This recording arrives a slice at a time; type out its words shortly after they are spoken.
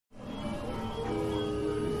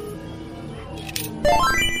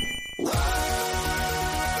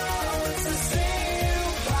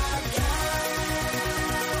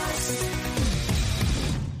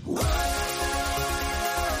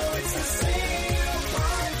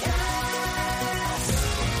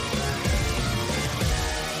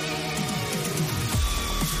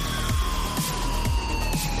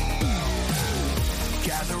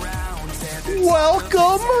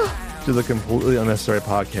Welcome to the Completely Unnecessary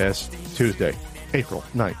Podcast, Tuesday, April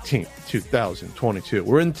 19th, 2022.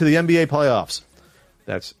 We're into the NBA playoffs.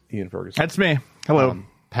 That's Ian Ferguson. That's me. Hello.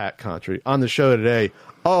 Pat Contry. On the show today,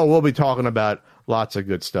 we'll be talking about lots of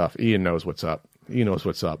good stuff. Ian knows what's up.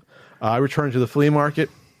 I returned to the flea market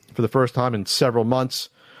for the first time in several months.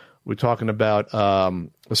 We're talking about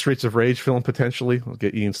the Streets of Rage film, potentially. We'll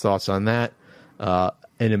get Ian's thoughts on that. An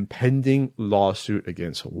impending lawsuit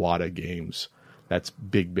against Wada Games. That's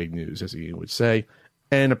big news, as Ian would say.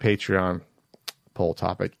 And a Patreon poll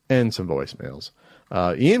topic and some voicemails.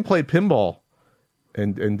 Ian played pinball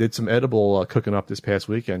and did some edible cooking up this past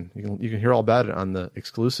weekend. You can hear all about it on the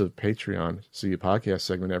exclusive Patreon CU podcast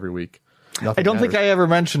segment every week. I don't think I ever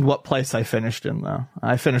mentioned what place I finished in, though.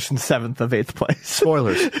 I finished in 7th of 8th place.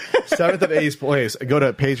 Spoilers. 7th of 8th place. Go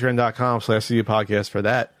to patreon.com/CU podcast for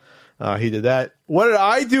that. He did that. What did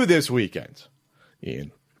I do this weekend,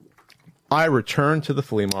 Ian? I returned to the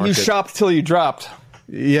flea market. You shopped till you dropped.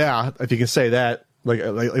 Yeah, if you can say that. Like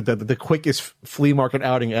the quickest flea market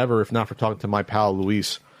outing ever, if not for talking to my pal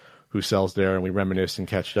Luis, who sells there, and we reminisced and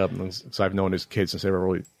catched up. So I've known his kids since they were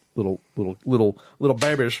really little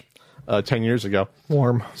babies 10 years ago.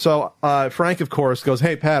 Warm. So Frank, of course, goes,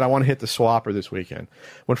 "Hey Pat, I want to hit the Swapper this weekend."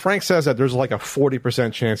 When Frank says that, there's like a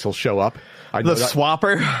 40% chance he'll show up. The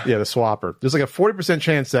Swapper? Yeah, the Swapper. There's like a 40%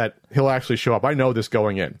 chance that he'll actually show up. I know this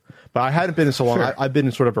going in. But I hadn't been in so long. Sure. I've been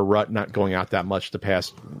in sort of a rut, not going out that much the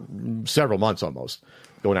past several months almost,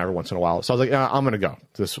 going out every once in a while. So I was like, yeah, I'm going to go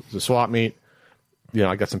to the swap meet. You know,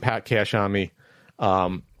 I got some Pat cash on me.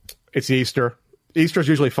 It's Easter. Easter's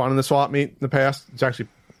usually fun in the swap meet in the past. It's actually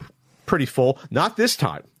pretty full. Not this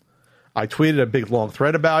time. I tweeted a big long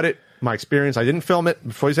thread about it, my experience. I didn't film it.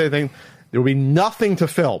 Before you say anything, there will be nothing to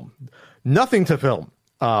film. Nothing to film.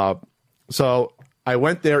 So I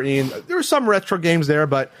went there, Ian. There were some retro games there,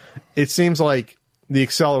 but it seems like the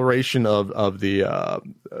acceleration of the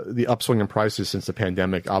upswing in prices since the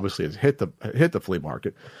pandemic obviously has hit the flea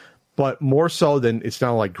market, but more so than it's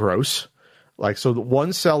not like gross. Like, so the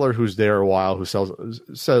one seller who's there a while who sells a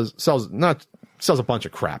bunch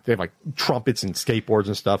of crap. They have like trumpets and skateboards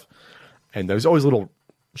and stuff, and there's always a little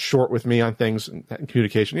short with me on things and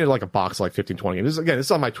communication. You know, like a box like 15, 20 games. This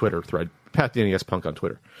is on my Twitter thread, Pat the NES Punk on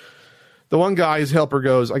Twitter. The one guy, his helper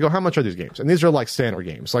goes, I go, how much are these games? And these are like standard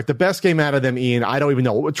games. Like the best game out of them, Ian, I don't even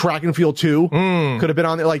know. Track and Field 2 could have been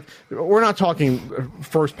on there. Like, we're not talking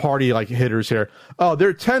first party like hitters here. Oh,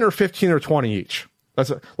 they're 10 or 15 or 20 each.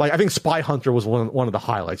 That's like, I think Spy Hunter was one of the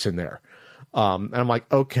highlights in there. And I'm like,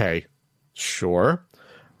 okay, sure.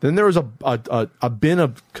 Then there was a bin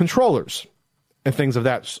of controllers and things of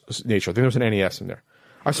that nature. I think there was an NES in there.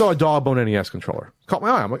 I saw a Dogbone NES controller. Caught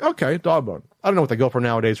my eye. I'm like, okay, Dogbone. I don't know what they go for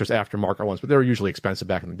nowadays. There's aftermarket ones, but they were usually expensive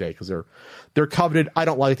back in the day because they're coveted. I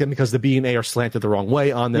don't like them because the B and A are slanted the wrong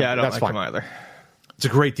way on them. Yeah, I don't That's like fine. them either. It's a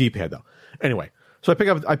great D-pad though. Anyway, so I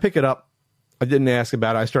pick it up. I didn't ask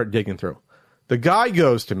about it. I start digging through. The guy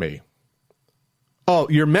goes to me, "Oh,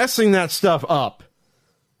 you're messing that stuff up.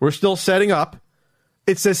 We're still setting up.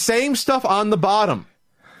 It's the same stuff on the bottom,"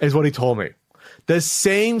 is what he told me. The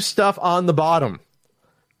same stuff on the bottom.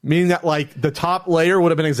 Meaning that, like, the top layer would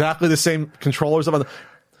have been exactly the same controllers.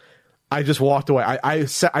 I just walked away. I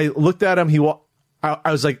looked at him.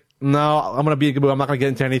 I was like, no, I'm going to be a good boy. I'm not going to get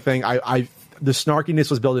into anything. The snarkiness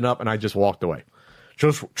was building up, and I just walked away.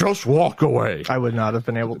 Just walk away. I would not have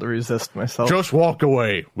been able to resist myself. Just walk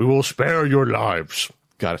away. We will spare your lives.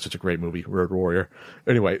 God, it's such a great movie, Road Warrior.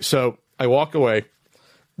 Anyway, so I walk away.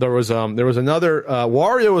 There was another.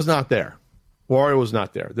 Wario was not there.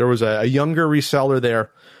 There was a younger reseller there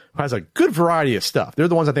who has a good variety of stuff. They're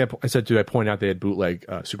the ones I point out they had bootleg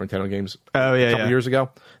Super Nintendo games a couple years ago.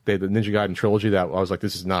 They had the Ninja Gaiden trilogy that I was like,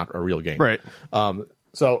 this is not a real game. Right.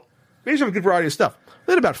 So they have a good variety of stuff.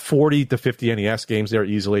 They had about 40 to 50 NES games there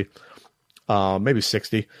easily, maybe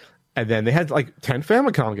 60. And then they had like 10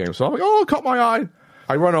 Famicom games. So I'm like, oh, it caught my eye.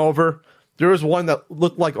 I run over. There was one that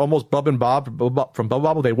looked like almost Bub and Bob from Bubble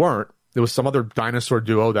Bobble. They weren't. There was some other dinosaur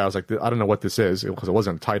duo that I was like, I don't know what this is, because it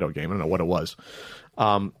wasn't a Taito game. I don't know what it was.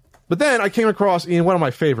 But then I came across, Ian, one of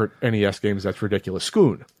my favorite NES games that's ridiculous,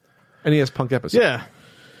 Scoon. NES Punk episode. Yeah.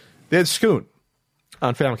 They had Scoon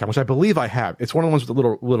on Famicom, which I believe I have. It's one of the ones with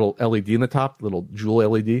the little LED in the top, little jewel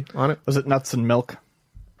LED on it. Was it Nuts and Milk?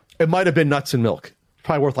 It might have been Nuts and Milk.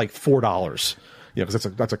 probably worth like $4. Because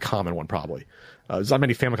that's a common one probably. There's not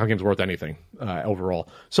many Famicom games worth anything overall.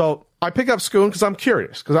 So I pick up Scoon because I'm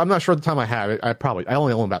curious, because I'm not sure at the time I have it. I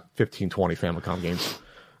only own about 15, 20 Famicom games.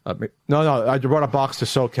 No, I brought a box to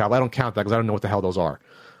SoCal. I don't count that because I don't know what the hell those are.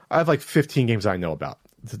 I have like 15 games I know about.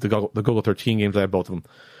 The Google 13 games, I have both of them.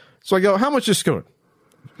 So I go, how much is Scoon?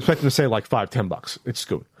 Expecting to say like $5-10. It's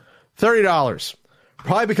Scoon. $30.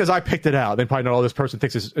 Probably because I picked it out. They probably know, this person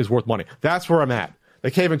thinks is worth money. That's where I'm at. I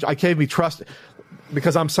can't be trusted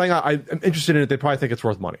because I'm saying I'm interested in it. They probably think it's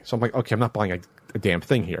worth money. So I'm like, okay, I'm not buying a damn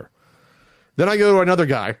thing here. Then I go to another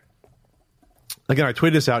guy. Again, I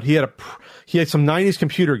tweeted this out. He had some 90s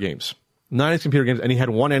computer games, and he had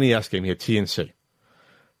one NES game. He had TNC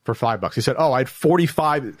for $5. He said, I had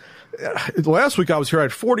 45. Last week I was here, I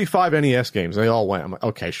had 45 NES games. They all went. I'm like,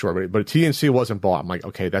 okay, sure. But TNC wasn't bought. I'm like,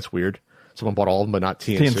 okay, that's weird. Someone bought all of them, but not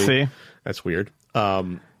TNC. That's weird.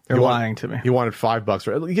 You're lying to me. He wanted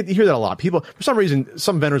 $5. You hear that a lot. People, for some reason,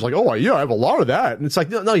 some vendors are like, oh, yeah, I have a lot of that. And it's like,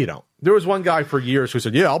 no, you don't. There was one guy for years who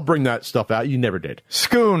said, yeah, I'll bring that stuff out. You never did.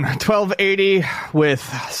 Scoon, $12.80 with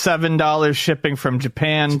 $7 shipping from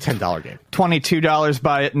Japan. It's a $10 game. $22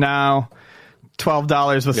 buy it now.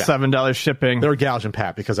 $12 with $7 shipping. They're gouging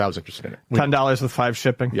Pat because I was interested in it. $10 with $5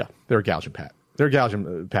 shipping. Yeah, they're gouging Pat.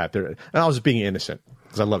 And I was being innocent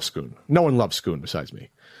because I love Scoon. No one loves Scoon besides me.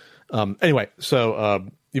 Anyway, so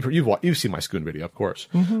you've seen my Scoon video, of course.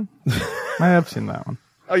 Mm-hmm. I have seen that one.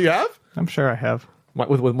 Oh, you have? I'm sure I have.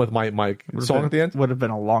 With my song at the end? Would have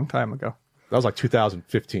been a long time ago. That was like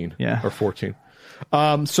 2015 or 14.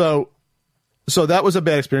 So that was a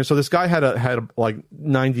bad experience. So this guy had like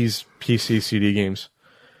 90s PC CD games.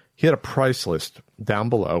 He had a price list down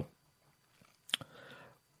below.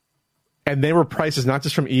 And they were prices not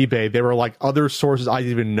just from eBay. They were like other sources. I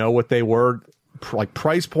didn't even know what they were. Like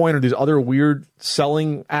Price Point or these other weird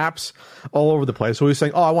selling apps all over the place. So he was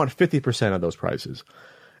saying, I want 50% of those prices.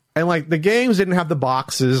 And like the games didn't have the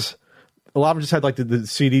boxes. A lot of them just had like the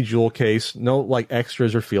CD jewel case, no like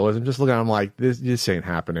extras or feelers. I'm just looking at them like, this ain't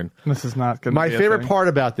happening. This is not good. My favorite part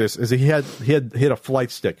about this is that he had a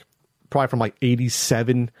flight stick, probably from like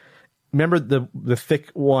 87. Remember the thick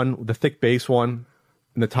one, the thick base one,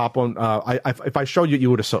 and the top one? If I showed you, you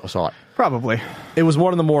would have saw it. Probably. It was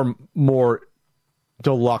one of the more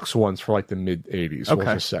deluxe ones for like the mid 80s. Okay.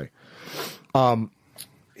 We'll just say.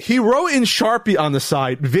 He wrote in Sharpie on the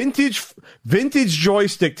side, vintage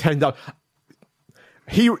joystick, $10.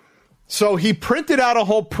 He printed out a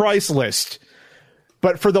whole price list,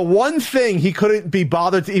 but for the one thing he couldn't be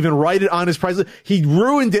bothered to even write it on his price list, he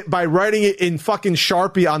ruined it by writing it in fucking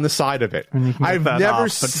Sharpie on the side of it. But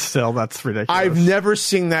still, that's ridiculous. I've never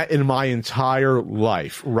seen that in my entire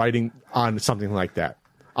life, writing on something like that.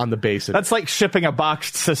 On the base of That's like shipping a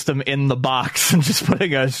boxed system in the box and just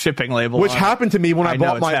putting a shipping label Which on happened to me when I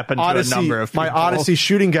bought my Odyssey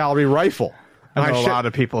shooting gallery rifle. I know a lot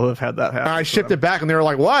of people who have had that happen. And I shipped it back and they were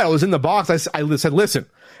like, wow, it was in the box. I said, listen,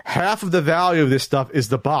 half of the value of this stuff is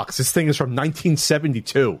the box. This thing is from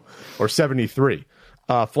 1972 or 73.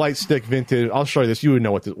 Flight stick vintage. I'll show you this. You would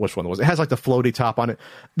know which one it was. It has like the floaty top on it.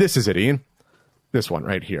 This is it, Ian. This one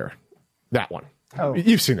right here. That one. Oh.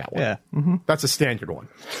 You've seen that one. Yeah. Mm-hmm. That's a standard one.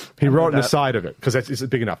 He wrote on the side of it because it's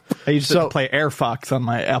big enough. I used to play Air Fox on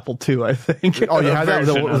my Apple II, I think. Oh, you had that?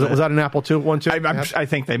 Was that an Apple II one too? I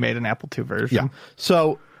think they made an Apple II version. Yeah.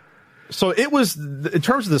 So it was, in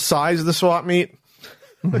terms of the size of the swap meet,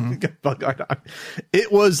 mm-hmm.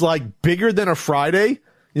 It was like bigger than a Friday.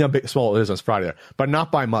 Small it is on Friday, but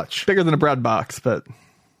not by much. Bigger than a bread box, but...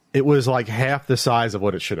 It was like half the size of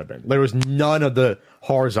what it should have been. There was none of the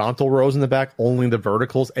horizontal rows in the back, only the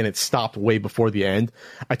verticals, and it stopped way before the end.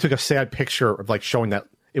 I took a sad picture of like showing that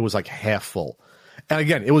it was like half full. And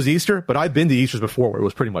again, it was Easter, but I've been to Easters before where it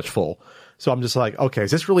was pretty much full. So I'm just like, okay,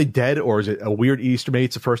 is this really dead or is it a weird Easter? Maybe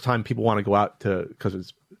it's the first time people want to go out because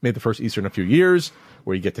it's maybe the first Easter in a few years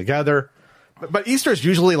where you get together. But Easter is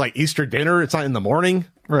usually like Easter dinner. It's not in the morning.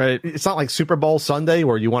 Right. It's not like Super Bowl Sunday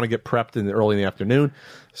where you want to get prepped early in the afternoon.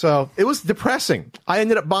 So it was depressing. I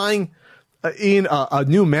ended up buying a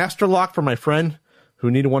new master lock for my friend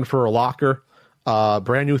who needed one for her locker.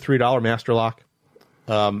 Brand new $3 master lock.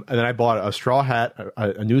 And then I bought a straw hat,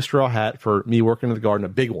 a new straw hat for me working in the garden, a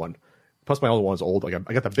big one. Plus my other one's old. I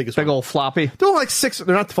got the biggest big one. Old floppy. They're like $6.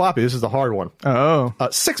 They're not the floppy. This is the hard one. Oh.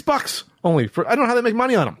 $6 only. I don't know how they make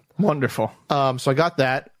money on them. Wonderful. So I got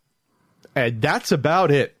that. And that's about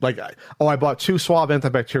it. Like, I bought 2 Suave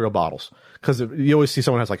antibacterial bottles because you always see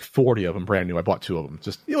someone has like 40 of them brand new. I bought 2 of them.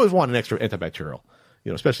 Just you always want an extra antibacterial,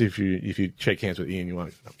 especially if you shake hands with Ian. You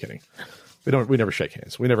want? I'm kidding. We never shake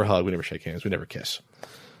hands. We never hug. We never shake hands. We never kiss.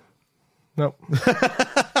 Nope.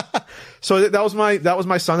 So that was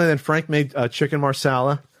my Sunday. Then Frank made chicken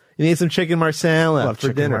marsala. You need some chicken marsala Love for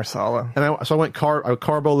chicken dinner. marsala. And I went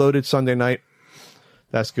carbo loaded Sunday night.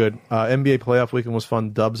 That's good. NBA playoff weekend was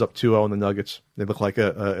fun. Dubs up 2-0 in the Nuggets. They look like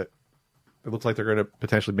it looks like they're going to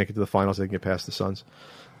potentially make it to the finals. They can get past the Suns.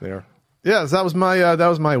 There. Yeah, so that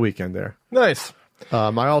was my weekend there. Nice.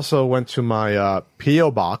 I also went to my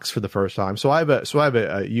PO box for the first time. So I have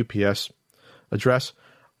a UPS address.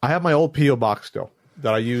 I have my old PO box still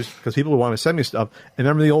that I use because people would want to send me stuff. And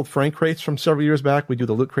remember the old Frank crates from several years back? We do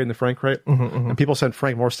the Loot Crate and the Frank crate, and people sent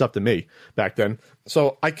Frank more stuff than me back then.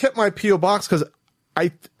 So I kept my PO box because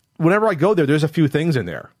whenever I go there, there's a few things in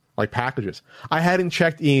there. Like packages. I hadn't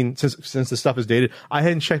checked Ian since the stuff is dated. I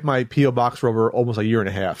hadn't checked my PO box for over almost a year and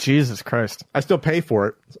a half. Jesus Christ! I still pay for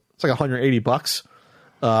it. It's like $180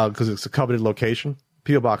 because it's a coveted location.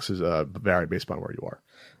 PO boxes vary based on where you are.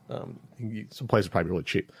 Some places are probably really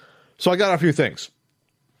cheap. So I got a few things.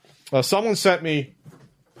 Someone sent me.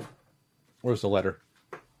 Where's the letter?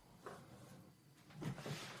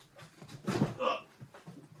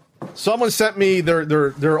 Someone sent me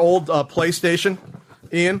their old PlayStation.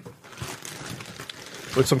 Ian,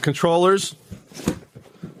 with some controllers,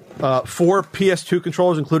 4 PS2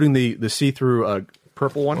 controllers, including the see-through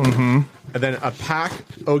purple one, and then a pack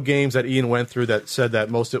of games that Ian went through that said that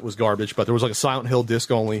most of it was garbage, but there was like a Silent Hill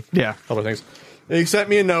disc only. Yeah, other things. And he sent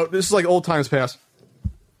me a note. This is like old times past,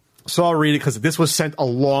 so I'll read it because this was sent a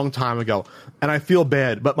long time ago, and I feel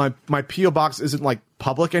bad. But my PO box isn't like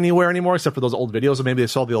public anywhere anymore, except for those old videos. Or maybe they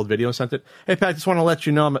saw the old video and sent it. Hey Pat, just want to let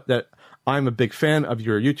you know that I'm a big fan of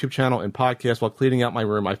your YouTube channel and podcast. While cleaning out my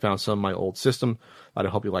room, I found some of my old system that I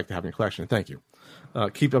hope you like to have in your collection. Thank you.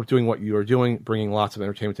 Keep up doing what you are doing, bringing lots of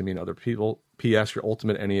entertainment to me and other people. P.S. Your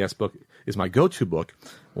Ultimate NES book is my go-to book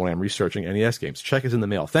when I'm researching NES games. Check is in the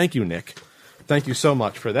mail. Thank you, Nick. Thank you so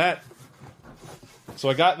much for that. So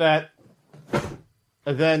I got that.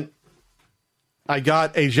 And then I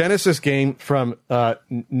got a Genesis game from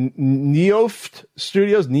Neoft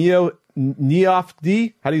Studios.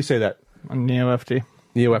 Neoft. How do you say that? NeoFD.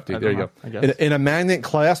 NeoFD. There you go. In a magnet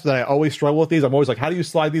clasp that I always struggle with these. I'm always like, how do you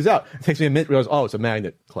slide these out? It takes me a minute to realize, oh, it's a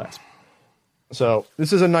magnet clasp. So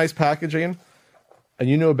this is a nice packaging. And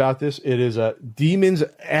you know about this. It is a Demons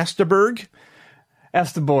Astaborg.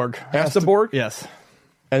 Astaborg? Yes.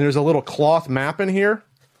 And there's a little cloth map in here,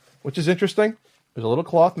 which is interesting. There's a little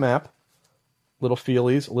cloth map, little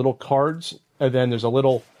feelies, little cards, and then there's a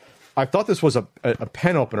little... I thought this was a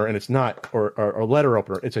pen opener, and it's not, or a letter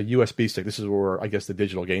opener. It's a USB stick. This is where, I guess, the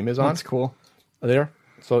digital game is on. That's cool. There.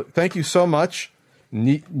 So thank you so much,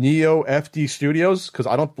 NeoFD Studios, because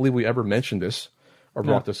I don't believe we ever mentioned this or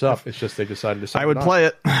brought this up. It's just they decided to send I would play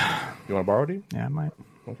it. You want to borrow it? Yeah, I might.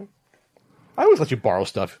 Okay. I always let you borrow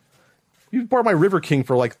stuff. You borrowed my River King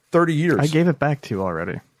for like 30 years. I gave it back to you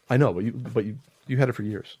already. I know, but you had it for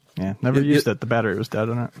years. Yeah, never used it. The battery was dead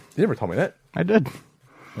on it. You never told me that. I did.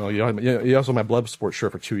 Oh, you also had my Bloodsport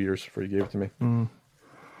shirt for 2 years before you gave it to me. Mm.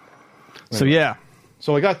 So, yeah.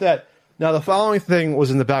 So I got that. Now, the following thing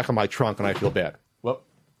was in the back of my trunk, and I feel bad. Well,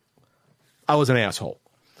 I was an asshole.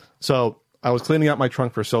 So I was cleaning out my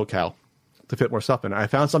trunk for SoCal to fit more stuff in. I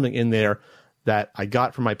found something in there that I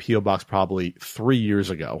got from my P.O. box probably 3 years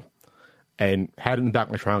ago and had it in the back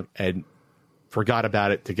of my trunk and forgot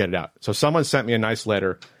about it to get it out. So someone sent me a nice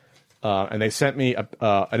letter, and they sent me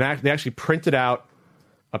they actually printed out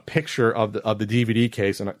a picture of the DVD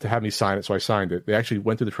case and to have me sign it, so I signed it. They actually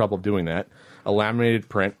went through the trouble of doing that, a laminated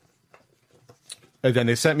print. And then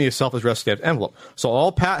they sent me a self-addressed stamped envelope. So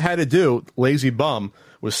all Pat had to do, lazy bum,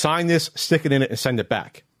 was sign this, stick it in it, and send it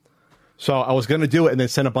back. So I was going to do it and then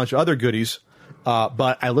send a bunch of other goodies,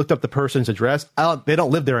 but I looked up the person's address. They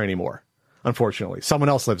don't live there anymore, unfortunately. Someone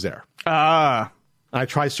else lives there. I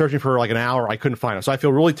tried searching for like an hour. I couldn't find him. So I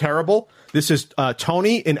feel really terrible. This is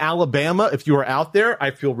Tony in Alabama. If you are out there,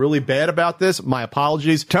 I feel really bad about this. My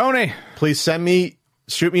apologies. Tony, please shoot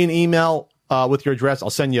me an email with your address. I'll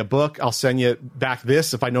send you a book. I'll send you back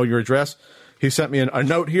this if I know your address. He sent me a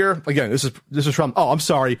note here. Again, this is from,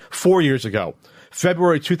 4 years ago.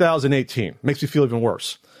 February 2018. Makes me feel even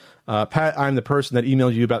worse. Pat, I'm the person that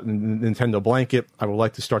emailed you about the Nintendo blanket. I would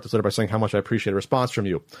like to start this letter by saying how much I appreciate a response from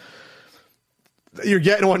you. You're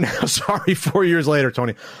getting one now. Sorry, 4 years later,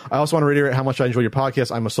 Tony. I also want to reiterate how much I enjoy your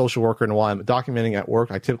podcast. I'm a social worker, and while I'm documenting at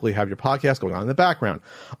work, I typically have your podcast going on in the background.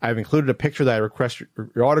 I've included a picture that I request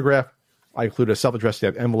your autograph. I included a self-addressed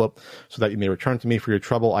stamped envelope so that you may return to me for your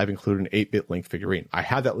trouble. I've included an 8-bit Link figurine. I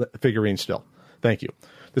have that figurine still. Thank you.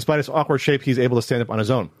 Despite its awkward shape, he's able to stand up on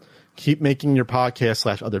his own. Keep making your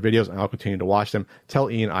podcast / other videos, and I'll continue to watch them.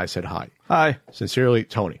 Tell Ian I said hi. Hi. Sincerely,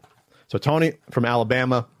 Tony. So Tony from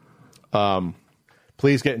Alabama.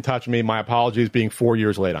 please get in touch with me. My apologies being 4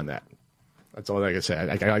 years late on that. That's all I can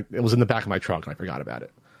say. It was in the back of my trunk, and I forgot about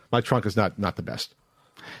it. My trunk is not the best.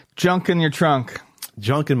 Junk in your trunk.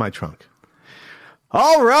 Junk in my trunk.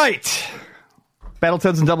 All right.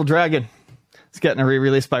 Battletoads and Double Dragon. It's getting a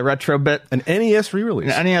re-release by Retrobit. An NES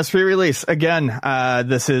re-release. An NES re-release. Again,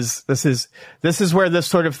 this is where this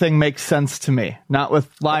sort of thing makes sense to me. Not with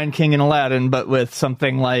Lion King and Aladdin, but with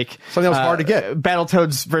something like something that was hard to get.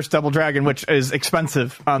 Battletoads versus Double Dragon, which is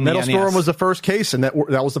expensive on the NES. Metal Storm was the first case, and that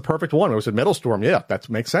was the perfect one. It was a Metal Storm. Yeah, that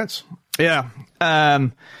makes sense. Yeah.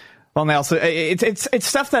 Well, and they also it's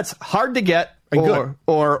stuff that's hard to get.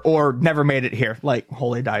 Or never made it here, like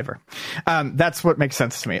Holy Diver. That's what makes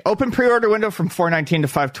sense to me. Open pre-order window from $4.19 to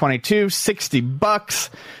 $5.22,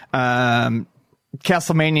 $60.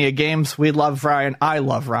 Castlemania Games. We love Ryan. I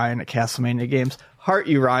love Ryan at Castlemania Games. Heart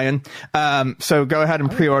you, Ryan. So go ahead and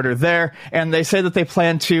pre-order there. And they say that they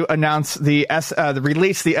plan to announce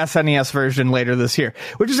release the SNES version later this year,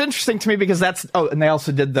 which is interesting to me because and they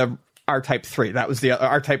also did the R-Type 3. That was the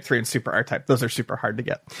R-Type 3 and Super R-Type. Those are super hard to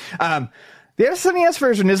get. The SNES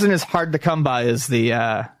version isn't as hard to come by as the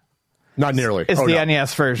not nearly. It's the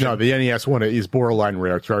NES version. No, the NES one is borderline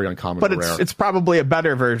rare. It's very uncommon. But rare. It's probably a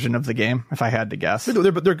better version of the game, if I had to guess.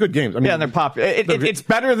 They're good games. I mean, yeah, and they're popular. It's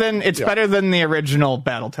better than better than the original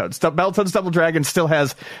Battletoads. Battletoads Double Dragon still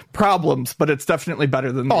has problems, but it's definitely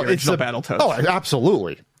better than the original Battletoads. Oh,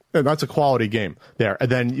 absolutely. That's a quality game there.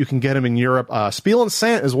 And then you can get them in Europe. Spiel and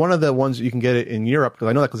Sant is one of the ones you can get it in Europe because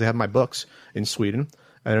I know that because they have my books in Sweden.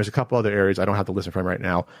 And there's a couple other areas I don't have to listen from right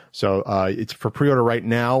now. So it's for pre-order right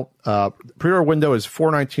now. Pre-order window is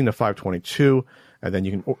 $4.19 to $5.22, and then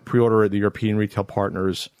you can pre-order the European retail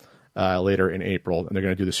partners later in April. And they're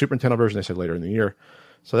going to do the Super Nintendo version. They said later in the year.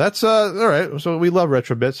 So that's all right. So we love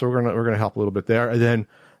Retrobit, so we're gonna help a little bit there. And then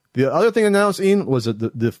the other thing announced, Ian, was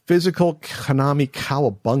the physical Konami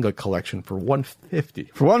Cowabunga collection for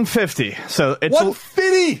 $150. For $150. So it's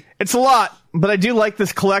 $150. It's a lot. But I do like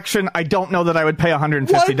this collection. I don't know that I would pay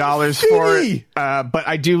 $150 for it, but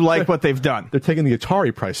I do like what they've done. They're taking the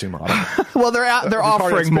Atari pricing model. Well, they're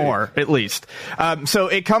offering more, at least. So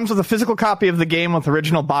it comes with a physical copy of the game with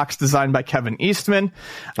original box designed by Kevin Eastman.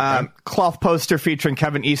 Cloth poster featuring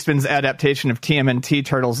Kevin Eastman's adaptation of TMNT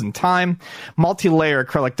Turtles in Time. Multi-layer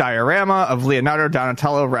acrylic diorama of Leonardo,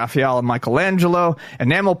 Donatello, Raphael, and Michelangelo.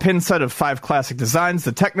 Enamel pin set of 5 classic designs.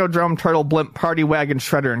 The Technodrome, Turtle Blimp, Party Wagon,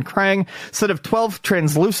 Shredder, and Krang. Set of 12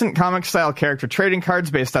 translucent comic-style character trading cards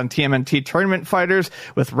based on TMNT tournament fighters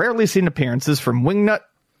with rarely seen appearances from Wingnut,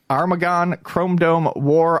 Armagon, Chrome Dome,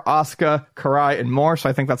 War, Asuka, Karai, and more. So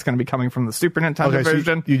I think that's going to be coming from the Super Nintendo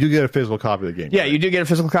version. So you do get a physical copy of the game. Yeah, right? You do get a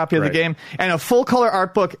physical copy of the game. And a full-color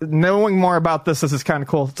art book. Knowing more about this is kind of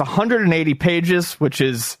cool. It's 180 pages, which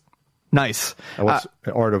is nice. What's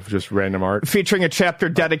art of just random art? Featuring a chapter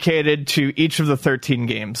dedicated to each of the 13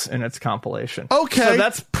 games in its compilation. Okay. So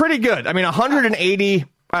that's pretty good. I mean,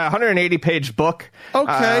 180 page book.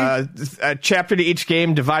 Okay. A chapter to each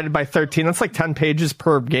game divided by 13. That's like 10 pages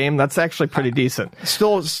per game. That's actually pretty decent.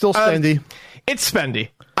 Still spendy. It's spendy.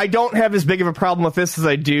 I don't have as big of a problem with this as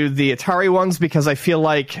I do the Atari ones because I feel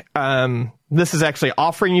like this is actually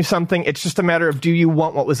offering you something. It's just a matter of, do you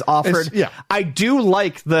want what was offered? I do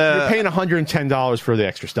like You're paying $110 for the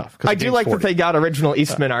extra stuff. I do like that they got original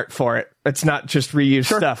Eastman art for it. It's not just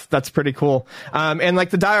reused stuff. That's pretty cool. And like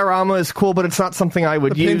the diorama is cool, but it's not something I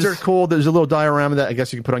would use. The pins are cool. There's a little diorama that I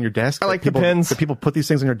guess you can put on your desk. I like the pins. Do people put these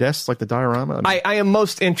things on your desks, like the diorama? I am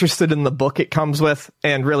most interested in the book it comes with,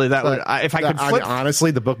 and really that would, if I could flip.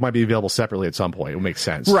 Honestly, the book might be available separately at some point. It would make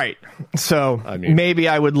sense. Right. So maybe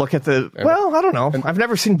I would look at well, I don't know. I've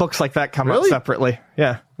never seen books like that come out separately.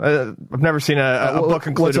 Yeah. I've never seen a book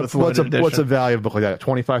included with limited edition. What's a value of a book like that?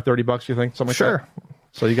 $25-$30, you think? Something like that? Sure.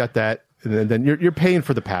 So you got that. And then you're paying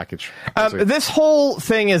for the package. This whole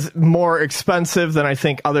thing is more expensive than I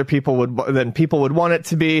think people would want it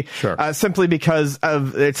to be. Sure. Simply because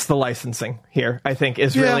of it's the licensing here. I think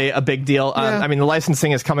is really a big deal. I mean, the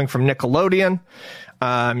licensing is coming from Nickelodeon.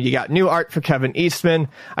 You got new art for Kevin Eastman.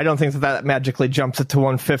 I don't think that magically jumps it to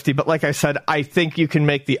 $150, but like I said, I think you can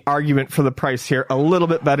make the argument for the price here a little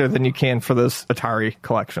bit better than you can for those Atari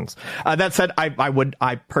collections. That said,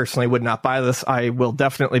 I personally would not buy this. I will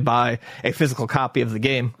definitely buy a physical copy of the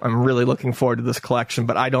game. I'm really looking forward to this collection,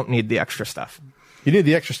 but I don't need the extra stuff. You need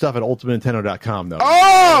the extra stuff at UltimateNintendo.com, though.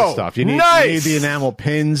 Oh, stuff. You need the enamel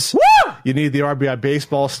pins. Woo! You need the RBI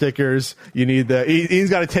baseball stickers. You need Ian's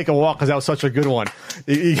got to take a walk because that was such a good one.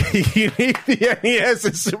 You need the NES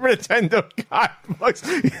and Super Nintendo guidebooks.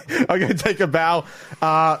 I'm going to take a bow.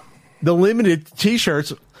 The limited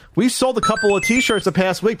T-shirts. We sold a couple of T-shirts the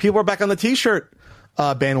past week. People are back on the T-shirt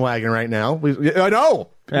bandwagon right now. I know.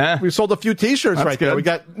 Yeah. We sold a few T-shirts right there. We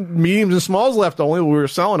got mediums and smalls left only. We were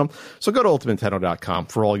selling them. So go to ultimatenintendo.com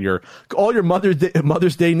for all your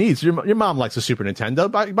Mother's Day needs. Your mom likes a Super Nintendo.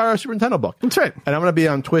 Buy our Super Nintendo book. That's right. And I'm going to be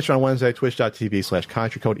on Twitch on Wednesday,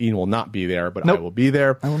 twitch.tv/Country Code. Ian will not be there, but Nope. I will be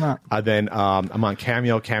there. I will not. Then I'm on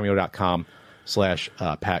Cameo,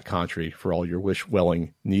 cameo.com/Pat Contry for all your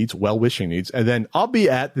well-wishing needs. And then I'll be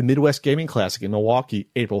at the Midwest Gaming Classic in Milwaukee,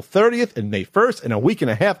 April 30th and May 1st in a week and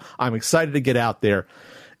a half. I'm excited to get out there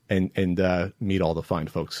and meet all the fine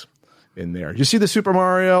folks in there. Did you see the Super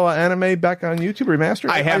Mario anime back on YouTube remastered?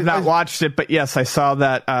 I have not watched it, but yes, I saw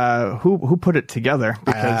that. Who put it together?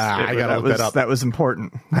 Because I gotta look that up. That was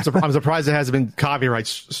important. I'm surprised it hasn't been copyright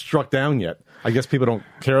struck down yet. I guess people don't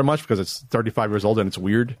care much because it's 35 years old and it's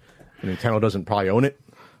weird. And Nintendo doesn't probably own it.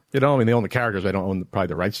 You know, I mean, they own the characters. They don't own probably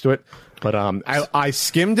the rights to it. But I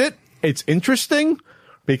skimmed it. It's interesting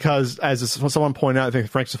because, as someone pointed out, I think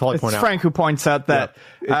Frank Cifali pointed out. It's Frank who points out that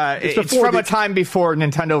it's from a time before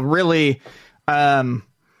Nintendo really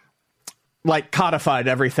codified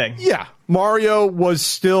everything. Yeah. Mario was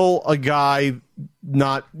still a guy,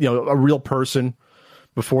 not, a real person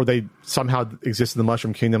before they somehow existed in the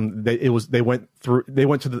Mushroom Kingdom. They went to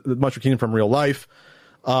the Mushroom Kingdom from real life.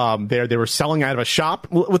 They were selling out of a shop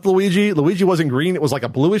with Luigi. Luigi wasn't green; it was like a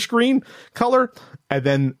bluish green color. And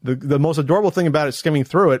then the most adorable thing about it, skimming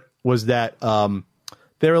through it, was that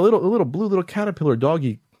there a little blue caterpillar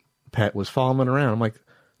doggy pet was following around. I'm like,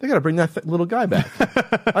 they got to bring that little guy back.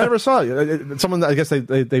 I never saw it. Someone, I guess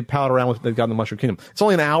they palled around with. They've got in the Mushroom Kingdom. It's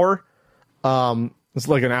only an hour. It's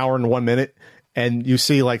like an hour and 1 minute. And you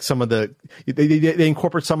see like some of they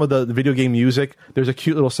incorporate some of the video game music. There's a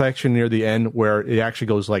cute little section near the end where it actually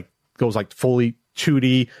goes like fully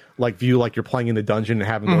 2D like view, like you're playing in the dungeon and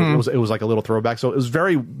having it was like a little throwback. So it was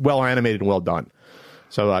very well animated and well done.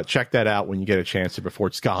 So check that out when you get a chance before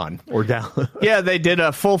it's gone or down. Yeah, they did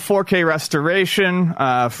a full 4K restoration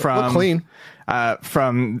from clean.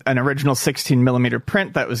 From an original 16mm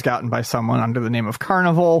print that was gotten by someone under the name of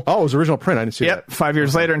Carnival. Oh, it was original print. I didn't see that. 5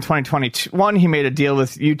 years later in 2021, he made a deal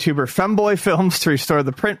with YouTuber Femboy Films to restore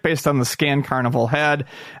the print based on the scan Carnival had.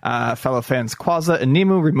 Fellow fans Quaza and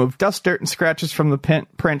Nemu removed dust, dirt, and scratches from the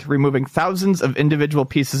print, removing thousands of individual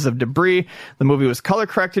pieces of debris. The movie was color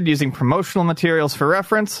corrected using promotional materials for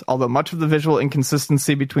reference, although much of the visual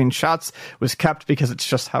inconsistency between shots was kept because it's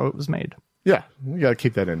just how it was made. Yeah, you got to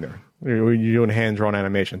keep that in there. When you're doing hand-drawn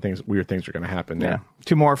animation, weird things are going to happen there. Yeah.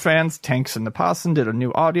 Two more fans, Tanks and Napasan, did a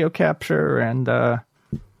new audio capture, and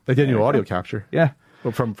they did new audio capture. Yeah,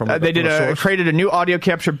 created a new audio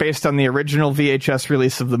capture based on the original VHS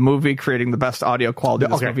release of the movie, creating the best audio quality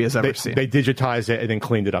this movie has ever seen. They digitized it and then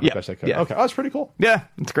cleaned it up as best they could. Yeah. Okay, that's pretty cool. Yeah,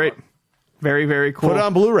 it's great. Very, very cool. Put it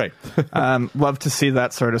on Blu-ray. Love to see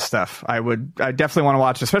that sort of stuff. I definitely want to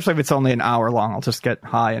watch it, especially if it's only an hour long. I'll just get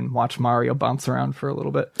high and watch Mario bounce around for a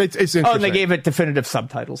little bit. It's interesting. Oh, and they gave it definitive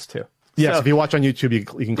subtitles too. Yes, so, if you watch on YouTube, you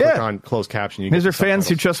can click on closed caption. These are fans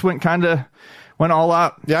who just went all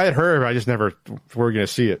out. Yeah, I had heard, I just never were going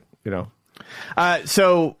to see it,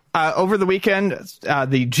 So over the weekend,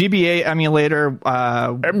 the GBA emulator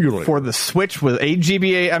for the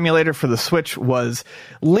Switch was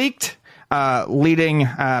leaked. Leading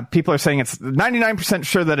people are saying it's 99%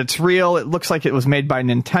 sure that it's real. It looks like it was made by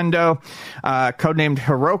Nintendo, codenamed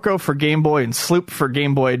Hiroko for Game Boy and Sloop for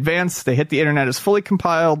Game Boy Advance. They hit the internet as fully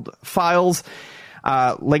compiled files,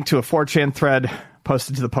 linked to a 4chan thread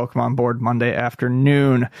posted to the Pokemon board Monday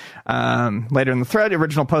afternoon. Later in the thread,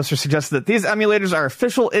 original poster suggested that these emulators are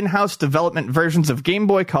official in-house development versions of Game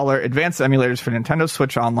Boy Color advanced emulators for Nintendo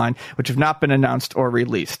Switch Online, which have not been announced or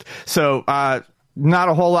released. So, not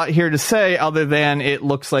a whole lot here to say other than it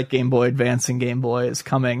looks like Game Boy Advance and Game Boy is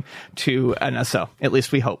coming to NSO. At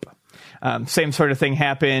least we hope. Same sort of thing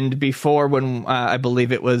happened before when I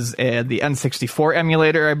believe it was the N64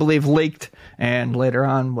 emulator, I believe, leaked. And later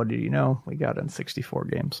on, what do you know? We got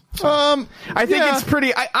N64 games. So, I think it's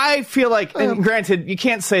pretty... I feel like, and granted, you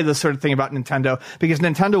can't say this sort of thing about Nintendo because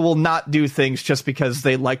Nintendo will not do things just because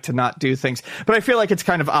they like to not do things. But I feel like it's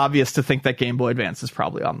kind of obvious to think that Game Boy Advance is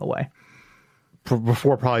probably on the way.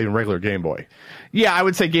 Before probably even regular Game Boy. Yeah, I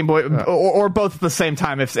would say Game Boy or both at the same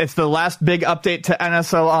time. If the last big update to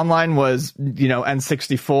NSO Online was,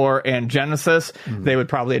 N64 and Genesis, they would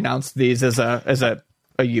probably announce these as a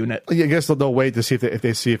unit. I guess they'll wait to see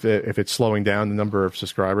if it's slowing down the number of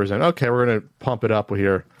subscribers and okay, we're going to pump it up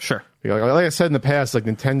here. Sure. Like I said in the past, like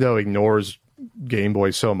Nintendo ignores Game Boy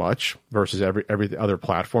so much versus every other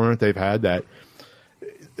platform that they've had that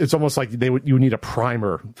it's almost like you need a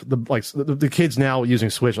primer. The kids now using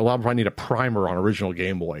Switch, a lot of them probably need a primer on original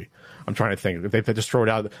Game Boy. I'm trying to think. If they just throw it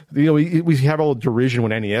out, we have all derision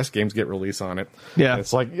when NES games get released on it. Yeah, and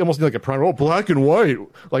it's like almost like a prime. Oh, black and white,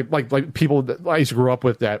 like people that I used to grow up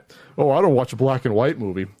with that. Oh, I don't watch a black and white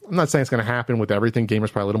movie. I'm not saying it's going to happen with everything.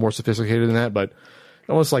 Gamers probably a little more sophisticated than that, but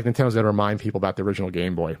almost like Nintendo's going to remind people about the original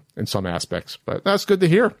Game Boy in some aspects. But that's good to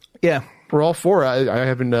hear. Yeah, we're all for it. I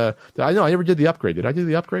haven't. I know I never did the upgrade. Did I do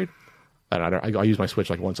the upgrade? I use my Switch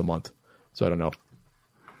like once a month, so I don't know.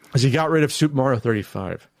 Because you got rid of Super Mario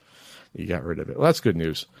 35. You got rid of it. Well, that's good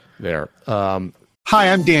news there.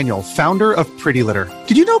 Hi, I'm Daniel, founder of Pretty Litter.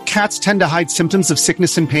 Did you know cats tend to hide symptoms of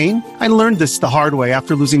sickness and pain? I learned this the hard way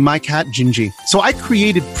after losing my cat, Gingy. So I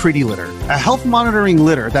created Pretty Litter, a health monitoring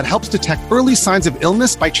litter that helps detect early signs of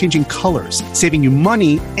illness by changing colors, saving you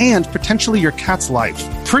money and potentially your cat's life.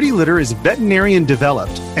 Pretty Litter is veterinarian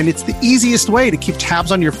developed, and it's the easiest way to keep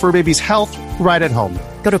tabs on your fur baby's health right at home.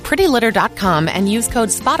 Go to prettylitter.com and use code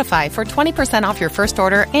SPOTIFY for 20% off your first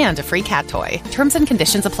order and a free cat toy. Terms and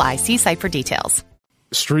conditions apply. See site for details.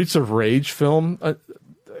 Streets of Rage film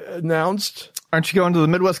announced. Aren't you going to the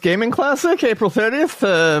Midwest Gaming Classic April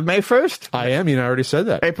 30th, May 1st? I am. I already said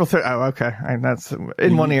that. April 30th. Oh, okay. That's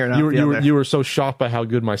in one ear, not the other. You were so shocked by how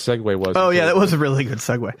good my segue was. Oh, yeah, that was a really good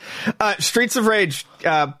segue. Streets of Rage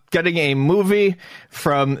getting a movie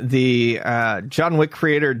from the John Wick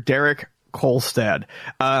creator, Derek Kolstad.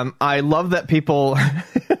 I love that people...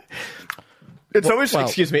 It's always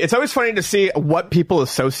funny to see what people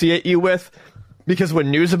associate you with. Because when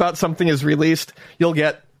news about something is released, you'll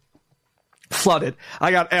get flooded. I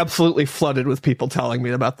got absolutely flooded with people telling me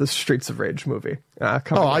about this Streets of Rage movie. I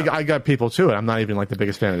got people too, and I'm not even like the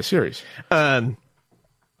biggest fan of the series. So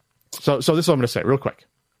this is what I'm going to say real quick.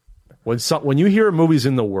 When you hear a movie's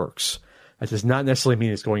in the works, that does not necessarily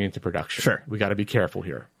mean it's going into production. Sure. We got to be careful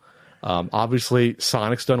here. Obviously,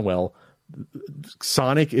 Sonic's done well.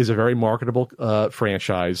 Sonic is a very marketable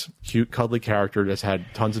franchise, cute, cuddly character that's had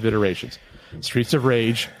tons of iterations. Streets of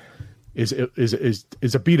Rage is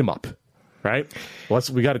a beat 'em up, right?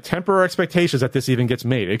 We got to temper our expectations that this even gets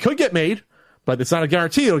made. It could get made, but it's not a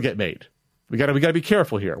guarantee it'll get made. We got to be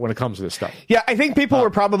careful here when it comes to this stuff. Yeah, I think people were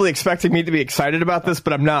probably expecting me to be excited about this,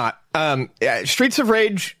 but I'm not. Streets of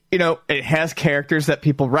Rage, it has characters that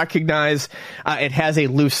people recognize. It has a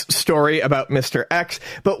loose story about Mr. X,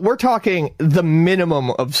 but we're talking the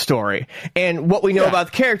minimum of story. And what we know about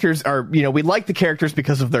the characters are, we like the characters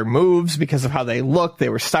because of their moves, because of how they look. They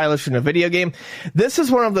were stylish in a video game. This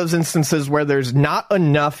is one of those instances where there's not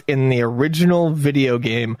enough in the original video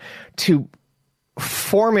game to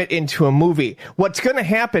form it into a movie. What you're going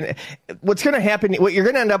to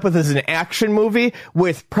end up with is an action movie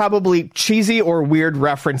with probably cheesy or weird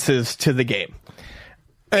references to the game.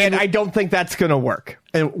 And I don't think that's going to work.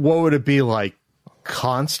 And what would it be like?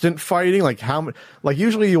 Constant fighting? Like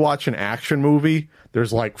usually you watch an action movie,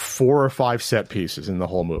 there's like 4 or 5 set pieces in the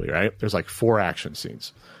whole movie, right? There's like 4 action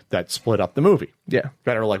scenes that split up the movie. Yeah.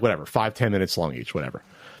 That are like 5-10 minutes long each, whatever.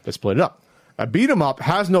 That split it up. A beat 'em up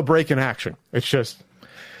has no break in action. It's just,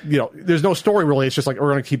 there's no story really. It's just like,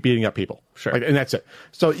 we're going to keep beating up people. Sure. And that's it.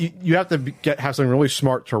 So you have to have something really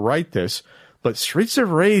smart to write this. But Streets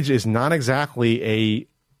of Rage is not exactly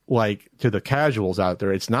to the casuals out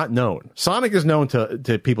there, it's not known. Sonic is known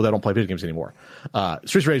to people that don't play video games anymore.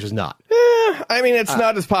 Streets of Rage is not. I mean, it's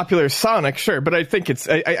not as popular as Sonic, sure, but I think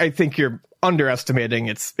I think you're underestimating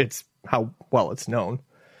it's how well it's known.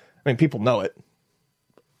 I mean, people know it.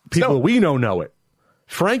 People we know it.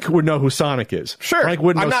 Frank would know who Sonic is. Sure. Frank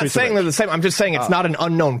wouldn't know. I'm not saying they're the same. I'm just saying it's not an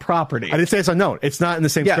unknown property. I didn't say it's unknown. It's not in the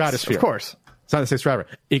same stratosphere. Of course. It's not in the same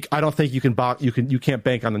stratosphere. I don't think you can't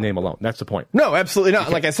bank on the name alone. That's the point. No, absolutely not.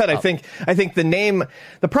 Like I said, I think the name.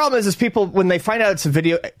 The problem is people when they find out it's a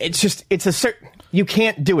video, it's a certain. You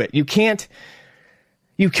can't do it. You can't.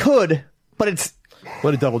 You could, but it's.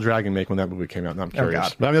 What did Double Dragon make when that movie came out? Now I'm curious. Oh,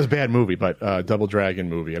 God. I mean, it was a bad movie, but Double Dragon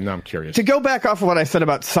movie. Now I'm curious. To go back off of what I said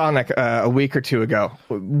about Sonic a week or two ago,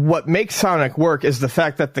 what makes Sonic work is the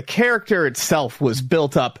fact that the character itself was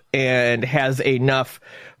built up and has enough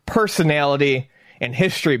personality and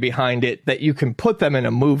history behind it that you can put them in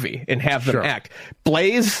a movie and have them act.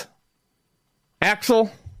 Blaze,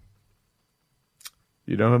 Axel.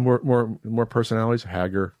 You don't have more personalities?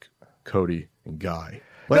 Hager, Cody, and Guy.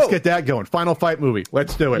 Let's get that going. Final fight movie.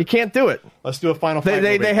 Let's do it. You can't do it. Let's do a final fight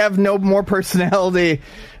movie. They have no more personality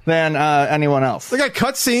than anyone else. They got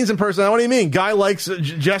cutscenes and personality. What do you mean? Guy likes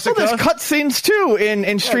Jessica. Well, there's cutscenes too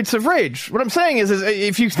in Streets of Rage. What I'm saying is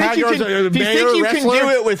if you think you can do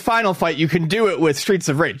it with Final Fight, you can do it with Streets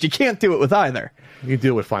of Rage. You can't do it with either. You can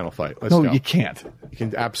do it with Final Fight. Let's go. You can't. You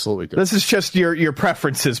can absolutely do it. This is just your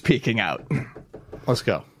preferences peeking out. Let's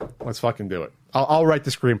go. Let's fucking do it. I'll write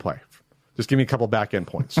the screenplay. Just give me a couple back end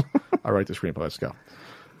points. I'll write the screenplay. Let's go.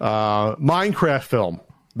 Minecraft film.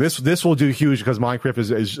 This will do huge because Minecraft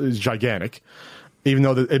is gigantic. Even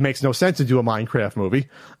though it makes no sense to do a Minecraft movie,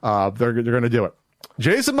 they're going to do it.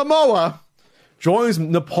 Jason Momoa joins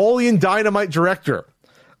Napoleon Dynamite director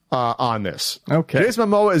on this. Okay. Jason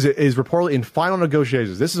Momoa is reportedly in final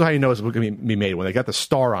negotiations. This is how you know it's going to be made when they got the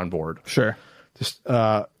star on board. Sure. Just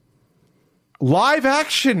live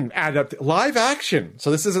action.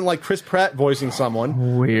 So this isn't like Chris Pratt voicing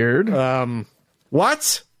someone. Weird.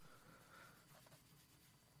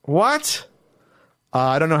 What?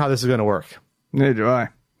 I don't know how this is going to work. Neither do I.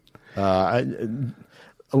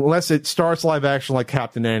 Unless it starts live action like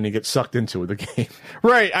Captain N and you get sucked into the game.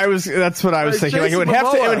 Right. That's what I was thinking. Like, it would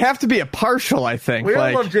have to be a partial, I think. We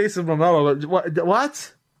all love Jason Momoa.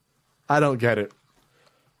 What? I don't get it.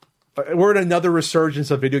 We're in another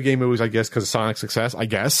resurgence of video game movies, I guess, because of Sonic's success. I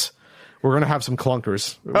guess we're going to have some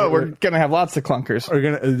clunkers. We're going to have lots of clunkers. We're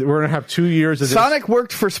going to have 2 years of this. Sonic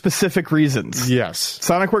worked for specific reasons. Yes.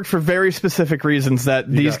 Sonic worked for very specific reasons that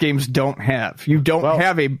these games don't have. You don't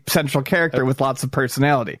have a central character with lots of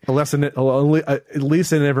personality. At least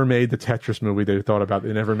they never made the Tetris movie they thought about.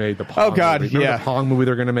 They never made the Pong movie. Remember the Pong movie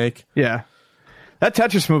they're going to make? Yeah. That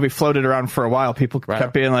Tetris movie floated around for a while. People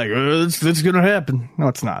kept being like, it's going to happen. No,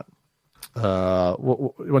 it's not. You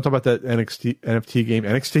want to talk about that NFT game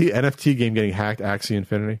getting hacked, Axie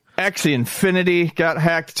Infinity? Axie Infinity got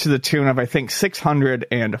hacked to the tune of, I think,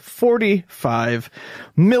 $645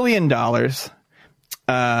 million,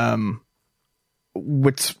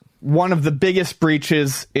 which one of the biggest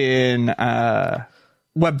breaches in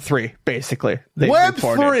Web3, basically.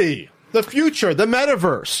 Web3, the future, the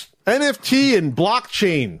metaverse. NFT and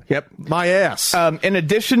blockchain. Yep. My ass. In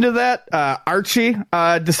addition to that, Archie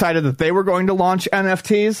decided that they were going to launch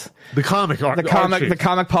NFTs. The comic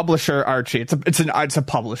publisher Archie. It's a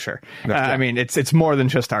publisher. I mean, it's more than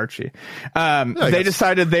just Archie. They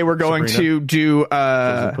decided they were going to do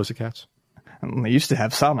Pussycats. They used to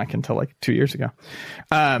have Sonic until like 2 years ago.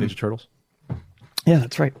 Ninja Turtles. Yeah,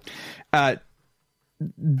 that's right.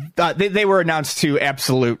 They were announced to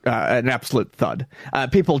an absolute thud.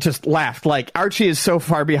 People just laughed. Like, Archie is so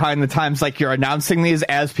far behind the times. Like, you're announcing these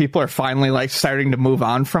as people are finally like starting to move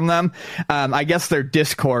on from them. I guess their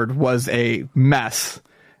Discord was a mess,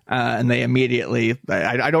 and they immediately.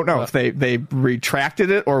 I don't know if they retracted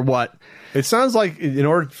it or what. It sounds like in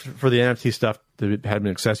order for the NFT stuff to have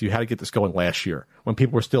been success, you had to get this going last year when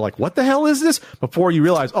people were still like, "What the hell is this?" Before you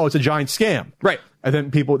realize, oh, it's a giant scam, right?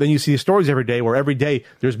 And then you see stories every day where every day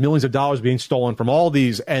there's millions of dollars being stolen from all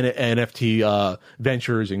these NFT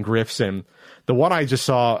ventures and grifts. And the one I just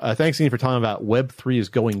saw, thanks Ian for telling me about, Web3 is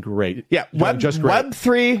going great. Yeah,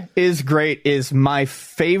 Web3 is great. Is my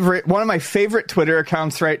favorite, one of my favorite Twitter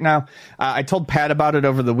accounts right now. I told Pat about it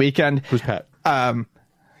over the weekend. Who's Pat?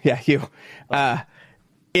 Yeah, you.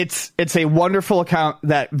 It's a wonderful account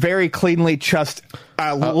that very cleanly just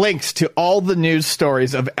links to all the news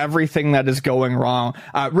stories of everything that is going wrong.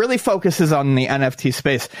 Really focuses on the NFT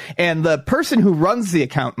space. And the person who runs the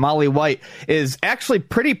account, Molly White, is actually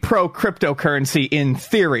pretty pro cryptocurrency in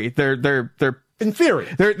theory. They're in theory.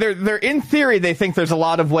 They're in theory. They think there's a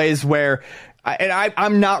lot of ways where. And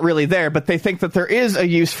I'm not really there, but they think that there is a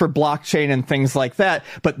use for blockchain and things like that,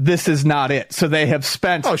 but this is not it. So they have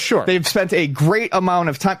spent, they've spent a great amount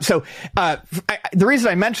of time. So, the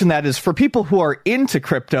reason I mention that is for people who are into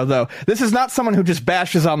crypto, though, this is not someone who just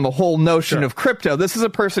bashes on the whole notion of crypto. This is a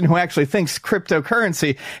person who actually thinks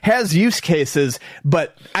cryptocurrency has use cases,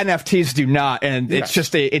 but NFTs do not. And it's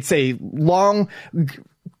just it's a long,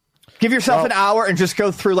 give yourself an hour and just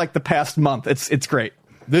go through like the past month. It's great.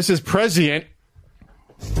 This is Prescient.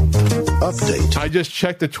 Update. I just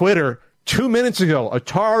checked the Twitter 2 minutes ago.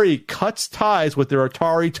 Atari cuts ties with their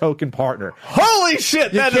Atari token partner. Holy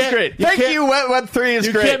shit, that is great. Thank you, Web3 is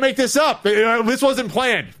great. You can't make this up. This wasn't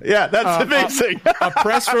planned. Yeah, that's amazing. A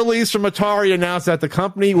press release from Atari announced that the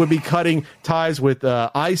company would be cutting ties with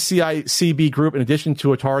ICICB Group in addition to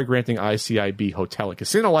Atari granting ICIB hotel and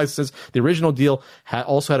casino licenses. The original deal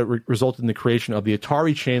also had resulted in the creation of the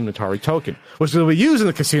Atari chain and Atari token, which will be used in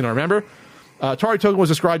the casino, remember? Atari token was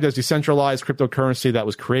described as decentralized cryptocurrency that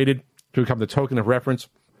was created to become the token of reference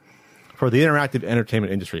for the interactive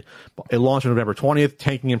entertainment industry. It launched on November 20th,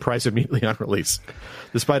 tanking in price immediately on release.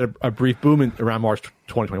 Despite a brief boom around March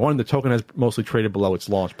 2021, the token has mostly traded below its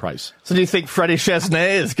launch price. So do you think Freddie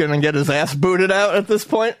Chesnay is going to get his ass booted out at this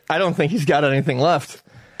point? I don't think he's got anything left.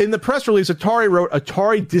 In the press release, Atari wrote,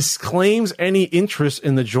 Atari disclaims any interest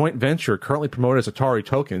in the joint venture currently promoted as Atari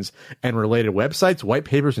Tokens, and related websites, white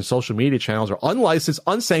papers, and social media channels are unlicensed,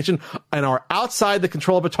 unsanctioned, and are outside the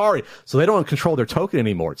control of Atari. So they don't control their token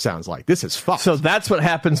anymore, it sounds like. This is fucked. So that's what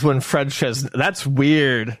happens when Fred says, that's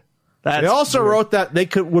weird. They also wrote that they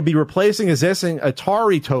would be replacing existing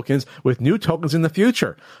Atari tokens with new tokens in the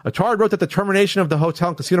future. Atari wrote that the termination of the hotel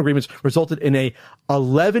and casino agreements resulted in a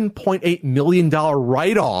 $11.8 million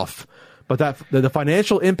write-off, but that the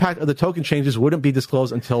financial impact of the token changes wouldn't be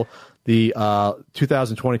disclosed until the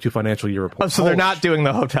 2022 financial year report. Oh, so they're not doing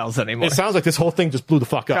the hotels anymore. It sounds like this whole thing just blew the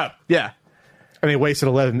fuck up. Yeah. And they wasted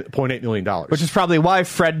 $11.8 million. Which is probably why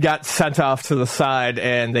Fred got sent off to the side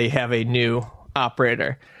and they have a new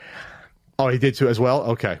operator. Oh, he did too as well?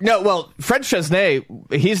 Okay. No, well, Fred Chesnay,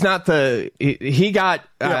 he's not he got...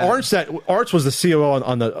 Arch was the COO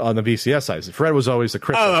on the VCS side. Fred was always the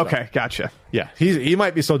crypto Oh, okay. stuff. Gotcha. Yeah, he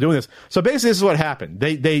might be still doing this. So basically, this is what happened.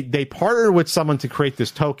 They partnered with someone to create this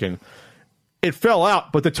token. It fell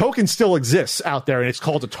out, but the token still exists out there, and it's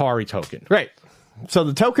called Atari Token. Right. So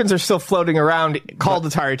the tokens are still floating around called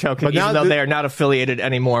Atari Token, even though they are not affiliated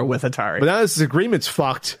anymore with Atari. But now this agreement's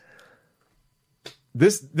fucked.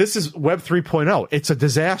 This is Web 3.0. It's a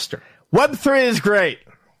disaster. Web 3 is great.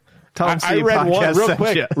 I read one real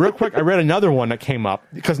quick. I read another one that came up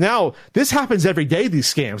because now this happens every day. These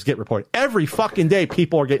scams get reported every fucking day.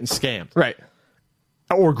 People are getting scammed, right?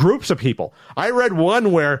 Or groups of people. I read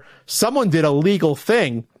one where someone did a legal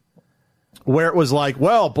thing where it was like,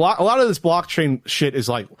 well, a lot of this blockchain shit is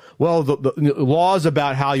like, well, the laws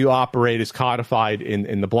about how you operate is codified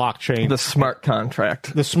in the blockchain. The smart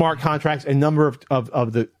contract. The smart contracts and number of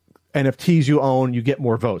the NFTs you own, you get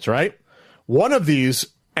more votes, right? One of these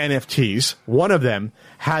NFTs, one of them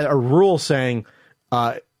had a rule saying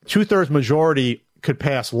 2/3 majority could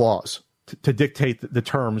pass laws to dictate the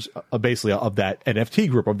terms basically of that NFT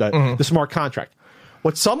group, of that the smart contract.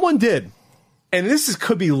 What someone did, and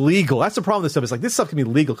could be legal. That's the problem with this stuff. It's like this stuff can be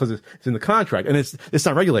legal because it's in the contract and it's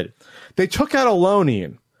not regulated. They took out a loan,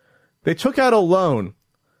 Ian. They took out a loan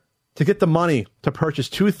to get the money to purchase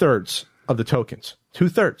 2/3 of the tokens.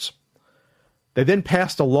 2/3. They then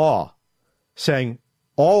passed a law saying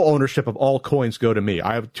all ownership of all coins go to me.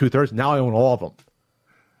 I have 2/3. Now I own all of them.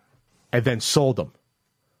 And then sold them.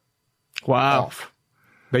 Wow. Off.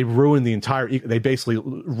 They ruined the entire... They basically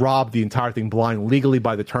robbed the entire thing blind legally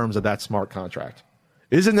by the terms of that smart contract.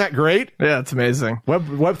 Isn't that great? Yeah, it's amazing.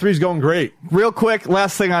 Web 3 is going great. Real quick,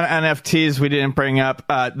 last thing on NFTs we didn't bring up.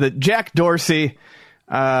 The Jack Dorsey...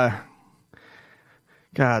 God,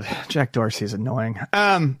 Jack Dorsey's annoying.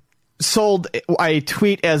 Sold a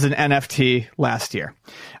tweet as an NFT last year.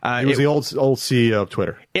 He was the old CEO of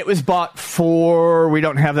Twitter. It was bought for, we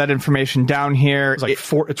don't have that information down here. It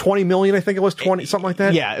was like 20 million, I think it was, 20, something like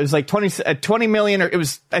that? Yeah, it was like 20 million, or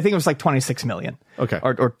I think it was like 26 million. Okay.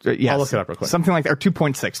 Or yes. I'll look it up real quick. Something like that, or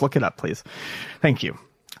 2.6. Look it up, please. Thank you.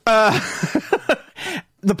 The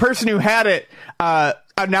person who had it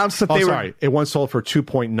announced that they were... Sorry, it once sold for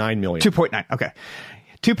 2.9 million. 2.9, okay.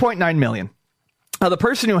 2.9 million. The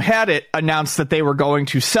person who had it announced that they were going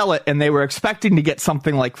to sell it, and they were expecting to get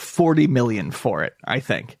something like 40 million for it, I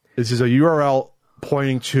think. This is a URL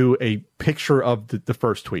pointing to a picture of the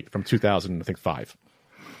first tweet from 2005.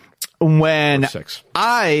 When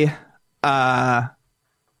I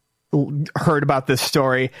heard about this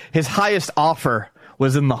story, his highest offer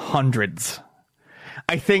was in the hundreds.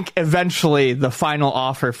 I think eventually the final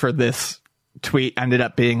offer for this tweet ended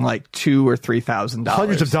up being like $2,000 or $3,000.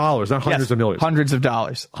 Hundreds of dollars, not hundreds of millions. Hundreds of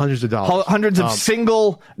dollars. Hundreds of dollars. Hundreds of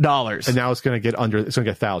single dollars. And now it's going to get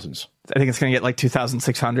thousands. I think it's going to get like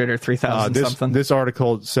 2,600 or 3,000 something. This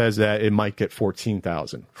article says that it might get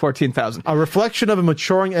 14,000. 14,000. A reflection of a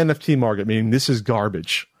maturing NFT market, meaning this is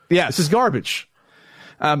garbage. Yeah. This is garbage.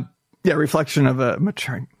 Reflection of a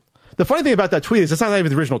maturing. The funny thing about that tweet is it's not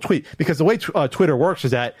even the original tweet, because the way Twitter works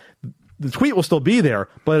is that the tweet will still be there,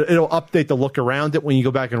 but it'll update the look around it when you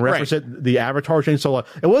go back and reference it. The avatar change. So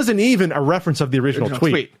it wasn't even a reference of the original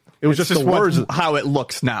tweet. It was just the words. How it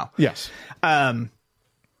looks now. Yes.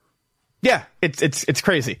 Yeah, it's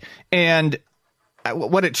crazy. And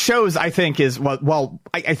what it shows, I think, is,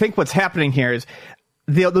 I think what's happening here is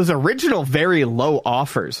those original very low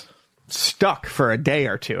offers stuck for a day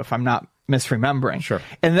or two, if I'm not misremembering. Sure.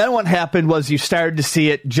 And then what happened was you started to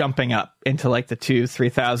see it jumping up into like the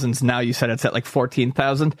 2,000-3,000s. Now you said it's at like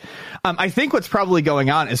 14,000. I think what's probably going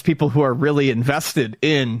on is people who are really invested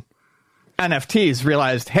in NFTs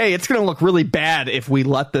realized, hey, it's going to look really bad if we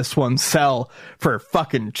let this one sell for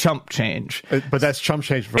fucking chump change. But that's chump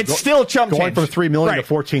change. It's still chump going change. From 3 million to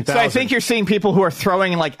 14,000. So I think you're seeing people who are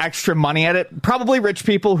throwing like extra money at it. Probably rich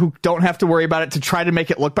people who don't have to worry about it to try to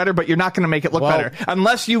make it look better. But you're not going to make it look better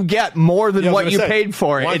unless you get more than what you paid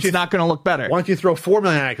for it. It's not going to look better. Why don't you throw $4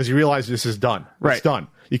 million at it because you realize this is done? Right. It's done.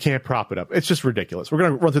 You can't prop it up. It's just ridiculous. We're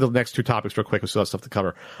going to run through the next two topics real quick. We still have stuff to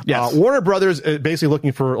cover. Yes. Warner Brothers is basically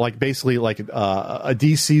looking for a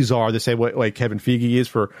DC czar the same way Kevin Feige is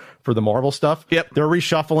for the Marvel stuff. Yep. They're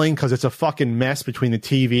reshuffling because it's a fucking mess between the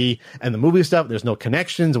TV and the movie stuff. There's no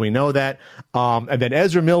connections, and we know that. And then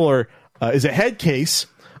Ezra Miller is a head case,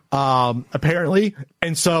 apparently.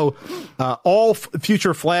 And so all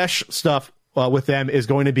future Flash stuff with them is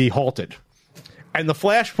going to be halted. And the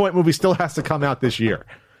Flashpoint movie still has to come out this year.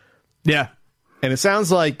 Yeah. And it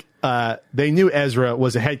sounds like they knew Ezra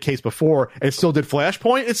was a head case before and still did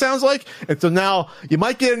Flashpoint, it sounds like. And so now you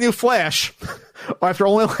might get a new Flash after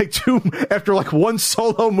only after one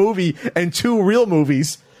solo movie and 2 real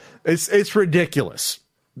movies. It's ridiculous.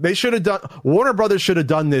 Warner Brothers should have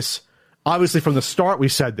done this. Obviously, from the start, we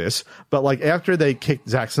said this, but after they kicked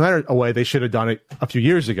Zack Snyder away, they should have done it a few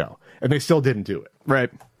years ago, and they still didn't do it. Right.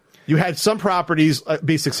 You had some properties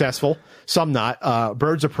be successful, some not.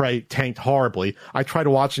 Birds of Prey tanked horribly. I tried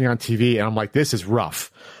watching it on TV, and I'm like, this is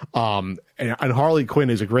rough. And Harley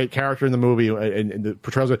Quinn is a great character in the movie, and the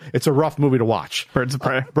portrayals. It's a rough movie to watch. Birds of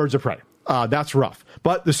Prey. Birds of Prey. That's rough.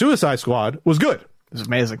 But the Suicide Squad was good. It was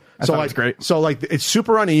amazing. I thought it was great. So it's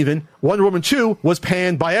super uneven. Wonder Woman 2 was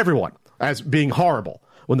panned by everyone as being horrible,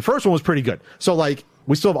 when the first one was pretty good. So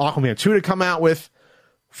we still have Aquaman 2 to come out with.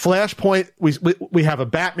 Flashpoint, we have a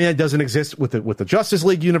Batman doesn't exist with the Justice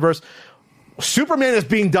League universe. Superman is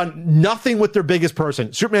being done nothing with their biggest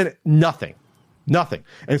person. Superman, nothing.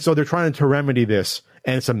 And so they're trying to remedy this,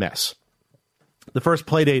 and it's a mess. The first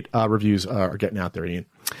Playdate reviews are getting out there, Ian.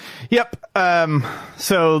 Yep.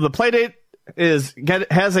 So the Playdate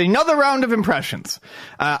has another round of impressions.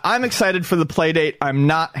 I'm excited for the Playdate. I'm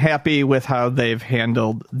not happy with how they've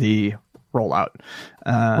handled the rollout.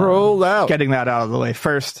 Getting that out of the way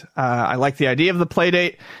first. I like the idea of the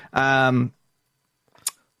Playdate. I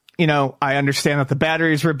understand that the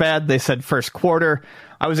batteries were bad. They said first quarter.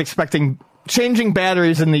 I was expecting changing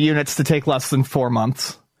batteries in the units to take less than 4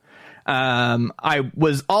 months. I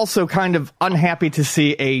was also kind of unhappy to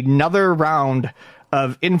see another round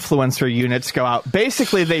of influencer units go out.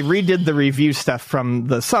 Basically, they redid the review stuff from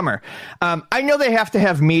the summer. I know they have to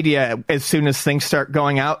have media as soon as things start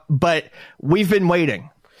going out, but we've been waiting.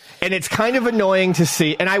 And it's kind of annoying to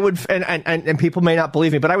see, and I would, and people may not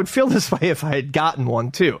believe me, but I would feel this way if I had gotten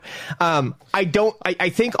one too.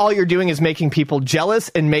 I think all you're doing is making people jealous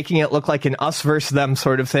and making it look like an us versus them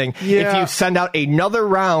sort of thing. Yeah. If you send out another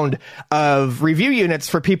round of review units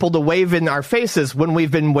for people to wave in our faces when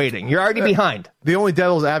we've been waiting, you're already behind. The only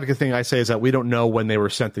devil's advocate thing I say is that we don't know when they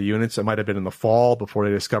were sent the units. It might have been in the fall before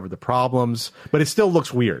they discovered the problems, but it still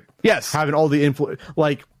looks weird. Yes. Having all the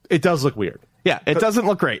it does look weird. Yeah, it doesn't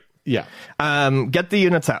look great. Yeah. Get the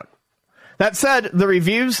units out. That said, the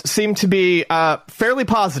reviews seem to be fairly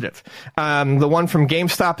positive. The one from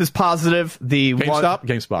GameStop is positive.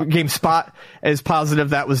 GameSpot is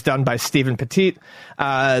positive. That was done by Stephen Petit.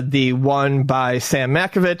 The one by Sam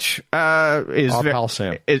Makovich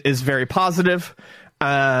is very positive.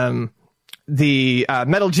 The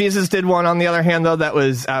Metal Jesus did one, on the other hand, though, that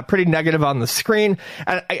was pretty negative on the screen.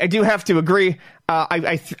 And I do have to agree.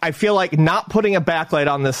 I feel like not putting a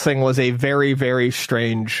backlight on this thing was a very, very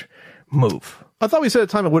strange move. I thought we said at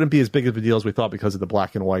the time it wouldn't be as big of a deal as we thought because of the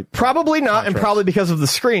black and white. Probably not, contrast. and probably because of the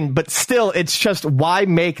screen. But still, it's just, why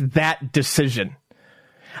make that decision?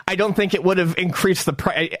 I don't think it would have increased the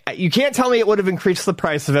price. You can't tell me it would have increased the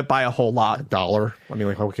price of it by a whole lot. $1. I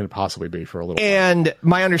mean, how can it possibly be for a little And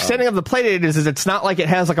my understanding of the Playdate is it's not like it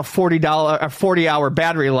has like a $40-hour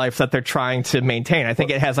battery life that they're trying to maintain. I think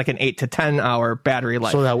it has like an 8 to 10 hour battery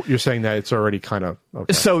life. So that you're saying that it's already kind of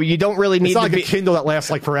okay. So you don't really need it's not to like a Kindle that lasts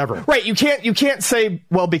like forever. Right, you can't say,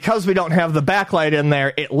 well, because we don't have the backlight in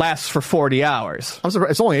there, it lasts for 40 hours. I'm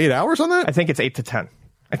surprised. It's only 8 hours on that? I think it's 8 to 10.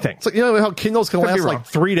 I think. It's like, you know how Kindles can last like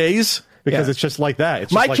 3 days? Because it's just like that.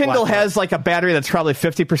 It's my just Kindle like has like a battery that's probably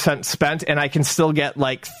 50% spent, and I can still get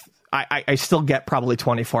like I still get probably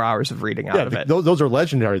 24 hours of reading out of it. Those are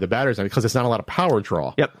legendary, the batteries, because it's not a lot of power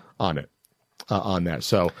draw Yep. on it. on that.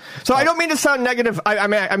 So I don't mean to sound negative. I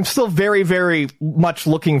mean, I'm still very, very much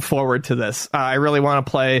looking forward to this. I really want to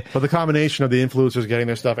play. But the combination of the influencers getting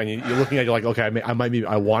their stuff and you're looking at it like, okay,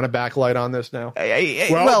 I want a backlight on this now.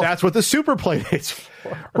 Well, that's what the Super Playdate's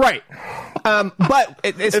for. Right. But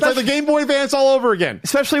it's like the Game Boy Advance all over again.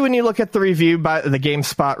 Especially when you look at the review by the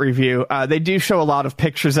GameSpot review, they do show a lot of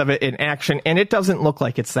pictures of it in action, and it doesn't look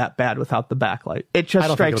like it's that bad without the backlight. It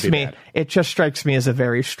just strikes me as a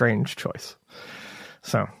very strange choice.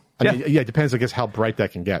 So it depends, I guess, how bright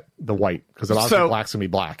that can get, the white, because obviously black's gonna be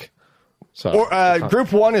black. So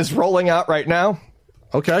Group 1 is rolling out right now.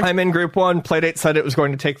 Okay, I'm in Group 1. Playdate said it was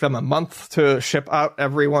going to take them a month to ship out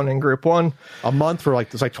everyone in Group 1. A month for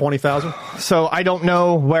it's like 20,000. So I don't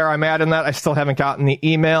know where I'm at in that. I still haven't gotten the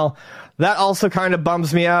email. That also kind of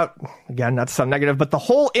bums me out. Again, not to sound negative, but the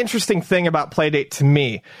whole interesting thing about Playdate to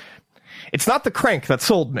me, it's not the crank that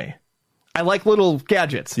sold me. I like little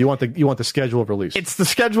gadgets. You want the schedule of release. It's the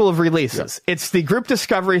schedule of releases. Yeah. It's the group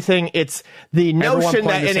discovery thing. It's the notion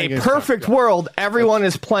that in a perfect world, everyone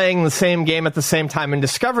is playing the same game at the same time and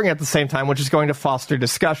discovering at the same time, which is going to foster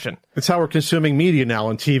discussion. It's how we're consuming media now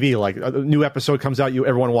on TV. Like a new episode comes out,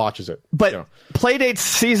 everyone watches it. But Playdate's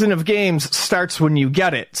season of games starts when you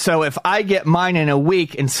get it. So if I get mine in a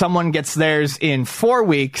week and someone gets theirs in 4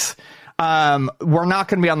 weeks, we're not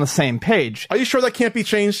going to be on the same page. Are you sure that can't be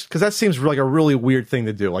changed? Because that seems like a really weird thing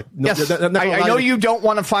to do. Like, yes, I know you don't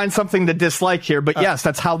want to find something to dislike here, but yes,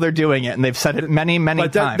 that's how they're doing it, and they've said it many times.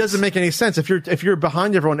 But that doesn't make any sense. If you're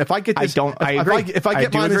behind everyone, if I get this, I agree. If I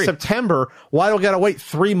get mine in September, why do I got to wait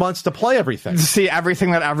 3 months to play everything? To see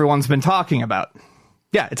everything that everyone's been talking about.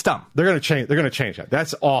 Yeah, it's dumb. They're going to change that.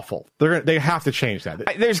 That's awful. They have to change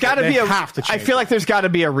that. There's got to be I feel like there's got to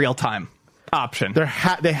be a real time option.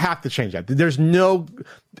 They have to change that. There's no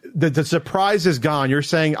the surprise is gone. You're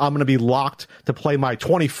saying I'm going to be locked to play my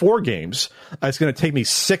 24 games. It's going to take me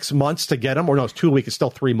 6 months to get them, or no, it's 2 weeks. It's still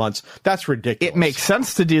 3 months. That's ridiculous. It makes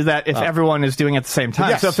sense to do that if everyone is doing it at the same time.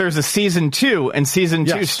 Yes. So if there's a season 2 and season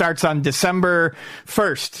 2 starts on December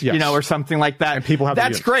 1st, or something like that, and people have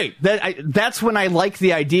that's great. That's when I like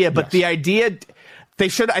the idea. But the idea. I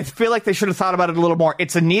feel like they should have thought about it a little more.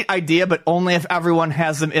 It's a neat idea, but only if everyone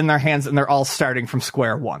has them in their hands and they're all starting from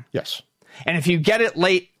square one. Yes. And if you get it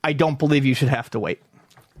late, I don't believe you should have to wait.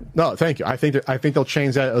 No, thank you. I think they'll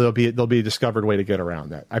change that. There'll be a discovered way to get around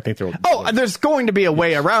that. I think there's going to be a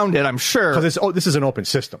way around it, I'm sure. Because this is an open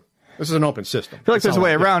system. This is an open system. I feel like there's a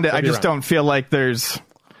way around it. I just don't feel like there's.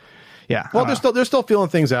 Yeah. Well, they're still feeling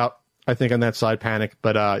things out, I think, on that side, Panic.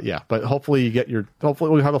 But but hopefully hopefully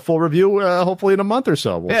we'll have a full review. Hopefully in a month or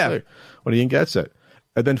so. We'll see when Ian gets it.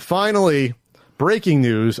 And then finally, breaking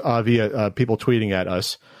news via people tweeting at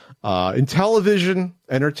us: Intellivision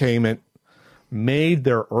Entertainment made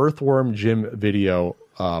their Earthworm Jim video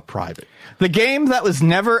private. The game that was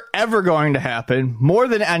never, ever going to happen, more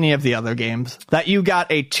than any of the other games, that you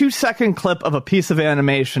got a 2-second clip of a piece of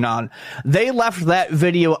animation on. They left that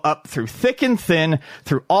video up through thick and thin,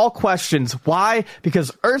 through all questions. Why?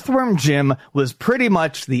 Because Earthworm Jim was pretty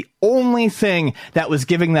much the only thing that was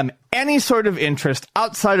giving them any sort of interest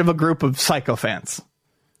outside of a group of psychophans.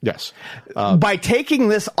 Yes. By taking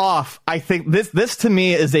this off, I think this to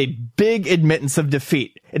me is a big admittance of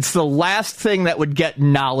defeat. It's the last thing that would get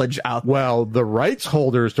knowledge out there. Well, the rights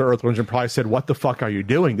holders to Earthworm Jim probably said, what the fuck are you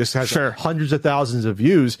doing? This has hundreds of thousands of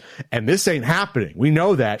views, and this ain't happening. We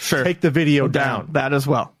know that. Sure. Take the video down. That as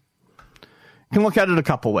well. You can look at it a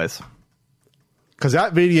couple ways. Because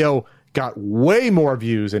that video got way more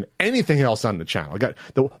views than anything else on the channel.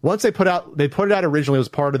 Once they put it out originally, it was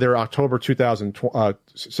part of their October 2020,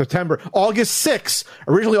 August 6th,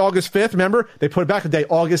 originally August 5th. Remember, they put it back a day,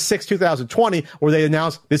 August 6th, 2020, where they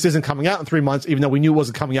announced this isn't coming out in 3 months, even though we knew it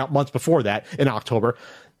wasn't coming out months before that in October.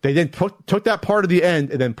 They then took that part of the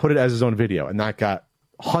end and then put it as his own video, and that got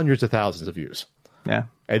hundreds of thousands of views. Yeah.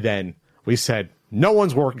 And then we said, no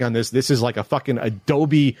one's working on this. This is like a fucking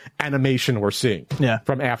Adobe animation we're seeing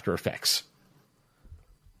from After Effects.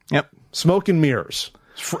 Yep. Smoke and mirrors.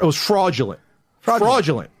 It was fraudulent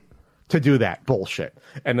to do that bullshit.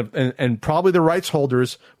 And probably the rights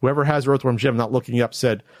holders, whoever has Earthworm Jim, not looking up,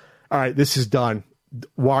 said, all right, this is done.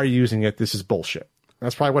 Why are you using it? This is bullshit.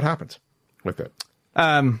 That's probably what happened with it.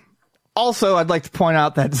 Also, I'd like to point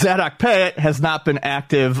out that Zadok Payet has not been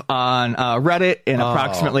active on Reddit in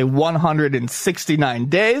approximately 169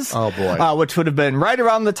 days. Oh, boy. Which would have been right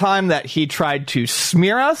around the time that he tried to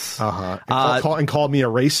smear us. And called me a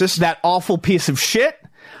racist. That awful piece of shit.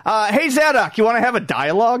 Hey, Zadok, you want to have a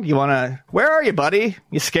dialogue? Where are you, buddy?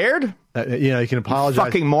 You scared? You can apologize.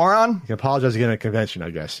 Fucking moron. You can apologize again at a convention, I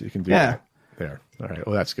guess. You can do that. There. All right.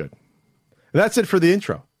 Well, that's good. And that's it for the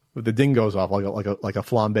intro. The ding goes off like a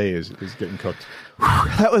flambe is getting cooked.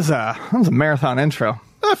 That was a marathon intro.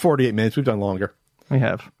 48 minutes. We've done longer. We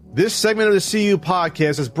have. This segment of the CU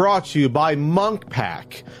podcast is brought to you by Munk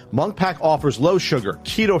Pack. Munk Pack offers low-sugar,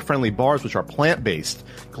 keto-friendly bars which are plant-based,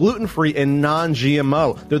 gluten-free, and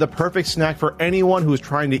non-GMO. They're the perfect snack for anyone who is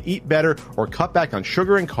trying to eat better or cut back on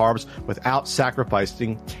sugar and carbs without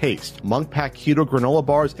sacrificing taste. Munk Pack Keto Granola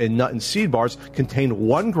Bars and Nut and Seed Bars contain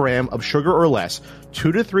 1 gram of sugar or less,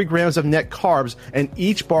 2 to 3 grams of net carbs, and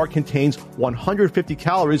each bar contains 150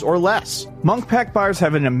 calories or less. Munk Pack bars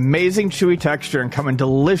have an amazing chewy texture and come in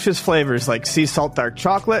delicious flavors like sea salt dark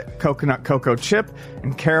chocolate, coconut cocoa chip,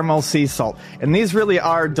 and caramel sea salt. And these really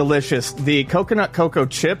are delicious. The coconut cocoa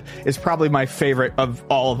chip is probably my favorite of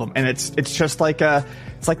all of them, and it's just like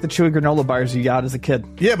it's like the chewy granola bars you got as a kid.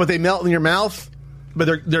 Yeah, but they melt in your mouth.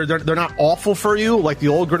 But they're not awful for you like the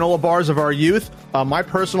old granola bars of our youth. My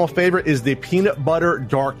personal favorite is the peanut butter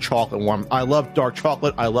dark chocolate one. I love dark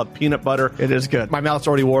chocolate. I love peanut butter. It is good. My mouth's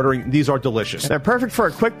already watering. These are delicious. They're perfect for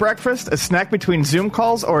a quick breakfast, a snack between Zoom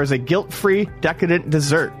calls, or as a guilt-free, decadent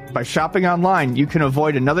dessert. By shopping online, you can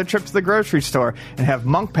avoid another trip to the grocery store and have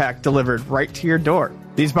Munk Pack delivered right to your door.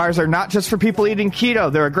 These bars are not just for people eating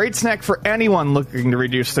keto. They're a great snack for anyone looking to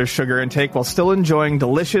reduce their sugar intake while still enjoying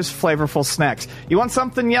delicious, flavorful snacks. You want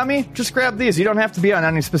something yummy? Just grab these. You don't have to be on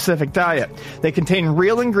any specific diet. They contain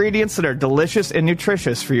real ingredients that are delicious and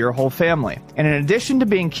nutritious for your whole family. And in addition to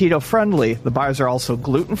being keto-friendly, the bars are also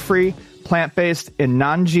gluten-free, plant-based, and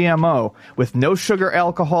non-GMO with no sugar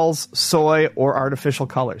alcohols, soy, or artificial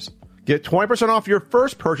colors. Get 20% off your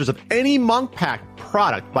first purchase of any Munk Pack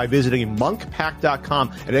product by visiting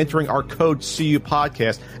monkpack.com and entering our code CU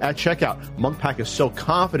Podcast at checkout. Munk Pack is so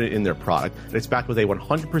confident in their product that it's backed with a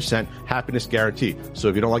 100% happiness guarantee. So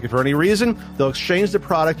if you don't like it for any reason, they'll exchange the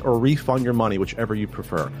product or refund your money, whichever you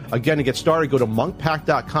prefer. Again, to get started, go to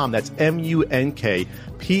monkpack.com. That's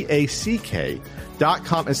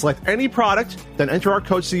MUNKPACK.com and select any product, then enter our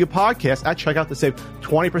code CU Podcast at checkout to save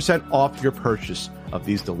 20% off your purchase of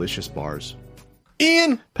these delicious bars.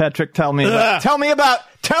 Ian, Patrick, tell me about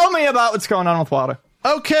what's going on with water.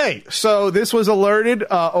 Okay, so this was alerted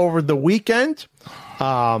over the weekend.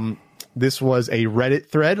 This was a Reddit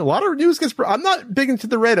thread. A lot of news gets. I'm not big into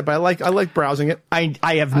the Reddit, but I like browsing it. I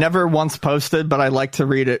have never once posted, but I like to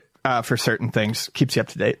read it for certain things. Keeps you up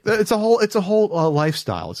to date. It's a whole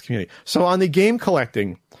lifestyle. It's community. So on the game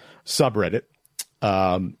collecting subreddit,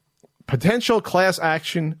 potential class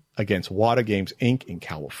action against Wata Games Inc. in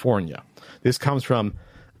California. This comes from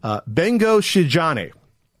Bengo Shijane.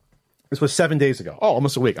 This was 7 days ago. Oh,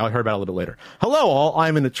 almost a week. I heard about it a little later. Hello, all.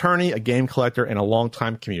 I'm an attorney, a game collector, and a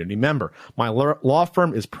longtime community member. My law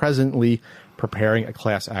firm is presently preparing a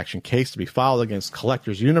class action case to be filed against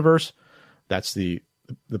Collectors Universe. That's the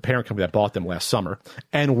parent company that bought them last summer,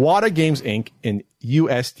 and Wata Games Inc. in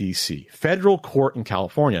USDC, federal court in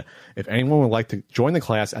California. If anyone would like to join the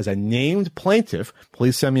class as a named plaintiff,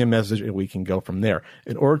 please send me a message and we can go from there.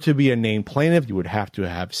 In order to be a named plaintiff, you would have to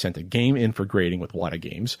have sent a game in for grading with Wata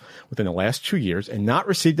Games within the last 2 years and not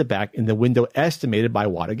received it back in the window estimated by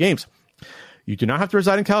Wata Games. You do not have to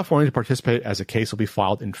reside in California to participate, as a case will be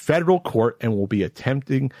filed in federal court and we will be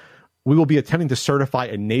attempting to certify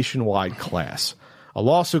a nationwide class. A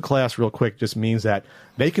lawsuit class, real quick, just means that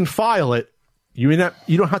they can file it. You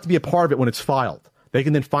don't have to be a part of it when it's filed. They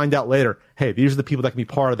can then find out later, hey, these are the people that can be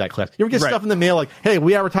part of that class. You ever get stuff in the mail like, hey,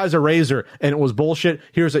 we advertised a razor and it was bullshit.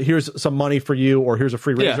 Here's some money for you, or here's a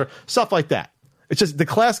free razor. Yeah. Stuff like that. It's just the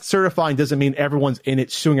class certifying doesn't mean everyone's in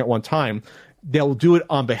it suing at one time. They'll do it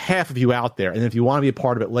on behalf of you out there. And if you want to be a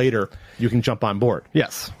part of it later, you can jump on board.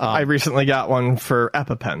 Yes. I recently got one for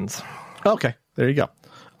EpiPens. Okay. There you go.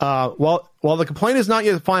 While the complaint is not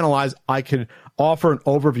yet finalized, I can offer an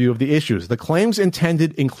overview of the issues. The claims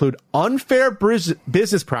intended include unfair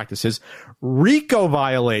business practices, RICO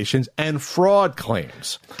violations, and fraud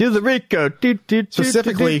claims. Do the RICO.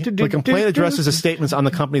 Specifically, the complaint addresses the statements on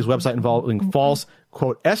the company's website involving false,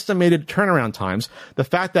 quote, estimated turnaround times, the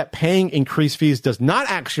fact that paying increased fees does not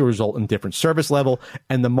actually result in different service level,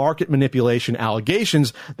 and the market manipulation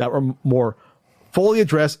allegations that were more fully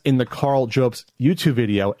addressed in the Carl Jobst YouTube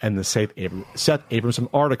video and the Seth Abramson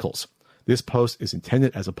articles. This post is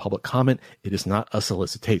intended as a public comment. It is not a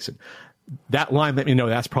solicitation. That line let me know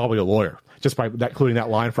that's probably a lawyer, just by including that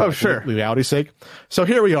line for legality's sake. So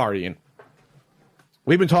here we are, Ian.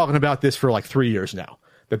 We've been talking about this for like 3 years now,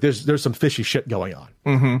 that there's some fishy shit going on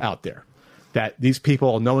out there. That these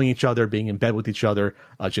people knowing each other, being in bed with each other,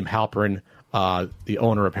 Jim Halperin, the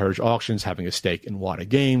owner of Heritage Auctions, having a stake in Wata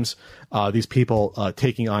Games, these people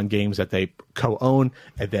taking on games that they co-own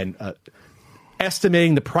and then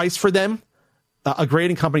estimating the price for them a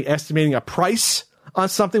grading company estimating a price on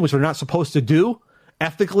something which they're not supposed to do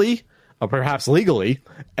ethically or perhaps legally,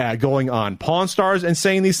 going on Pawn Stars and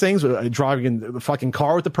saying these things, driving in the fucking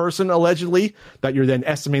car with the person allegedly, that you're then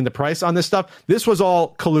estimating the price on this stuff. This was all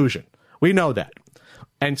collusion. We know that.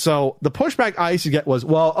 And so the pushback I used to get was,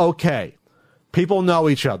 well, okay, people know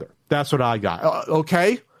each other. That's what I got.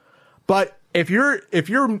 Okay. But if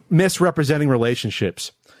you're misrepresenting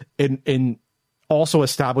relationships in also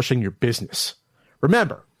establishing your business,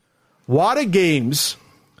 remember, Wata Games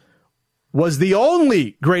was the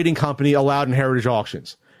only grading company allowed in Heritage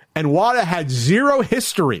Auctions, and Wata had zero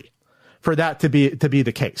history for that to be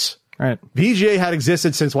the case. Right. VGA had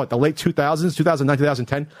existed since the late 2000s, 2009,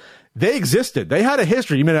 2010. They existed. They had a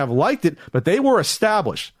history. You may not have liked it, but they were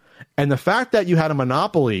established. And the fact that you had a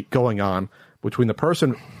monopoly going on between the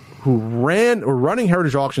person who running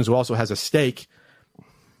Heritage Auctions, who also has a stake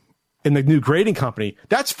in the new grading company,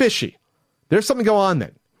 that's fishy. There's something going on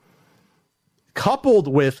then. Coupled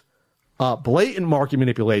with blatant market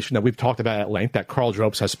manipulation that we've talked about at length, that Karl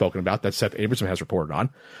Dropes has spoken about, that Seth Abramson has reported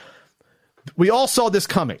on. We all saw this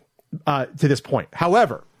coming to this point.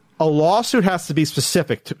 However, a lawsuit has to be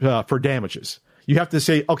specific for damages. You have to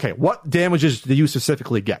say, okay, what damages do you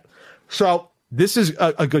specifically get? So this is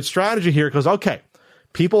a good strategy here because, okay,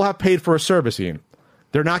 people have paid for a service, Ian.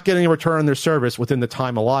 They're not getting a return on their service within the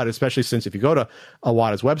time allotted, especially since if you go to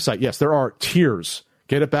Wata's website, yes, there are tiers.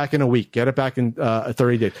 Get it back in a week. Get it back in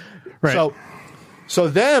 30 days. Right. So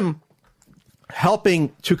them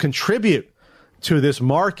helping to contribute to this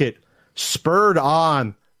market spurred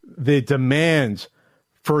on the demand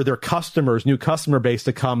for their customers, new customer base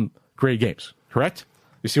to come grade games. Correct?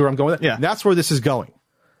 You see where I'm going with that? Yeah. That's where this is going.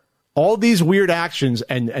 All these weird actions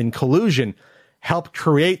and collusion help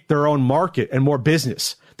create their own market and more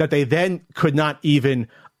business that they then could not even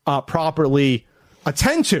properly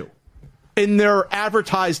attend to in their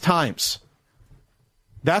advertised times.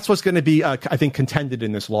 That's what's going to be, I think, contended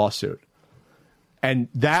in this lawsuit. And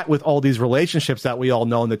that, with all these relationships that we all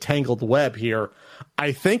know in the tangled web here,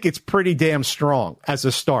 I think it's pretty damn strong as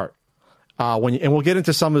a start. And we'll get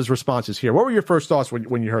into some of his responses here. What were your first thoughts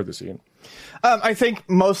when you heard this, Ian? I think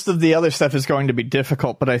most of the other stuff is going to be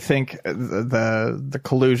difficult, but I think the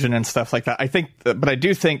collusion and stuff like that. But I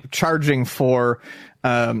do think charging for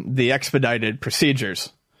the expedited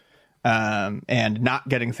procedures and not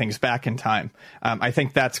getting things back in time, I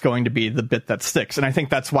think that's going to be the bit that sticks. And I think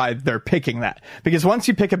that's why they're picking that. Because once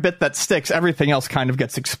you pick a bit that sticks, everything else kind of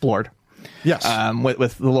gets explored. Yes.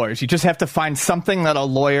 With the lawyers. You just have to find something that a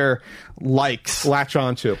lawyer likes. Latch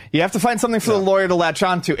onto. You have to find something for the lawyer to latch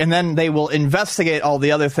onto, and then they will investigate all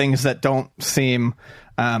the other things that don't seem...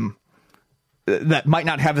 that might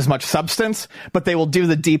not have as much substance, but they will do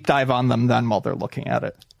the deep dive on them then while they're looking at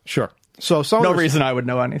it. Sure. So no reason I would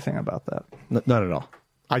know anything about that. None at all.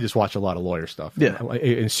 I just watch a lot of lawyer stuff. Yeah.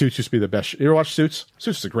 And Suits used to be the best. You ever watch Suits?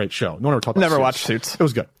 Suits is a great show. No one ever talked about Suits. Never watched Suits. It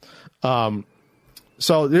was good.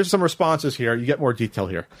 So there's some responses here. You get more detail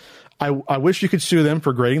here. I wish you could sue them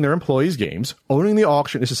for grading their employees' games, owning the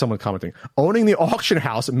auction. This is someone commenting. Owning the auction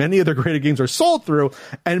house many of their graded games are sold through,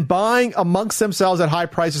 and buying amongst themselves at high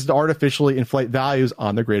prices to artificially inflate values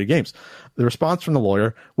on their graded games. The response from the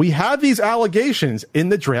lawyer: we have these allegations in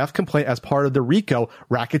the draft complaint as part of the RICO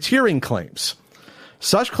racketeering claims.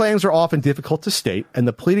 Such claims are often difficult to state, and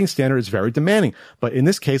the pleading standard is very demanding. But in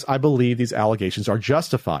this case, I believe these allegations are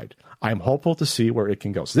justified. I am hopeful to see where it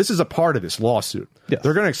can go. So this is a part of this lawsuit. Yes.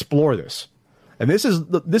 They're going to explore this. And this is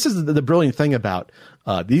the brilliant thing about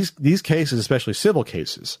these cases, especially civil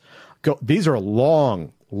cases. These are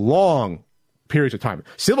long periods of time.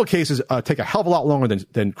 Civil cases take a hell of a lot longer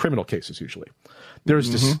than criminal cases usually.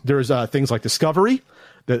 There's things like discovery,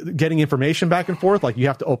 getting information back and forth. Like you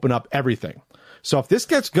have to open up everything. So if this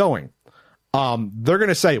gets going, they're going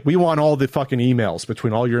to say, we want all the fucking emails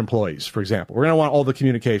between all your employees, for example. We're going to want all the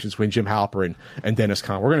communications between Jim Halper and Dennis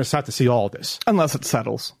Conn. We're going to have to see all of this. Unless it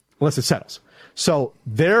settles. So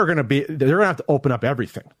they're going to have to open up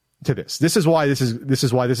everything to this. This is why this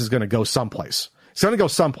is going to go someplace. It's going to go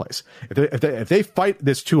someplace. If they fight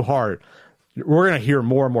this too hard, we're going to hear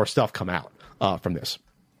more and more stuff come out from this.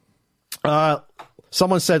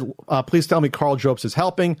 Someone said, please tell me Karl Dropes is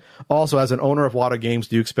helping. Also, as an owner of Wata Games,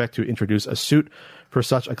 do you expect to introduce a suit for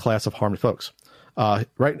such a class of harmed folks?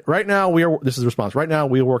 Right now, this is the response. Right now,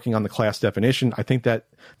 we are working on the class definition. I think that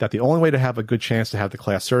the only way to have a good chance to have the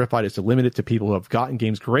class certified is to limit it to people who have gotten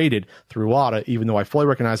games graded through Wata, even though I fully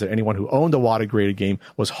recognize that anyone who owned a Wata graded game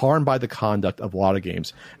was harmed by the conduct of Wata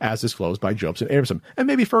Games, as disclosed by Dropes and Abramson, and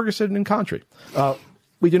maybe Ferguson and Contri.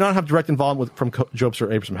 We do not have direct involvement from Jobst or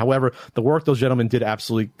Abrahamson. However, the work those gentlemen did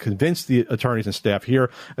absolutely convinced the attorneys and staff here,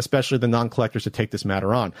 especially the non-collectors, to take this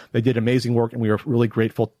matter on. They did amazing work, and we are really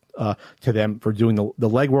grateful to them for doing the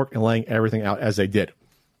legwork and laying everything out as they did.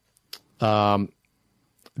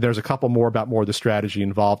 There's a couple more about more of the strategy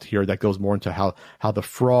involved here that goes more into how the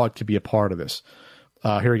fraud could be a part of this.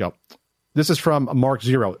 Here we go. This is from Mark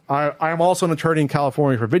Zero. I am also an attorney in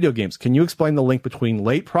California for video games. Can you explain the link between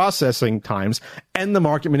late processing times and the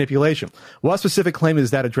market manipulation? What specific claim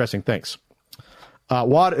is that addressing? Thanks.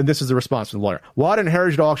 WAD, and this is the response from the lawyer. WAD and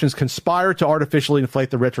Heritage Auctions conspire to artificially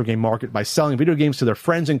inflate the retro game market by selling video games to their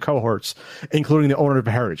friends and cohorts, including the owner of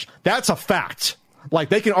Heritage. That's a fact. Like,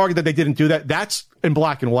 they can argue that they didn't do that. That's in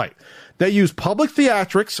black and white. They use public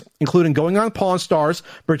theatrics, including going on Pawn Stars,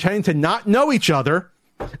 pretending to not know each other,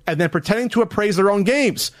 and then pretending to appraise their own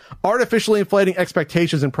games, artificially inflating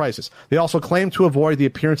expectations and prices. They also claim to avoid the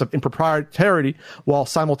appearance of impropriety while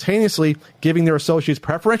simultaneously giving their associates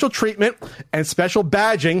preferential treatment and special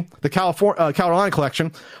badging, the Carolina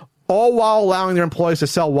collection, all while allowing their employees to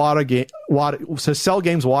sell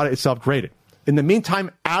games WADA itself graded. In the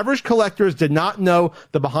meantime, average collectors did not know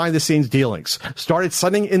the behind-the-scenes dealings, started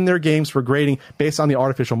sending in their games for grading based on the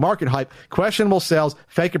artificial market hype, questionable sales,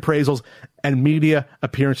 fake appraisals, and media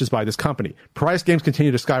appearances by this company. Price games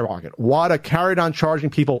continued to skyrocket. WADA carried on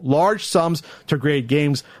charging people large sums to grade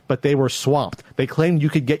games, but they were swamped. They claimed you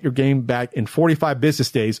could get your game back in 45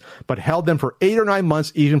 business days, but held them for 8 or 9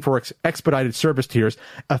 months even for expedited service tiers,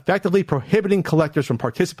 effectively prohibiting collectors from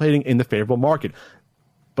participating in the favorable market.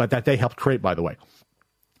 But that they helped create, by the way.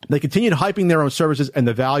 They continued hyping their own services and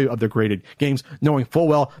the value of their graded games, knowing full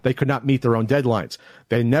well they could not meet their own deadlines.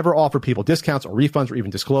 They never offered people discounts or refunds or even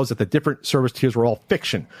disclosed that the different service tiers were all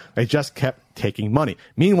fiction. They just kept taking money.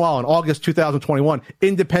 Meanwhile, in August 2021,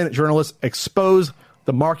 independent journalists exposed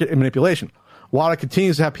the market and manipulation. WADA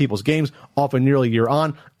continues to have people's games, often nearly a year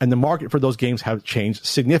on, and the market for those games have changed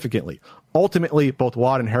significantly. Ultimately, both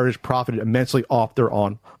WADA and Heritage profited immensely off their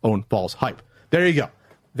own false hype. There you go.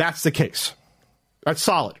 That's the case. That's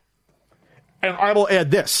solid. And I will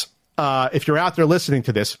add this. If you're out there listening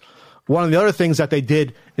to this, one of the other things that they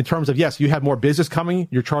did in terms of, yes, you have more business coming,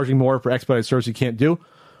 you're charging more for expedited service you can't do.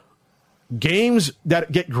 Games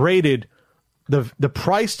that get graded, the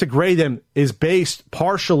price to grade them is based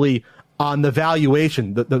partially on the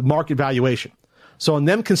valuation, the market valuation. So in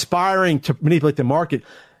them conspiring to manipulate the market,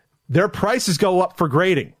 their prices go up for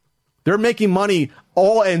grading. They're making money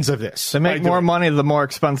all ends of this. They make more money the more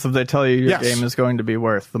expensive they tell you your game is going to be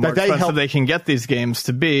worth. The more expensive they can get these games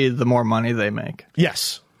to be, the more money they make.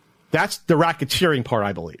 Yes. That's the racketeering part,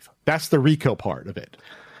 I believe. That's the RICO part of it.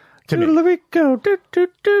 To me.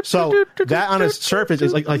 So that on its surface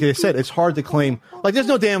is like I said, it's hard to claim. Like, there's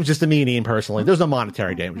no damages to me and Ian personally. There's no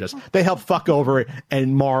monetary damages. They help fuck over it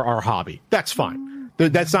and mar our hobby. That's fine.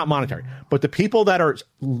 That's not monetary. But the people that are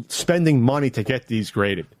spending money to get these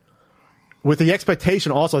graded, with the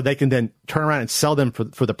expectation also they can then turn around and sell them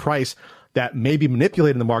for the price that may be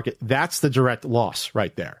manipulated in the market, that's the direct loss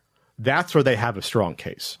right there. That's where they have a strong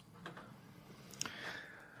case.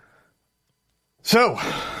 So,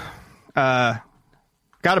 got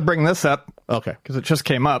to bring this up. Okay. Because it just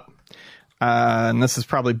came up. And this is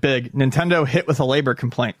probably big. Nintendo hit with a labor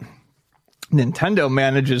complaint. Nintendo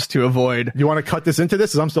manages to avoid... You want to cut this into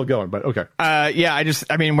this? Because I'm still going, but okay. Yeah,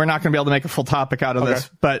 we're not going to be able to make a full topic out of this.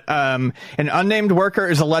 But an unnamed worker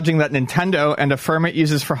is alleging that Nintendo and a firm it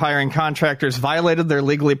uses for hiring contractors violated their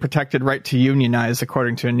legally protected right to unionize,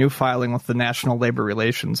 according to a new filing with the National Labor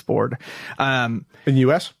Relations Board. In the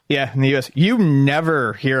U.S.? Yeah, in the U.S. You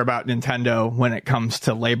never hear about Nintendo when it comes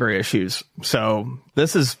to labor issues. So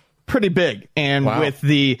this is pretty big. And with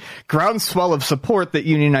the groundswell of support that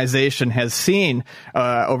unionization has seen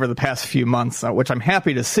over the past few months, which I'm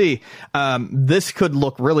happy to see, this could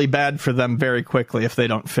look really bad for them very quickly if they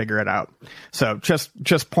don't figure it out. So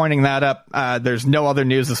just pointing that up. There's no other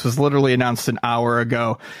news. This was literally announced an hour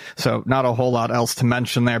ago. So not a whole lot else to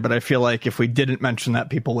mention there. But I feel like if we didn't mention that,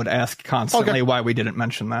 people would ask constantly why we didn't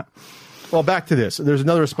mention that. Well, back to this. There's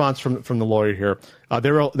another response from the lawyer here.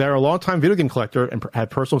 They're a long-time video game collector and had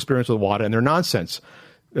personal experience with WADA, and they're nonsense.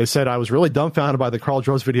 They said, I was really dumbfounded by the Carl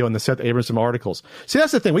Jobst video and the Seth Abramson articles. See,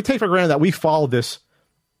 that's the thing. We take for granted that we follow this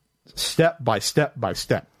step by step by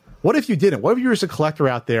step. What if you didn't? What if you're just a collector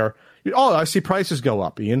out there? I see prices go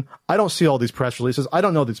up, Ian. I don't see all these press releases. I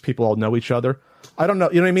don't know these people all know each other. I don't know.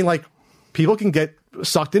 You know what I mean? Like, people can get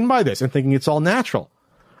sucked in by this and thinking it's all natural.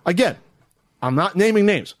 Again, I'm not naming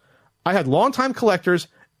names. I had longtime collectors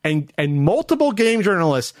and multiple game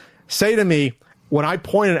journalists say to me when I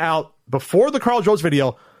pointed out before the Carl Jobst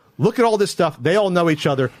video, look at all this stuff. They all know each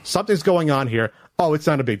other. Something's going on here. oh, it's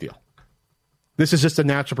not a big deal. This is just a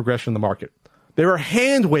natural progression in the market. They were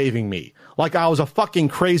hand-waving me like I was a fucking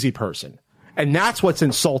crazy person. And that's what's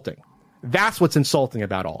insulting. That's what's insulting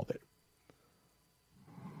about all of it.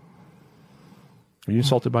 Are you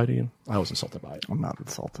insulted by it, Ian? I was insulted by it. I'm not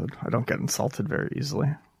insulted. I don't get insulted very easily.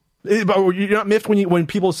 But you're not miffed when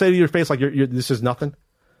people say to your face, like, this is nothing?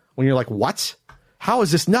 When you're like, what? How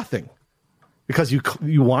is this nothing? Because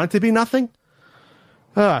you want it to be nothing?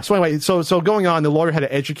 So anyway, so going on, the lawyer had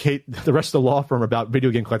to educate the rest of the law firm about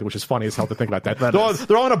video game collecting, which is funny as hell to think about that.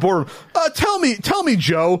 They're on a boardroom. Tell me,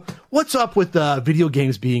 Joe, what's up with video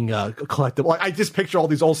games being collectible? Like, I just picture all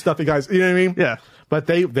these old stuffy guys. You know what I mean? Yeah. But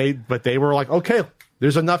they were like, okay,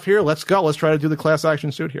 there's enough here. Let's go. Let's try to do the class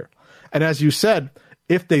action suit here. And as you said,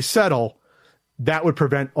 if they settle, that would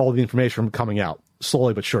prevent all the information from coming out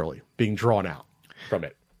slowly but surely, being drawn out from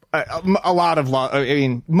it. A lot of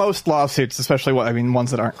most lawsuits, especially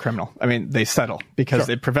ones that aren't criminal, they settle because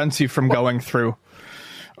it prevents you from going through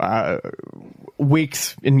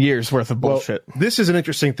weeks and years worth of bullshit. Well, this is an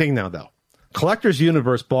interesting thing now, though. Collectors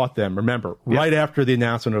Universe bought them, remember, right after the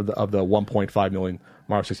announcement of the 1.5 million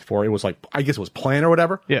Mario 64. It was like, I guess it was planned or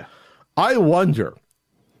whatever. Yeah. I wonder,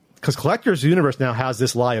 because Collectors Universe now has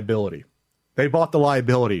this liability. They bought the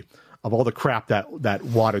liability of all the crap that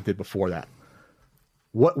Wata did before that.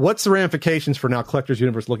 What's the ramifications for now Collectors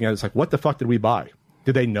Universe looking at it? It's like, what the fuck did we buy?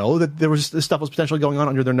 Did they know that this stuff was potentially going on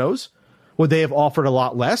under their nose? Would they have offered a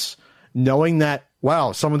lot less, knowing that,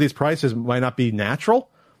 wow, some of these prices might not be natural?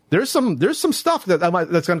 There's some stuff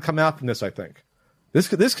that's going to come out from this, I think.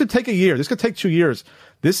 This could take a year. This could take 2 years.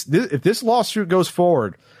 This if this lawsuit goes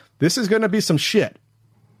forward, this is going to be some shit.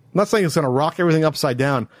 I'm not saying it's going to rock everything upside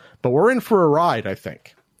down, but we're in for a ride, I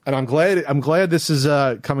think. And I'm glad this is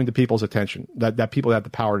coming to people's attention, that people have the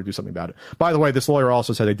power to do something about it. By the way, this lawyer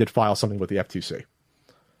also said they did file something with the FTC,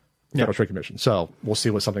 Federal Trade Commission. So we'll see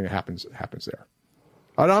what something that happens there.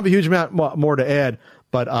 I don't have a huge amount more to add,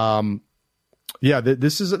 but yeah,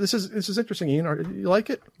 this is interesting. Ian, you like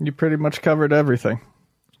it? You pretty much covered everything.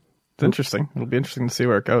 It's interesting. It'll be interesting to see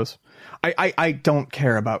where it goes. I don't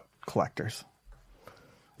care about collectors.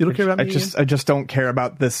 You don't care about me? I just don't care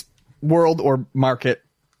about this world or market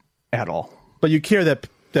at all. But you care that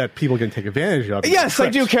people can take advantage of it. Yes, I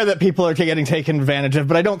do care that people are getting taken advantage of,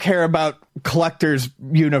 but I don't care about Collectors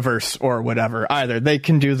Universe or whatever either. They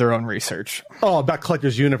can do their own research. Oh, about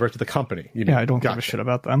Collectors Universe, the company. Yeah, I don't give a shit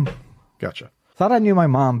about them. Gotcha. Thought I knew my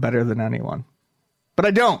mom better than anyone. But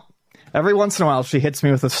I don't. Every once in a while, she hits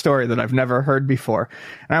me with a story that I've never heard before.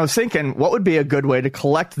 And I was thinking, what would be a good way to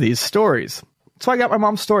collect these stories? So I got my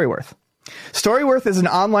mom's Storyworth. Storyworth is an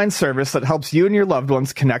online service that helps you and your loved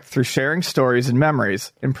ones connect through sharing stories and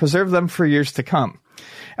memories and preserve them for years to come.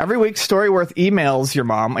 Every week, Storyworth emails your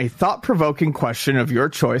mom a thought-provoking question of your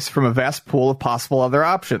choice from a vast pool of possible other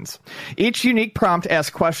options. Each unique prompt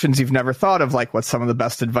asks questions you've never thought of, like what's some of the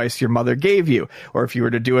best advice your mother gave you, or if you were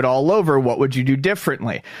to do it all over, what would you do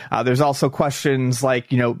differently? There's also questions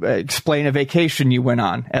like, explain a vacation you went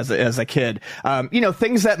on as a kid.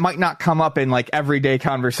 Things that might not come up in like everyday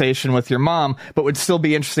conversation with your mom, but would still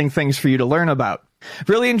be interesting things for you to learn about.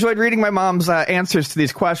 Really enjoyed reading my mom's answers to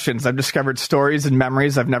these questions. I've discovered stories and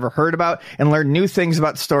memories I've never heard about and learned new things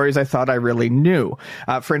about stories I thought I really knew.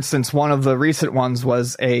 For instance, one of the recent ones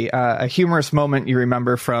was a humorous moment you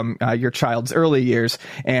remember from your child's early years,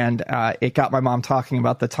 and it got my mom talking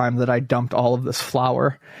about the time that I dumped all of this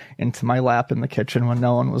flour into my lap in the kitchen when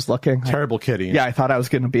no one was looking. Terrible kitty. Yeah, I thought I was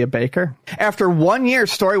going to be a baker. After 1 year,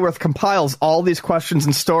 Storyworth compiles all these questions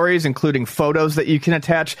and stories, including photos that you can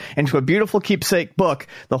attach into a beautiful keepsake book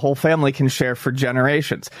the whole family can share for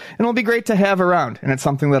generations. And it'll be great to have around, and it's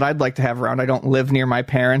something that I'd like to have around. I don't live near my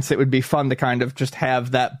parents. It would be fun to kind of just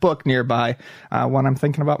have that book nearby when I'm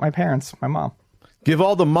thinking about my parents, my mom. Give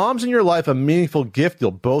all the moms in your life a meaningful gift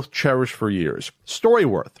you'll both cherish for years.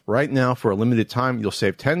 Storyworth. Right now, for a limited time, you'll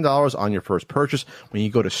save $10 on your first purchase when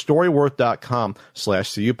you go to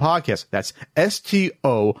storyworth.com/CU podcast. That's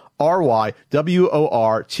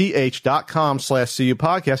STORYWORTH.com/CU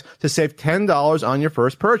podcast to save $10 on your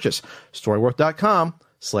first purchase.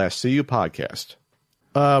 Storyworth.com/CU podcast.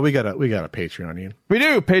 We got a Patreon, Ian. We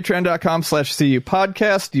do. Patreon.com/CU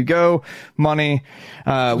podcast. You go, money,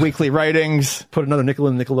 weekly writings. Put another nickel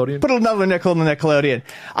in the Nickelodeon. Put another nickel in the Nickelodeon.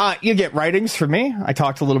 You get writings from me. I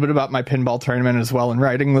talked a little bit about my pinball tournament as well in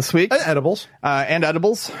writing this week. And edibles.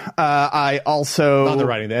 I also... Not the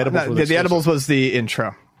writing. The edibles the edibles was the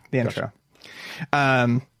intro. The intro.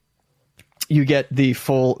 Gotcha. You get the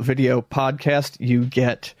full video podcast. You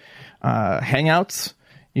get hangouts.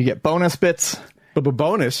 You get bonus bits.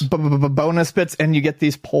 Bonus bits, and you get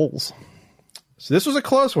these polls. So this was a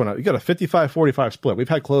close one. You got a 55-45 split. We've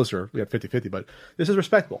had closer. We had 50-50, but this is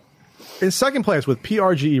respectable. In second place, with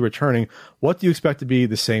PRGE returning, what do you expect to be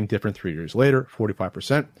the same, different 3 years later? 45%.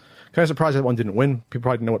 Kind of surprised that one didn't win. People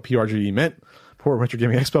probably didn't know what PRGE meant. Poor Retro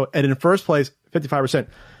Gaming Expo. And in first place, 55%.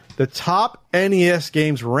 The top NES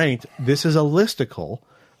games ranked. This is a listicle.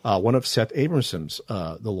 One of Seth Abramson's,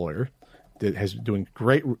 the lawyer, that has doing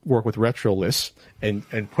great work with retro lists and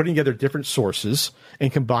putting together different sources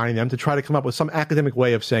and combining them to try to come up with some academic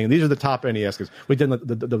way of saying these are the top NES games. We did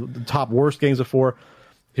the top worst games before.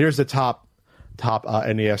 Here's the top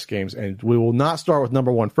NES games, and we will not start with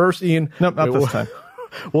number 1 first, Ian. Nope, not this time.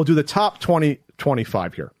 We'll do the top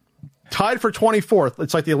 25 here. Tied for 24th,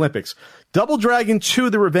 it's like the Olympics. Double Dragon 2,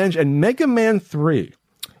 The Revenge, and Mega Man 3.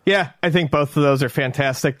 Yeah, I think both of those are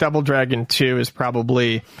fantastic. Double Dragon 2 is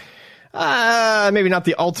probably maybe not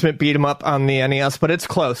the ultimate beat 'em up on the NES, but it's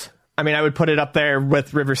close. I mean, I would put it up there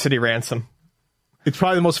with River City Ransom. It's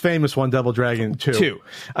probably the most famous one, Double Dragon 2.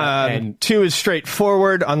 And 2 is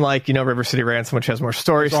straightforward, unlike, River City Ransom, which has more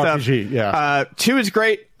story stuff. RPG, yeah. 2 is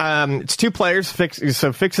great. It's 2 players,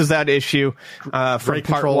 fixes that issue from Great part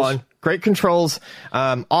controls. 1. Great controls,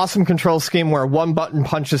 awesome control scheme where one button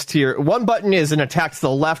is an attack to the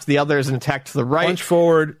left, the other is an attack to the right. Punch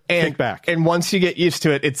forward, and kick back. And once you get used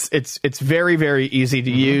to it, it's very, very easy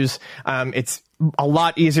to use. It's a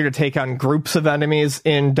lot easier to take on groups of enemies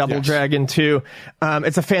in Double Dragon 2.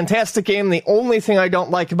 It's a fantastic game. The only thing I don't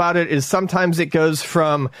like about it is sometimes it goes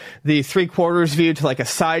from the 3/4 view to like a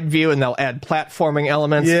side view, and they'll add platforming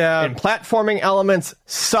elements. Yeah. And platforming elements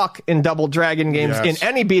suck in Double Dragon games, in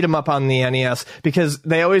any beat 'em up on the NES, because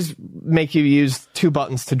they always make you use 2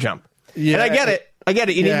 buttons to jump. Yeah. And I get it.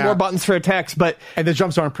 You need more buttons for attacks, but the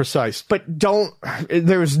jumps aren't precise. But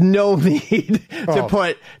there's no need to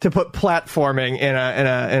put platforming in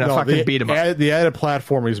a fucking beat 'em up. The added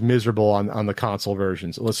platforming is miserable on the console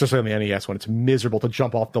versions. Let's just say on the NES one, it's miserable to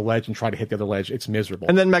jump off the ledge and try to hit the other ledge. It's miserable.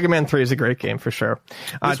 And then Mega Man 3 is a great game for sure.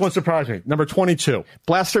 This one surprised me. Number 22.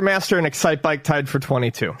 Blaster Master and Excite Bike tied for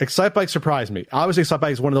 22. Excite Bike surprised me. Obviously, Excite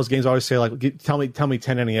Bike is one of those games I always say, like, tell me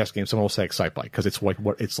 10 NES games. Someone will say Excite Bike because it's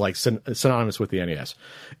like synonymous with the NES.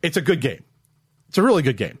 It's a good game. It's a really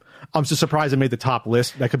good game. I'm just surprised it made the top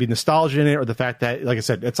list. That could be nostalgia in it, or the fact that, like I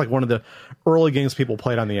said, it's like one of the early games people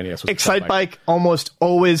played on the NES. Excite Bike almost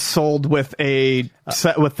always sold with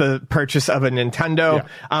with the purchase of a Nintendo.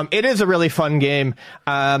 Yeah. It is a really fun game.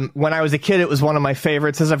 When I was a kid, it was one of my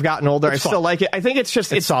favorites. As I've gotten older, I still like it. I think it's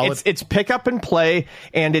just it's solid. It's pick up and play,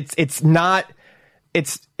 and it's not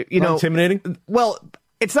intimidating. Well,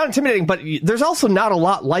 it's not intimidating, but there's also not a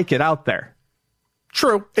lot like it out there.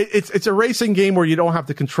 True. It's a racing game where you don't have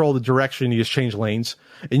to control the direction. You just change lanes,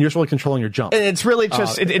 and you're just really controlling your jump. And it's really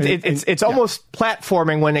just it's almost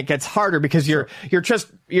platforming when it gets harder, because you're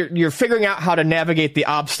figuring out how to navigate the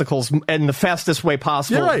obstacles in the fastest way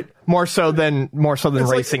possible. You're right. More so than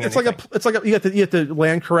racing. It's like you have to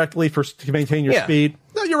land correctly to maintain your speed.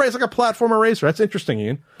 No, you're right. It's like a platformer racer. That's interesting,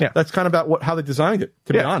 Ian. Yeah. That's kind of about how they designed it,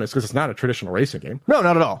 to be honest, because it's not a traditional racing game. No,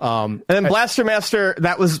 not at all. And then Blaster Master,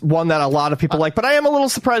 that was one that a lot of people like, but I am a little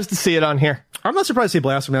surprised to see it on here. I'm not surprised to see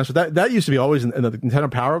Blaster Master. That used to be always in the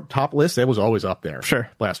Nintendo Power top list. It was always up there. Sure.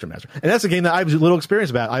 Blaster Master. And that's a game that I have little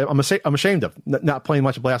experience about. I'm ashamed of not playing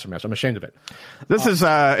much of Blaster Master. I'm ashamed of it. This is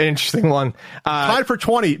an interesting one. Tied for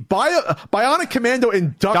 20. Bionic Commando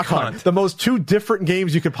and Duck Hunt. The most 2 different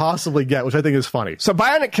games you could possibly get, which I think is funny. So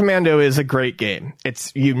Bionic Commando is a great game.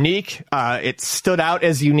 It's unique. It stood out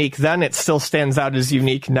as unique then. It still stands out as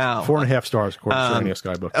unique now. 4.5 stars, according to NES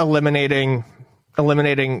Guidebook.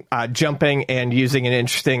 Eliminating jumping and using an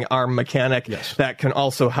interesting arm mechanic that can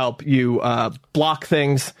also help you block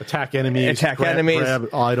things, attack enemies, grab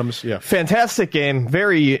items. Yeah, fantastic game,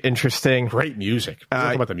 very interesting. Great music. We don't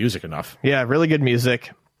talk about the music enough. Yeah, really good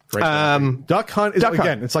music. Great Duck Hunt is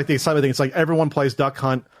it's like the exciting thing. It's like everyone plays Duck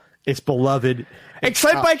Hunt. It's beloved.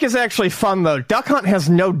 Excite Bike is actually fun though. Duck Hunt has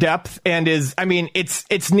no depth and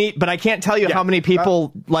it's neat, but I can't tell you how many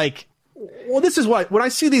people like. Well, this is when I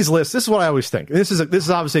see these lists, this is what I always think. This is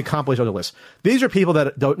obviously a compilation of the list. These are people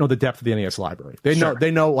that don't know the depth of the NES library.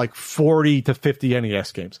 They know like 40 to 50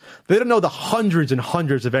 NES games. They don't know the hundreds and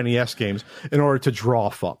hundreds of NES games in order to draw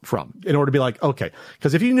from, in order to be like, okay,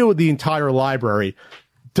 because if you knew the entire library,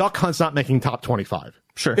 Duck Hunt's not making top 25.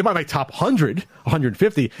 Sure. It might make top 100,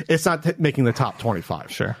 150. It's not making the top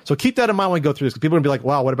 25. Sure. So keep that in mind when you go through this. People are going to be like,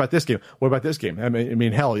 wow, what about this game? What about this game? I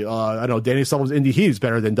mean, hell, I know Danny Sullivan's Indie Heat is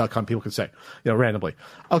better than Duck Hunt, people could say, randomly.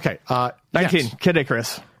 Okay. 19, Kid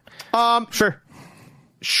Icarus.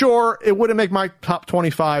 Sure. It wouldn't make my top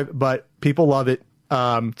 25, but people love it.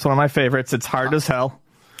 It's one of my favorites. It's hard as hell.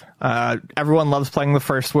 Everyone loves playing the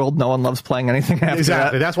first world. No one loves playing anything after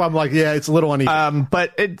Exactly. that. That's why I'm like, yeah, it's a little uneven.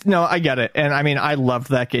 But no, I get it. And I mean, I loved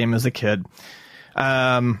that game as a kid.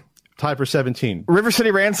 Tied for 17. River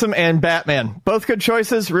City Ransom and Batman. Both good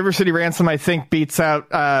choices. River City Ransom, I think, beats out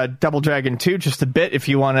Double Dragon 2 just a bit if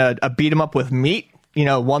you want to beat 'em up with meat.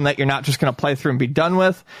 One that you're not just going to play through and be done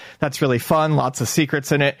with. That's really fun. Lots of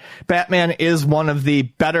secrets in it. Batman is one of the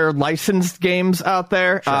better licensed games out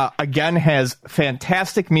there. Sure. Again, has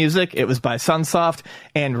fantastic music. It was by Sunsoft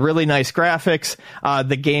and really nice graphics.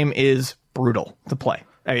 The game is brutal to play.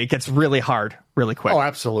 I mean, it gets really hard really quick. Oh,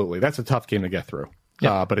 absolutely. That's a tough game to get through.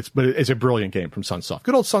 Yeah. But it's a brilliant game from Sunsoft.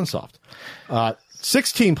 Good old Sunsoft.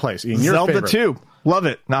 16 place. Ian, your Zelda favorite. 2. Love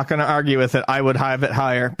it. Not going to argue with it. I would have it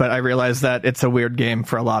higher, but I realize that it's a weird game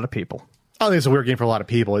for a lot of people. I think it's a weird game for a lot of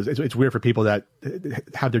people. It's weird for people that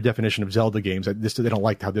have their definition of Zelda games. They don't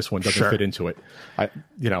like how this one doesn't fit into it. But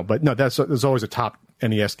no, there's always a top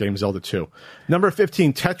NES game, Zelda 2. Number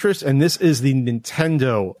 15, Tetris, and this is the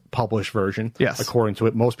Nintendo published version. Yes. According to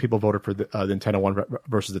it. Most people voted for the Nintendo one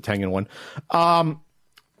versus the Tengen one.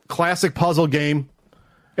 Classic puzzle game.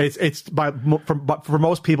 For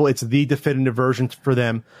most people, it's the definitive version for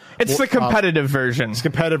them. It's the competitive version. It's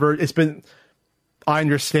competitive. I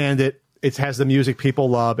understand it. It has the music people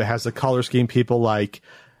love. It has the color scheme people like.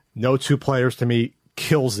 No two players to me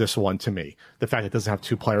kills this one to me. The fact it doesn't have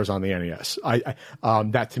two players on the NES,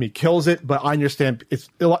 that to me kills it. But I understand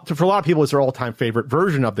for a lot of people, it's their all-time favorite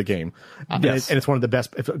version of the game, yes. and it's one of the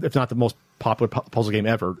best, if not the most popular puzzle game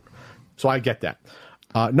ever. So I get that.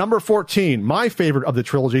 Number 14, my favorite of the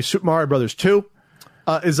trilogy, Super Mario Brothers 2,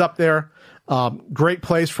 is up there. Great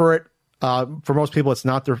place for it. For most people, it's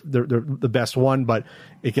not the best one, but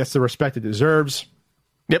it gets the respect it deserves.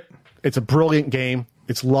 Yep. It's a brilliant game.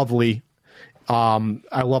 It's lovely.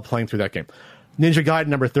 I love playing through that game. Ninja Gaiden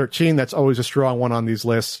number 13, that's always a strong one on these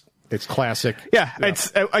lists. It's classic. Yeah,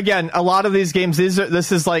 it's again, a lot of these games.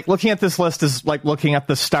 This is like looking at this list is like looking at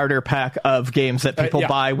the starter pack of games that people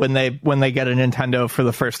buy when they get a Nintendo for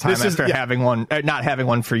the first time after having one, not having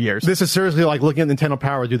one for years. This is seriously like looking at Nintendo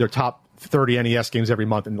Power do their top 30 NES games every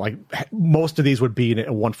month, and like most of these would be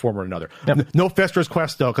in one form or another. Yep. No Fester's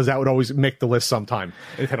Quest though, because that would always make the list sometime.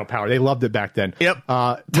 Nintendo Power, they loved it back then. Yep.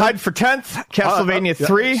 Tied for 10th, Castlevania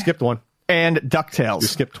 3, skipped one, and DuckTales. You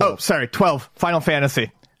skipped 12. Oh, sorry, 12. Final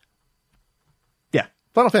Fantasy.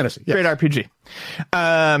 Final Fantasy. Yes. Great RPG.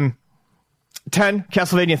 10,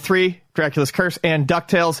 Castlevania 3, Dracula's Curse, and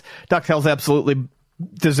DuckTales. DuckTales absolutely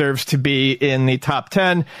deserves to be in the top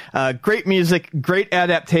 10. Great music, great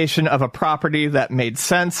adaptation of a property that made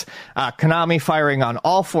sense. Konami firing on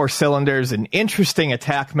all four cylinders, an interesting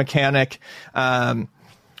attack mechanic.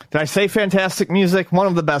 Did I say fantastic music? One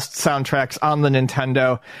of the best soundtracks on the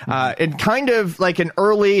Nintendo. And kind of like an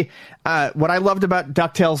early, what I loved about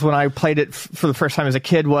DuckTales when I played it for the first time as a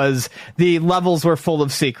kid was the levels were full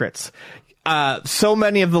of secrets. So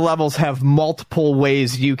many of the levels have multiple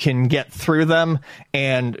ways you can get through them.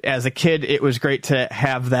 And as a kid, it was great to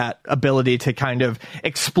have that ability to kind of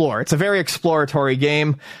explore. It's a very exploratory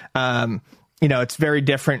game. It's very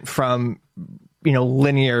different from,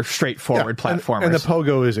 linear, straightforward platformers. And the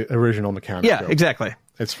pogo is original mechanic. Yeah, exactly.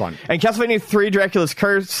 It's fun. And Castlevania 3 Dracula's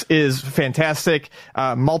Curse is fantastic.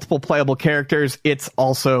 Multiple playable characters. It's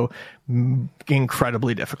also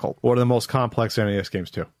incredibly difficult. One of the most complex NES games,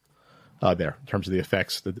 too. There, in terms of the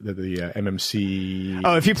effects, the MMC.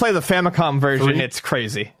 Oh, if you play the Famicom version, 3? It's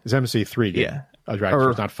crazy. It's MMC 3 game. Yeah.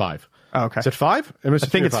 Dracula's not 5. Oh, okay. Is it 5? I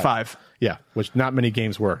think it's 5. Yeah, which not many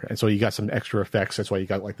games were. And so you got some extra effects. That's why you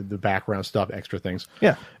got like the background stuff, extra things.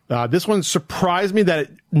 Yeah. This one surprised me that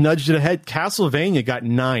it nudged it ahead. Castlevania got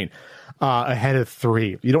 9 ahead of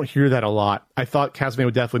 3. You don't hear that a lot. I thought Castlevania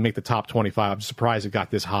would definitely make the top 25. I'm surprised it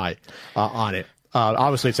got this high on it.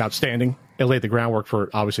 Obviously, it's outstanding. It laid the groundwork for,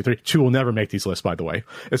 obviously, 3. 2 will never make these lists, by the way.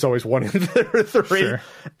 It's always 1 and 3. Sure.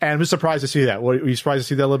 And I'm surprised to see that. Were you surprised to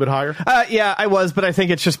see that a little bit higher? Yeah, I was, but I think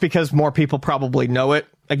it's just because more people probably know it.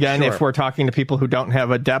 Again, If we're talking to people who don't have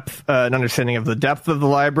an understanding of the depth of the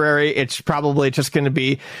library, it's probably just going to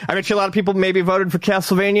be, I bet you a lot of people maybe voted for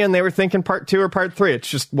Castlevania and they were thinking part 2 or part 3. It's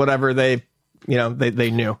just whatever they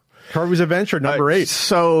knew. Kirby's Adventure, number 8.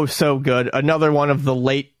 So good. Another one of the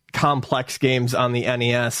late complex games on the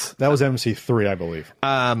NES. That was MC3, I believe.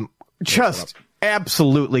 Just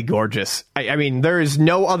absolutely gorgeous. I mean, there is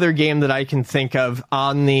no other game that I can think of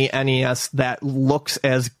on the NES that looks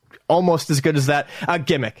almost as good as that.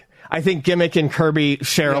 Gimmick. I think Gimmick and Kirby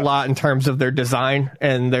share a lot in terms of their design,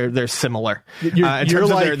 and they're similar in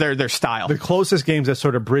terms of their style. The closest games that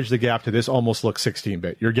sort of bridge the gap to this almost look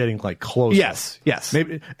 16-bit. You're getting like close. Yes.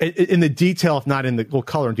 Maybe in the detail, if not in the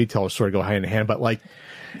color and detail, sort of go hand in hand. But like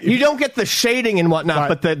You don't get the shading and whatnot,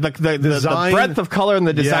 but the breadth of color and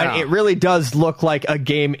the design, it really does look like a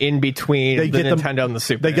game in between the Nintendo and the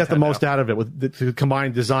Super Nintendo. They get the most out of it with the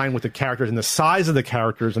combined design with the characters and the size of the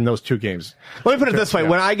characters in those two games. Let me put it this way: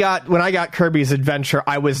 when I got Kirby's Adventure,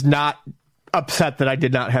 I was not upset that I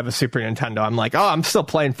did not have a Super Nintendo. I'm like, oh, I'm still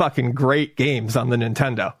playing fucking great games on the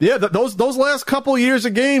Nintendo. Yeah, those last couple years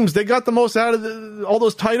of games, they got the most out of all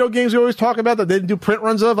those Taito games we always talk about that they didn't do print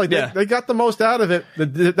runs of. Like, they got the most out of it.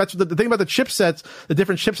 That's the thing about the chipsets, the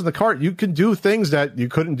different chips in the cart. You can do things that you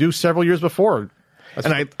couldn't do several years before.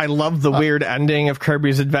 I love the weird ending of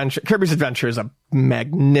Kirby's Adventure. Kirby's Adventure is a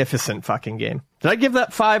magnificent fucking game. Did I give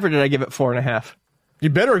that 5 or did I give it 4.5? You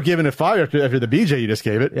better have given it 5 after the BJ you just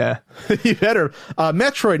gave it. Yeah. You better.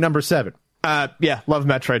 Metroid, number 7. Yeah, love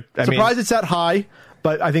Metroid. Surprised it's that high,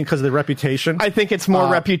 but I think because of the reputation. I think it's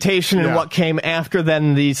more reputation and what came after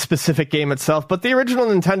than the specific game itself. But the original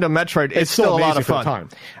Nintendo Metroid is still a lot of fun.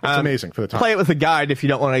 It's amazing for the time. Play it with a guide if you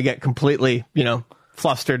don't want to get completely,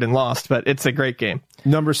 flustered and lost, but it's a great game.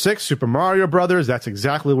 Number 6, Super Mario Brothers. That's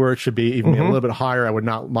exactly where it should be. Even a little bit higher, I would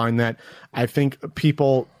not mind that. I think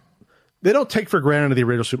people... They don't take for granted the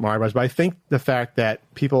original Super Mario Bros., but I think the fact that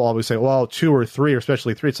people always say, well, 2 or 3, or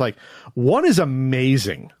especially 3, it's like, 1 is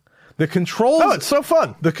amazing. The controls... Oh, it's so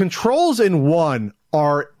fun. The controls in 1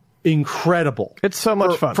 are incredible. It's so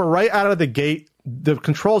much fun. For right out of the gate, the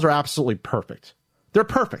controls are absolutely perfect. They're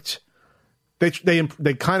perfect. They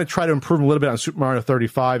kind of try to improve a little bit on Super Mario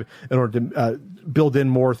 35 in order to build in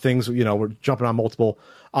more things. We're jumping on multiple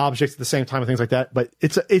objects at the same time and things like that. But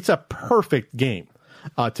it's a perfect game.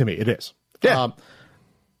 To me, it is. Yeah.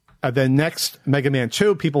 Then next, Mega Man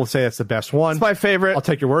 2. People say it's the best one. It's my favorite. I'll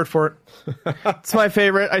take your word for it. It's my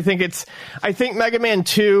favorite. I think Mega Man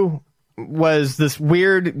 2 was this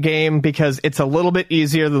weird game because it's a little bit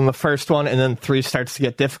easier than the first one, and then 3 starts to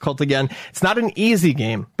get difficult again. It's not an easy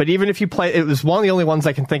game, but even if you play, it was one of the only ones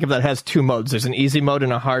I can think of that has 2 modes. There's an easy mode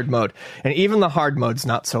and a hard mode, and even the hard mode's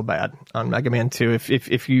not so bad on Mega Man 2.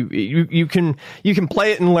 If you can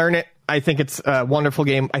play it and learn it. I think it's a wonderful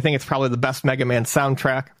game. I think it's probably the best Mega Man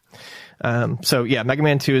soundtrack. So yeah, Mega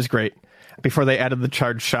Man 2 is great. Before they added the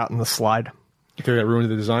charge shot and the slide. You think that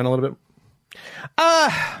ruined the design a little bit?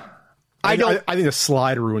 I think the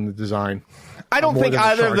slide ruined the design. I don't think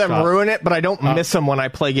either of them ruin it, but I don't miss them when I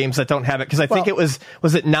play games that don't have it. Because I think it was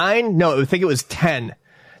it 9? No, I think it was 10. I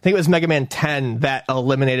think it was Mega Man 10 that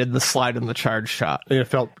eliminated the slide and the charge shot. And it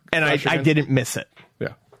felt... And I didn't miss it.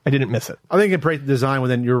 Yeah. I didn't miss it. I think it breaks the design when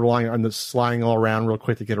then you're relying on the sliding all around real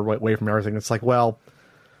quick to get away from everything. It's like, well,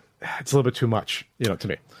 it's a little bit too much, to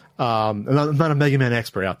me. I'm not a Mega Man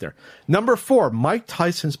expert out there. Number 4, Mike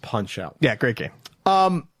Tyson's Punch-Out. Yeah, great game.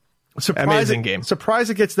 Amazing game. Surprised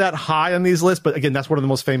it gets that high on these lists, but again, that's one of the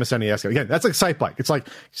most famous NES games. Again, that's like Excite Bike. It's like,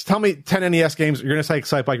 just tell me 10 NES games, you're going to say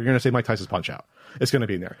Excite Bike, you're going to say Mike Tyson's Punch-Out. It's going to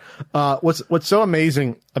be in there. What's so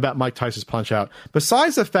amazing about Mike Tyson's Punch-Out,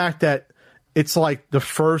 besides the fact that it's like the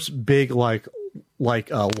first big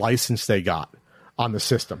license they got on the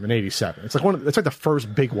system in '87. It's like the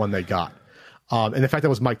first big one they got. And the fact that it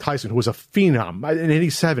was Mike Tyson, who was a phenom in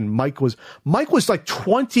 '87. Mike was like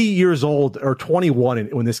 20 years old or 21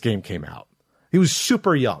 when this game came out. He was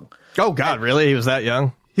super young. Oh God, really? He was that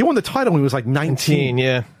young? He won the title when he was like 19.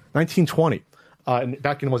 Yeah, 1920. And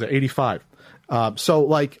back in '85. So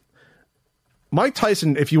like. Mike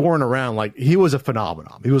Tyson, if you weren't around, he was a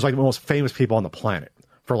phenomenon. He was like the most famous people on the planet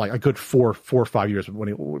for like a good 4 or 5 years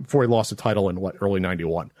before he lost the title in early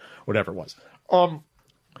 '91, whatever it was.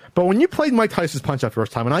 But when you played Mike Tyson's Punch-Out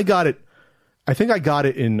first time, and I think I got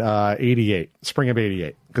it in '88, spring of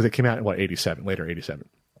 '88, because it came out in '87, later '87.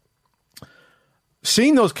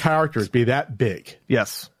 Seeing those characters be that big,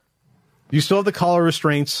 yes, you still have the color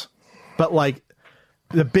restraints, but like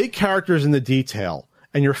the big characters in the detail.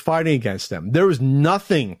 And you're fighting against them. There was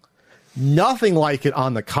nothing like it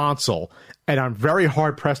on the console, and I'm very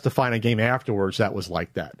hard-pressed to find a game afterwards that was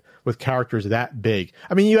like that, with characters that big.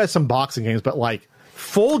 I mean, you had some boxing games, but like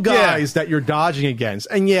full guys that you're dodging against.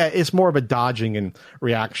 And yeah, it's more of a dodging and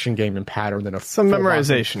reaction game and pattern than some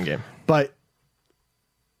memorization game. But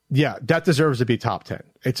yeah, that deserves to be top 10.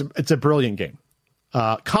 It's a brilliant game.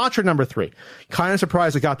 Contra number 3. Kind of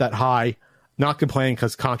surprised it got that high. Not complaining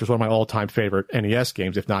because Contra is one of my all-time favorite NES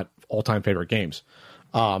games, if not all-time favorite games.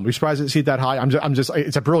 You're surprised to see it that high? I'm just.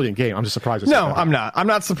 It's a brilliant game. I'm just surprised. No, I'm not. I'm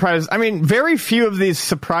not surprised. I mean, very few of these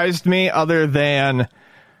surprised me, other than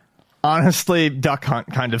honestly, Duck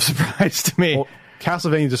Hunt kind of surprised me. Well,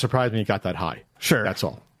 Castlevania just surprised me it got that high. Sure, that's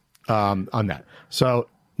all. On that. So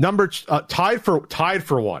Tied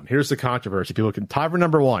for one. Here's the controversy. People can tie for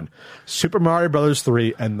number one. Super Mario Brothers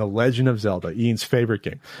 3 and The Legend of Zelda, Ian's favorite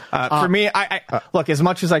game. For me, I look, as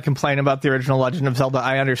much as I complain about the original Legend of Zelda,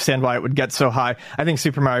 I understand why it would get so high. I think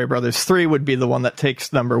Super Mario Brothers 3 would be the one that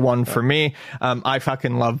takes number one for me. I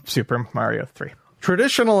fucking love Super Mario 3.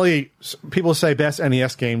 Traditionally, people say best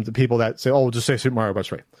NES game to people that say, oh, just say Super Mario Bros.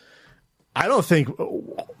 3. I don't think,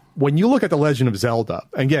 when you look at The Legend of Zelda,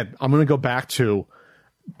 again, I'm going to go back to,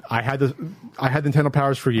 I had Nintendo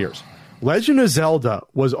Powers for years. Legend of Zelda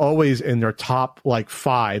was always in their top,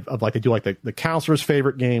 5 of, they do, the counselor's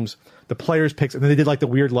favorite games, the players' picks, and then they did, the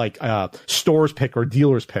weird, stores pick or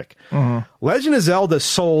dealer's pick. Mm-hmm. Legend of Zelda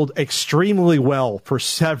sold extremely well for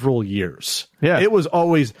several years. Yeah. It was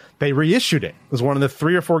always, they reissued it. It was one of the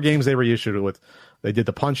 3 or 4 games they reissued it with. They did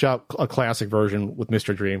the Punch-Out classic version with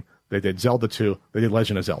Mr. Dream. They did Zelda 2. They did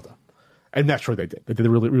Legend of Zelda. And Metroid they did. They did the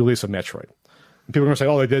release of Metroid. People are going to say,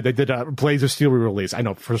 oh, they did Blades of Steel re-release. I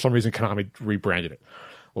know, for some reason, Konami rebranded it.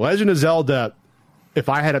 Legend of Zelda, if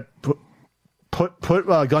I had to put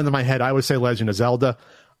a gun to my head, I would say Legend of Zelda.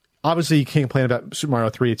 Obviously, you can't complain about Super Mario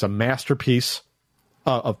 3. It's a masterpiece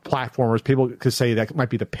of platformers. People could say that might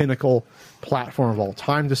be the pinnacle platform of all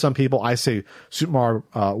time to some people. I say Super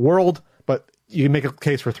Mario World, but you can make a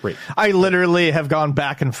case for 3. I literally have gone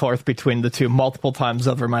back and forth between the two multiple times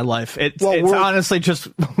over my life. It's honestly just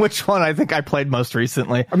which one I think I played most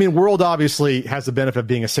recently. I mean, World obviously has the benefit of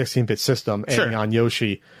being a 16-bit system and on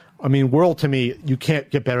Yoshi. I mean, World, to me, you can't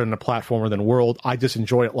get better than a platformer than World. I just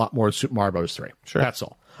enjoy it a lot more than Super Mario Bros. 3. Sure. That's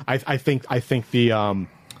all. I think the,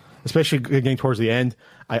 especially getting towards the end,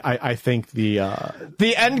 I think the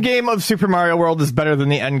end game of Super Mario World is better than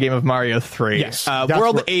the end game of Mario 3. Yes.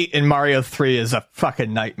 World 8 in Mario 3 is a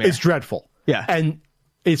fucking nightmare. It's dreadful. Yeah. And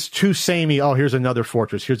it's too samey. Oh, here's another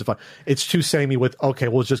fortress. Here's the fun. It's too samey with, okay,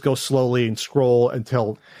 we'll just go slowly and scroll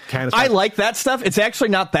until Candace. I like that stuff. It's actually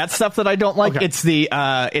not that stuff that I don't like. Okay. It's the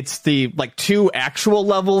 2 actual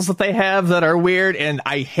levels that they have that are weird, and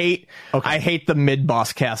I hate the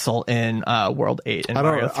mid-boss castle in World 8 in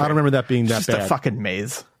Mario 3. I don't remember that being that just bad. Just a fucking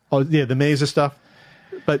maze. Oh, yeah, the maze and stuff.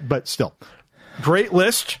 But still. Great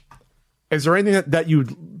list. Is there anything that you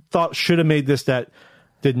thought should have made this that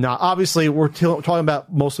did not? Obviously, we're talking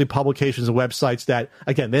about mostly publications and websites that,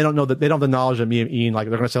 again, they don't know that they don't have the knowledge of me and Ian. They're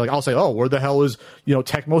going to say, I'll say, oh, where the hell is,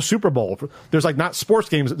 Tecmo Super Bowl? There's not sports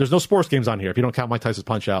games. There's no sports games on here. If you don't count Mike Tyson's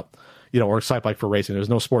Punch-Out, or Excite Bike for racing, there's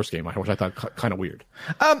no sports game on here, which I thought kind of weird.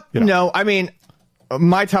 No, I mean,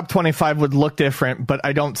 my top 25 would look different, but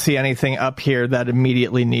I don't see anything up here that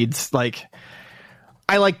immediately needs,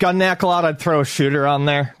 I like Gun Knack a lot. I'd throw a shooter on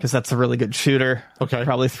there because that's a really good shooter. Okay.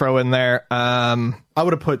 Probably throw in there. I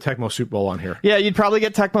would have put Tecmo Super Bowl on here. Yeah, you'd probably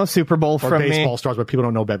get Tecmo Super Bowl from me. Or Baseball Stars, but people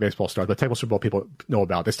don't know about Baseball Stars. But Tecmo Super Bowl people know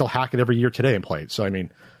about. They still hack it every year today and play it. So, I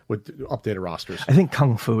mean, with updated rosters. I think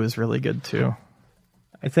Kung Fu is really good, too.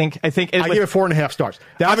 I think I give it 4.5 stars.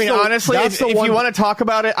 Honestly, if you want to talk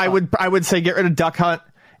about it, I would say get rid of Duck Hunt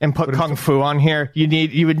and put Kung Fu on here.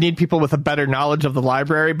 You would need people with a better knowledge of the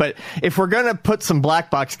library. But if we're going to put some black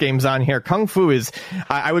box games on here, Kung Fu is,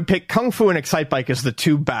 I would pick Kung Fu and Excite Bike as the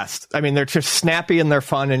 2 best. I mean, they're just snappy and they're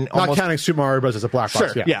fun. And not counting Super Mario Bros. As a black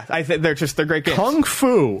box. Sure, yeah. I think they're great games. Kung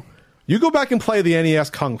Fu, you go back and play the NES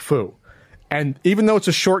Kung Fu. And even though it's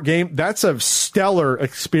a short game, that's a stellar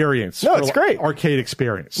experience. No, it's great. Arcade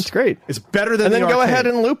experience. It's great. It's better than and then the go arcade. ahead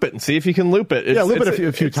and loop it and see if you can loop it. Loop it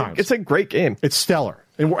a few times. It's a great game. It's stellar.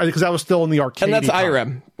 Because I was still in the arcade. And that's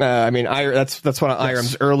IREM. That's one of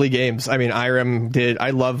IREM's early games. I mean, I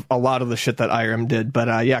love a lot of the shit that IREM did.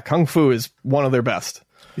 But Kung Fu is one of their best.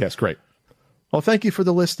 Yes, great. Well, thank you for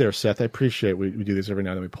the list there, Seth. I appreciate it. We do this every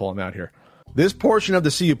now and then. We pull them out here. This portion of the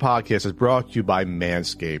CU podcast is brought to you by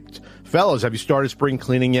Manscaped. Fellas, have you started spring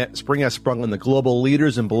cleaning yet? Spring has sprung on the global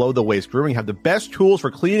leaders in below-the-waist grooming have the best tools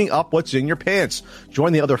for cleaning up what's in your pants.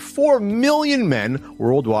 Join the other 4 million men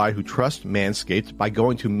worldwide who trust Manscaped by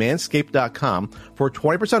going to manscaped.com for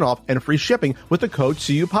 20% off and free shipping with the code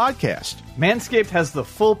CU Podcast. Manscaped has the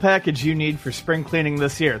full package you need for spring cleaning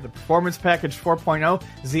this year. The Performance Package 4.0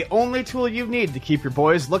 is the only tool you need to keep your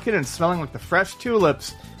boys looking and smelling like the fresh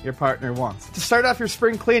tulips your partner wants. To start off your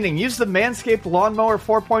spring cleaning, use the Manscaped Lawnmower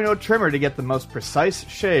 4.0 trimmer to get the most precise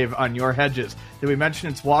shave on your hedges. Did we mention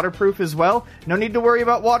it's waterproof as well? No need to worry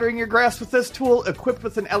about watering your grass with this tool, equipped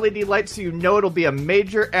with an LED light so you know it'll be a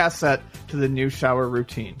major asset to the new shower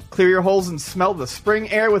routine. Clear your holes and smell the spring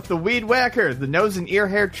air with the Weed Whacker. The nose and ear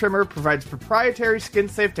hair trimmer provides proprietary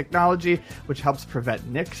skin-safe technology which helps prevent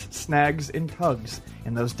nicks, snags, and tugs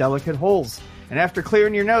in those delicate holes. And after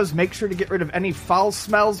clearing your nose, make sure to get rid of any foul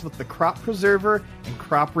smells with the Crop Preserver and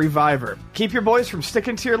Crop Reviver. Keep your boys from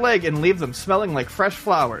sticking to your leg and leave them smelling like fresh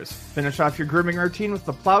flowers. Finish off your grooming routine with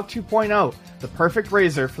the Plow 2.0, the perfect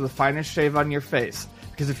razor for the finest shave on your face.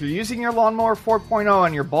 Because if you're using your Lawnmower 4.0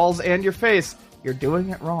 on your balls and your face, you're doing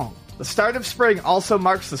it wrong. The start of spring also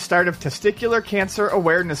marks the start of Testicular Cancer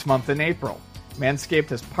Awareness Month in April. Manscaped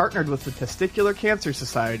has partnered with the Testicular Cancer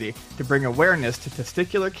Society to bring awareness to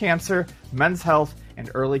testicular cancer, men's health, and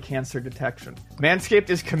early cancer detection. Manscaped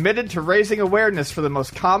is committed to raising awareness for the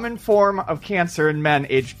most common form of cancer in men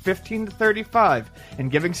aged 15 to 35 and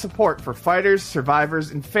giving support for fighters, survivors,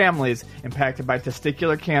 and families impacted by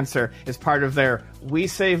testicular cancer as part of their We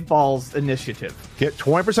Save Balls initiative. Get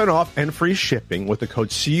 20% off and free shipping with the code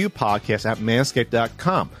CUPodcast at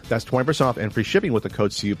manscaped.com. That's 20% off and free shipping with the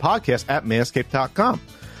code CUPodcast at manscaped.com.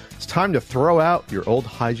 It's time to throw out your old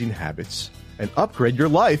hygiene habits and upgrade your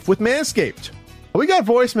life with Manscaped. We got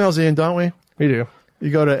voicemails in, don't we? We do.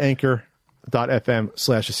 You go to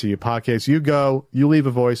anchor.fm/CUPodcast. You go, you leave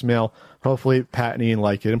a voicemail. Hopefully Pat and Ian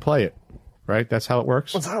like it and play it. Right? That's how it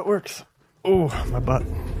works? That's how it works. Ooh, my butt.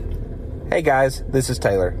 Hey guys, this is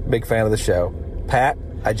Taylor. Big fan of the show. Pat,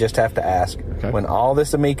 I just have to ask, when all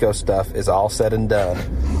this Amico stuff is all said and done,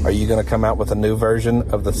 are you going to come out with a new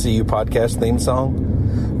version of the CU Podcast theme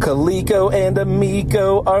song? Coleco and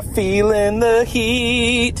Amico are feeling the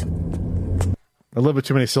heat. A little bit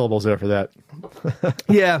too many syllables there for that.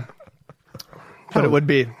 Yeah. But it would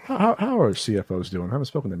be. How are CFOs doing? I haven't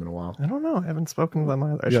spoken to them in a while. I don't know. I haven't spoken to them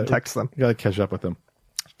either. I should text them. You got to catch up with them.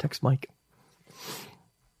 Text Mike.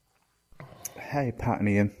 Hey, Pat and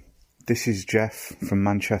Ian. This is Jeff from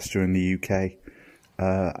Manchester in the UK.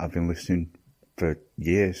 I've been listening for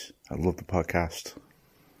years. I love the podcast.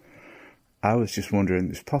 I was just wondering,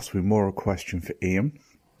 it's possibly more a question for Ian.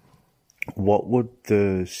 What would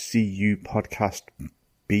the CU Podcast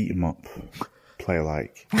beat 'em up play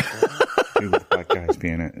like? Who would the bad guys be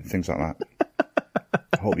in it? And things like that.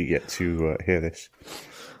 I hope you get to hear this.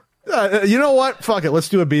 You know what? Fuck it. Let's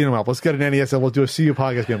do a beat 'em up. Let's get an NES and we'll do a CU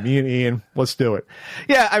Podcast game. Me and Ian. Let's do it.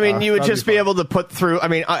 Yeah, I mean, you would just be able to put through. I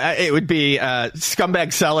mean, it would be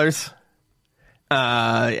Scumbag Sellers.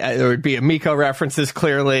 There would be Amico references,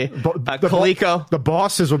 clearly. Coleco. The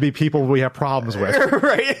bosses would be people we have problems with.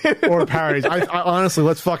 Right. Or parodies. I honestly,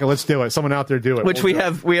 let's do it. Someone out there do it. Which we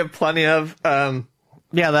have plenty of.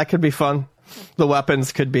 Yeah, that could be fun. The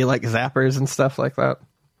weapons could be like zappers and stuff like that.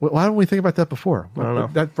 Why don't we think about that before? I don't know.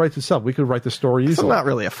 That writes itself. We could write the story easily. I'm not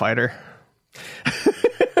really a fighter.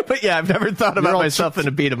 But yeah, I've never thought about myself in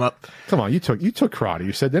a beat 'em up. Come on, you took karate.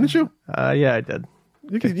 You said, didn't you? Yeah, I did.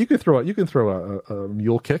 You can throw a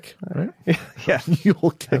mule kick, right? Yeah, mule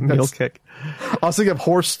kick. Mule kick. I was thinking of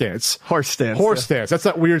horse stance. Horse stance. That's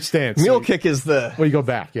that weird stance. Mule kick is the well, you go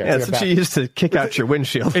back. Yeah, that's what you use to kick out your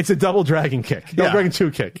windshield. It's a double dragon kick. Double dragon 2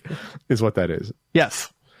 kick is what that is.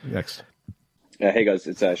 Yes. Next. Hey guys,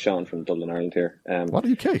 it's Sean from Dublin, Ireland here. What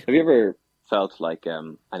UK? Have you ever felt like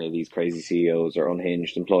any of these crazy CEOs or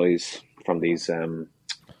unhinged employees from these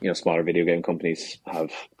smaller video game companies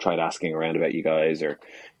have tried asking around about you guys, or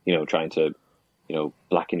trying to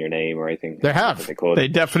blacken your name or anything? They have. They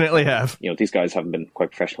definitely have. These guys haven't been quite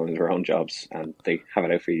professional in their own jobs, and they have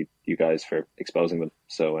it out for you guys for exposing them.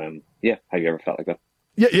 So have you ever felt like that?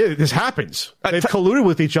 Yeah, this happens. They've colluded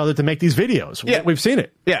with each other to make these videos. Yeah, we've seen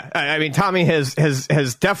it. Yeah, I mean, Tommy has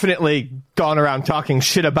definitely gone around talking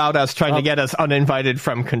shit about us, trying to get us uninvited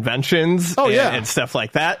from conventions. And stuff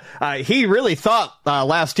like that. He really thought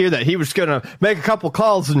last year that he was going to make a couple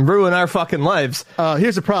calls and ruin our fucking lives.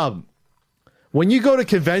 Here's the problem. When you go to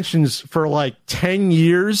conventions for like 10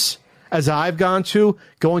 years, as I've going to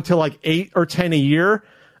like 8 or 10 a year,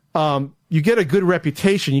 you get a good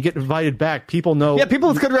reputation. You get invited back. People know. Yeah, people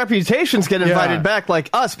with good reputations get invited back. Like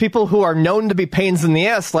us, people who are known to be pains in the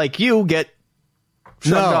ass, like you, get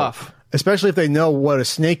shoved off. Especially if they know what a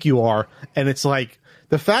snake you are. And it's like,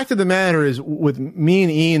 the fact of the matter is, with me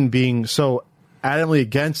and Ian being so adamantly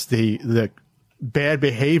against the bad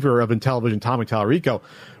behavior of Intellivision Tommy Tallarico,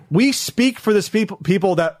 we speak for this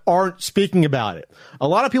people that aren't speaking about it. A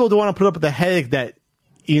lot of people don't want to put up with the headache that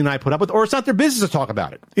Ian and I put up with, or it's not their business to talk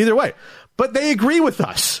about it. Either way. But they agree with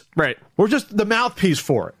us. Right. We're just the mouthpiece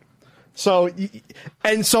for it. So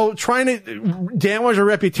trying to damage a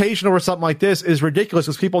reputation over something like this is ridiculous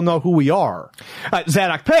because people know who we are.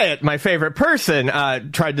 Zadok Payet, my favorite person,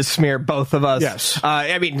 tried to smear both of us. Yes.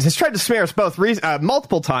 He's tried to smear us both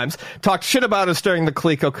multiple times, talked shit about us during the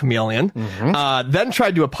Coleco Chameleon, then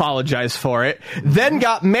tried to apologize for it, then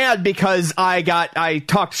got mad because I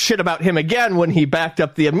talked shit about him again when he backed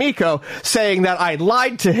up the Amico, saying that I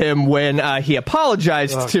lied to him when he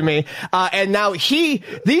apologized to me, and now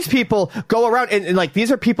these people go around and like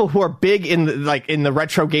these are people who are big in the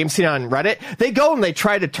retro game scene on Reddit. They go and they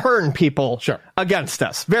try to turn people against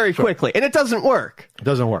us very quickly, and it doesn't work. It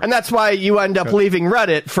doesn't work, and that's why you end up leaving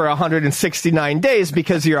Reddit for 169 days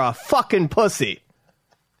because you're a fucking pussy.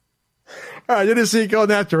 I didn't see it go in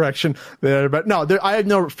that direction there, but no, I have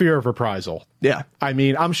no fear of reprisal. Yeah. I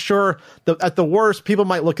mean, I'm sure at the worst, people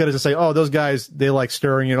might look at it and say, oh, those guys, they like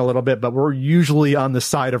stirring it a little bit, but we're usually on the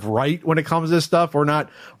side of right when it comes to this stuff. We're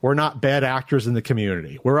not bad actors in the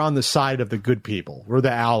community. We're on the side of the good people. We're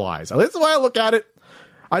the allies. That's the way I look at it.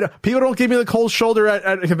 People don't give me the cold shoulder at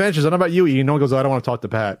conventions. I don't know about you, Ian. No one goes, I don't want to talk to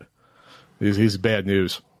Pat. He's bad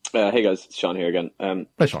news. Hey guys, it's Sean here again.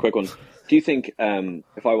 Just a quick one. Do you think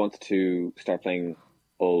if I wanted to start playing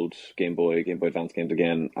old Game Boy Advance games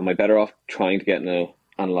again, am I better off trying to get an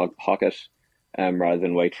analog pocket rather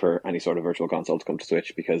than wait for any sort of virtual console to come to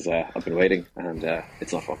Switch? Because I've been waiting and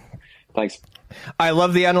it's not fun. Thanks. I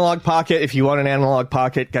love the analog pocket. If you want an analog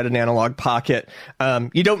pocket, get an analog pocket.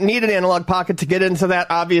 You don't need an analog pocket to get into that.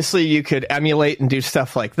 Obviously, you could emulate and do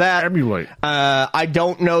stuff like that. I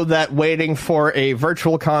don't know that waiting for a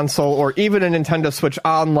virtual console or even a Nintendo Switch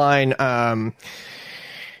Online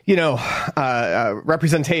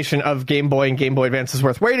representation of Game Boy and Game Boy Advance is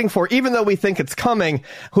worth waiting for, even though we think it's coming.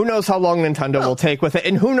 Who knows how long Nintendo will take with it,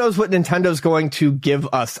 and who knows what Nintendo's going to give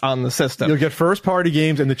us on the system. You'll get first-party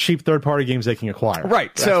games and the cheap third-party games they can acquire.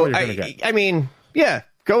 Right. That's so, I mean, yeah,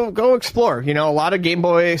 go explore. You know, a lot of Game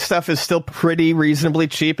Boy stuff is still pretty reasonably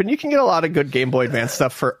cheap, and you can get a lot of good Game Boy Advance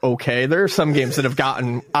stuff for okay. There are some games that have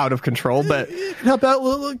gotten out of control, but... How about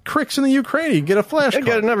little cricks in the Ukraine? You can get a flash card.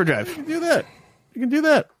 Get an EverDrive. You can do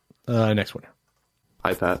that. Next one.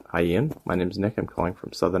 Hi, Pat. Hi, Ian. My name is Nick. I'm calling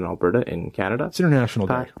from Southern Alberta in Canada. It's International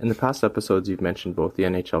Pat, Day. In the past episodes, you've mentioned both the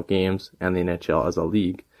NHL games and the NHL as a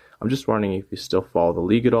league. I'm just wondering if you still follow the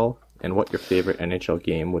league at all, and what your favorite NHL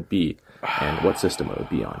game would be, and what system it would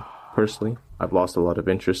be on. Personally, I've lost a lot of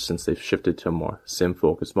interest since they've shifted to a more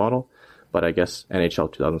sim-focused model, but I guess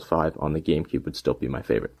NHL 2005 on the GameCube would still be my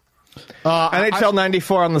favorite. NHL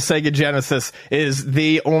 94 on the Sega Genesis is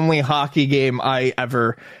the only hockey game I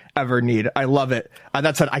ever need. I love it.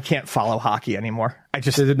 That said, I can't follow hockey anymore.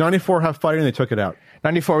 Did 94 have fighting? They took it out.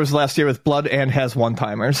 94 was last year with blood and has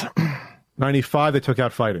one-timers. 95, they took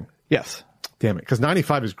out fighting. Yes. Damn it, because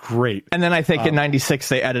 95 is great. And then I think in 96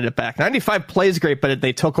 they edited it back. 95 plays great, but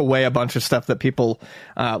they took away a bunch of stuff that people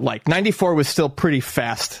like. 94 was still pretty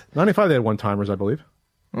fast. 95 they had one-timers, I believe.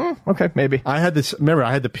 Okay, maybe. I had the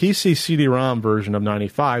PC CD-ROM version of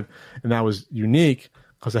 95, and that was unique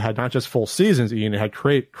because it had not just full seasons, Ian, it had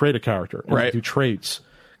create a character and right. do traits.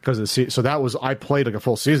 So that was, I played like a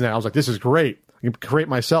full season and I was like, this is great. I can create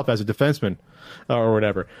myself as a defenseman or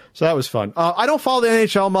whatever. So that was fun. I don't follow the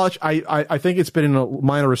NHL much. I think it's been in a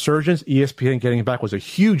minor resurgence. ESPN getting it back was a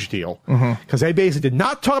huge deal because they basically did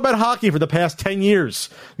not talk about hockey for the past 10 years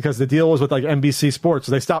because the deal was with like NBC Sports.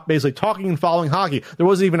 So they stopped basically talking and following hockey. There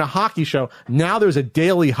wasn't even a hockey show. Now there's a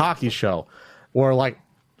daily hockey show where like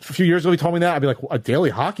a few years ago he told me that I'd be like, a daily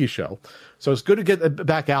hockey show. So it's good to get it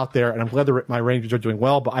back out there, and I'm glad my Rangers are doing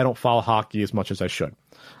well, but I don't follow hockey as much as I should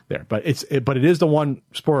there. But it is the one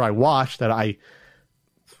sport I watch that I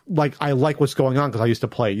like what's going on because I used to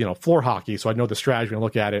play, floor hockey, so I know the strategy and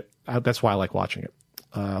look at it. That's why I like watching it.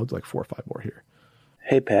 I'll do like 4 or 5 more here.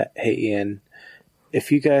 Hey, Pat. Hey, Ian.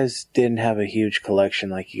 If you guys didn't have a huge collection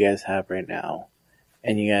like you guys have right now,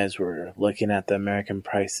 and you guys were looking at the American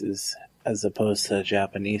prices as opposed to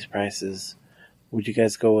Japanese prices, would you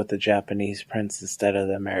guys go with the Japanese prints instead of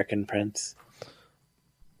the American prints?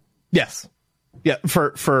 Yes. Yeah,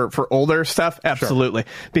 for older stuff, absolutely.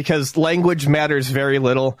 Sure. Because language matters very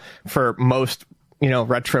little for most,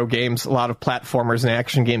 retro games. A lot of platformers and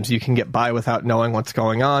action games you can get by without knowing what's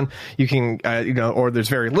going on. You can, or there's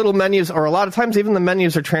very little menus, or a lot of times even the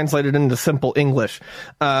menus are translated into simple English.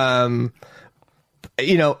 And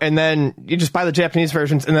then you just buy the Japanese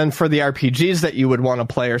versions, and then for the RPGs that you would want to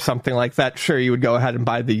play or something like that, sure, you would go ahead and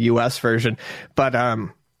buy the US version. But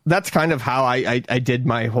that's kind of how I did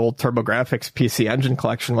my whole TurboGrafx PC Engine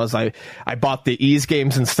collection was I bought the Ease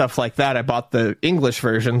games and stuff like that. I bought the English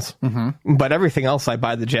versions, but everything else I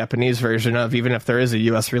buy the Japanese version of, even if there is a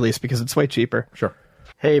US release, because it's way cheaper. Sure.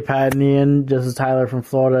 Hey, Pat and Ian, this is Tyler from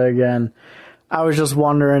Florida again. I was just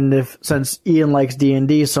wondering if, since Ian likes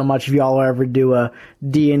D&D so much, if y'all will ever do a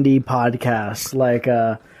D&D podcast, like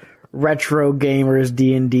a retro gamers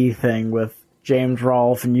D&D thing with James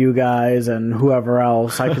Rolfe and you guys and whoever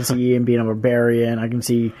else. I can see Ian being a barbarian. I can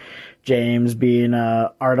see James being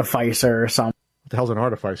a artificer or something. What the hell's an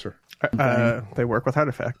artificer? They work with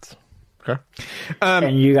artifacts. Okay.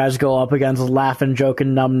 And you guys go up against Laughing, Joking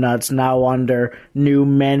Numbnuts, now under new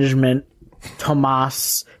management,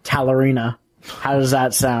 Tomas Talarina. How does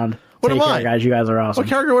that sound? What Take am care, I? guys. You guys are awesome. What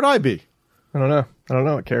character would I be? I don't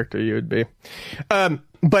know what character you would be.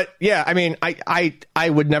 But yeah, I mean, I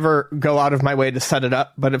would never go out of my way to set it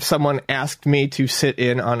up. But if someone asked me to sit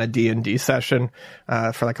in on a D&D session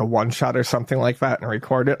for like a one-shot or something like that and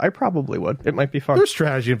record it, I probably would. It might be fun. There's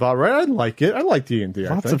strategy involved, right? I like it. I like D&D.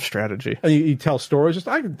 Lots of strategy. And you tell stories.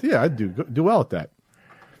 I'd do well at that.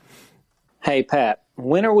 Hey, Pat,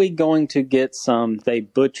 when are we going to get some They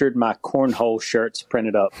Butchered My Cornhole shirts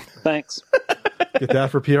printed up? Thanks. Get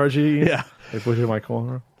that for PRG? Yeah. They butchered my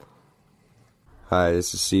cornhole. Hi,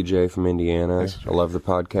 this is CJ from Indiana. I love the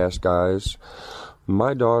podcast, guys.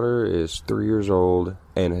 My daughter is 3 years old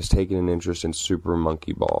and has taken an interest in Super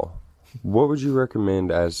Monkey Ball. What would you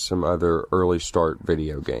recommend as some other early start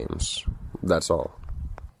video games? That's all.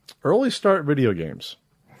 Early start video games.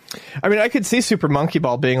 I mean, I could see Super Monkey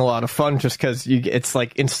Ball being a lot of fun just because it's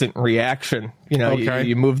like instant reaction. You know, Okay.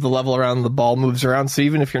 you move the level around, the ball moves around. So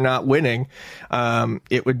even if you're not winning,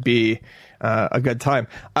 it would be a good time.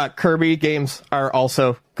 Kirby games are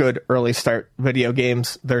also good early start video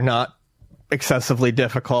games. They're not excessively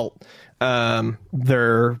difficult.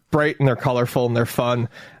 They're bright and they're colorful and they're fun.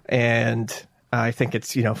 And I think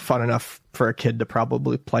it's, fun enough for a kid to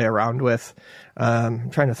probably play around with.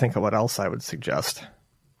 I'm trying to think of what else I would suggest.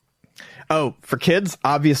 Oh, for kids,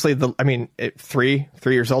 obviously, 3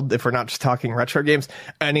 years old, if we're not just talking retro games,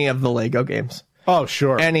 any of the Lego games. Oh,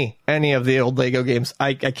 sure. Any of the old Lego games.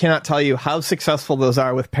 I cannot tell you how successful those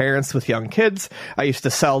are with parents with young kids. I used to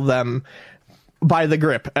sell them by the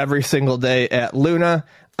grip every single day at Luna.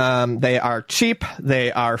 They are cheap.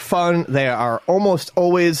 They are fun. They are almost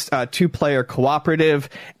always two-player cooperative,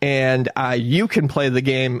 and you can play the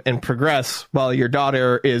game and progress while your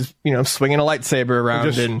daughter is, swinging a lightsaber around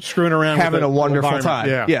just and screwing around, having with a wonderful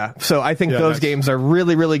time. Yeah. So I think those games are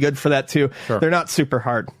really, really good for that too. Sure. They're not super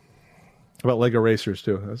hard. How about Lego Racers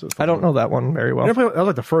too? I don't know that one very well. That was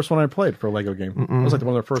like the first one I played for a Lego game. It was like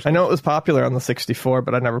one of the first. I know it was popular on the 64,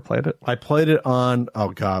 but I never played it. I played it on. Oh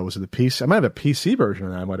God, was it the PC? I might have a PC version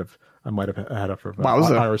of that. I might have had it for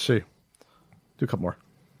IRC. Do a couple more.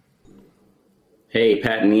 Hey,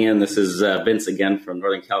 Pat and Ian, this is Vince again from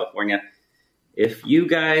Northern California. If you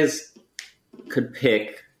guys could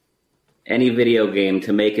pick any video game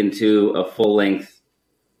to make into a full-length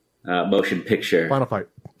motion picture, Final Fight,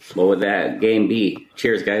 what would that game be?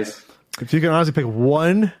 Cheers, guys. If you can honestly pick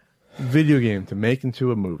one video game to make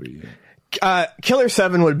into a movie. Killer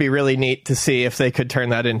 7 would be really neat to see if they could turn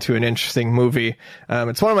that into an interesting movie.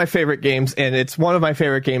 It's one of my favorite games, and it's one of my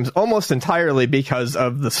favorite games almost entirely because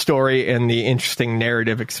of the story and the interesting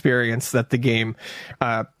narrative experience that the game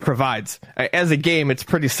provides. As a game, it's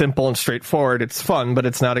pretty simple and straightforward. It's fun, but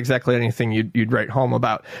it's not exactly anything you'd write home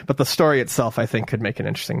about. But the story itself, I think, could make an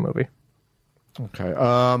interesting movie. Okay.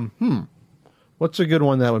 What's a good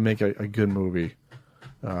one that would make a good movie?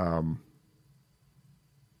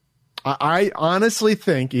 I honestly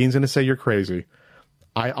think, Ian's going to say you're crazy.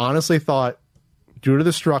 I honestly thought, due to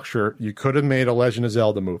the structure, you could have made a Legend of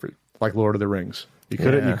Zelda movie, like Lord of the Rings. You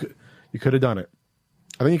could have done it.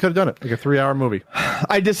 I think you could have done it, like a 3-hour movie.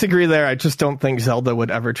 I disagree there. I just don't think Zelda would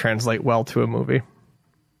ever translate well to a movie.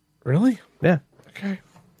 Really? Yeah. Okay.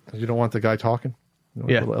 You don't want the guy talking? You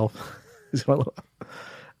want Yeah. a little elf? You want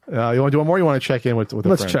to do one more? Or you want to check in with a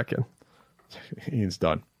Let's friend? check in. Ian's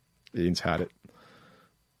done. Ian's had it.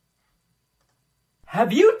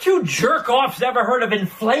 Have you two jerk-offs ever heard of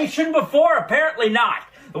inflation before? Apparently not.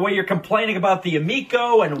 The way you're complaining about the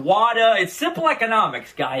Amico and WADA, it's simple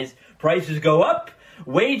economics, guys. Prices go up,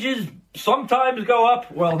 wages sometimes go up.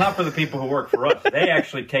 Well, not for the people who work for us. They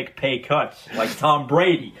actually take pay cuts, like Tom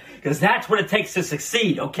Brady, because that's what it takes to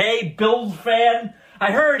succeed, okay, Bills fan?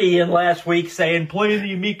 I heard Ian last week saying playing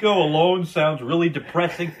the Amico alone sounds really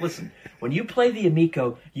depressing. Listen, when you play the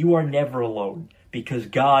Amico, you are never alone. Because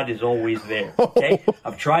God is always there, okay?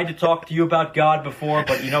 I've tried to talk to you about God before,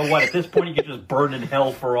 but you know what? At this point, you can just burn in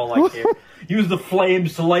hell for all I care. Use the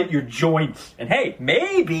flames to light your joints. And hey,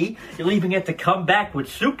 maybe you'll even get to come back with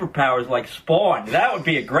superpowers like Spawn. That would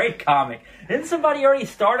be a great comic. Didn't somebody already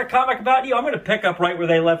start a comic about you? I'm going to pick up right where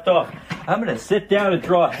they left off. I'm going to sit down and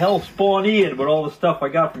draw Hellspawn Ian with all the stuff I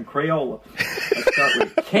got from Crayola. Let's start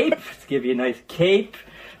with a cape. Let's give you a nice cape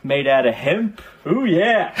made out of hemp. Ooh,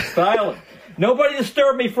 yeah, styling. Nobody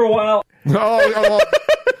disturb me for a while.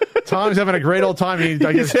 Tom's having a great old time. I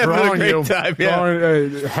guess He's having a drawing great you, time, yeah. drawing,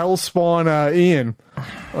 Hellspawn Ian.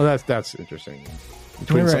 Oh, that's interesting. You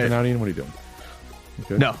tweeting something out, Ian? What are you doing? You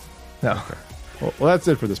good? No. Okay. Well, that's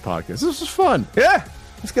it for this podcast. This was fun. Yeah,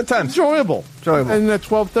 it's a good time. Enjoyable. And at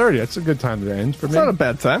 12:30, that's a good time to end for me. It's not a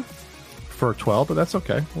bad time for 12, but that's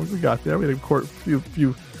okay. We got there. We had a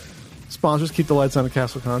few sponsors. Keep the lights on at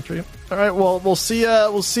Castle Country. All right. Well, we'll see.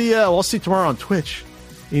 We'll see tomorrow on Twitch.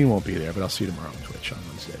 Ian won't be there, but I'll see you tomorrow on Twitch on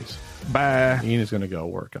Wednesdays. Bye. Ian is going to go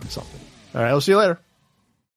work on something. All right. I'll see you later.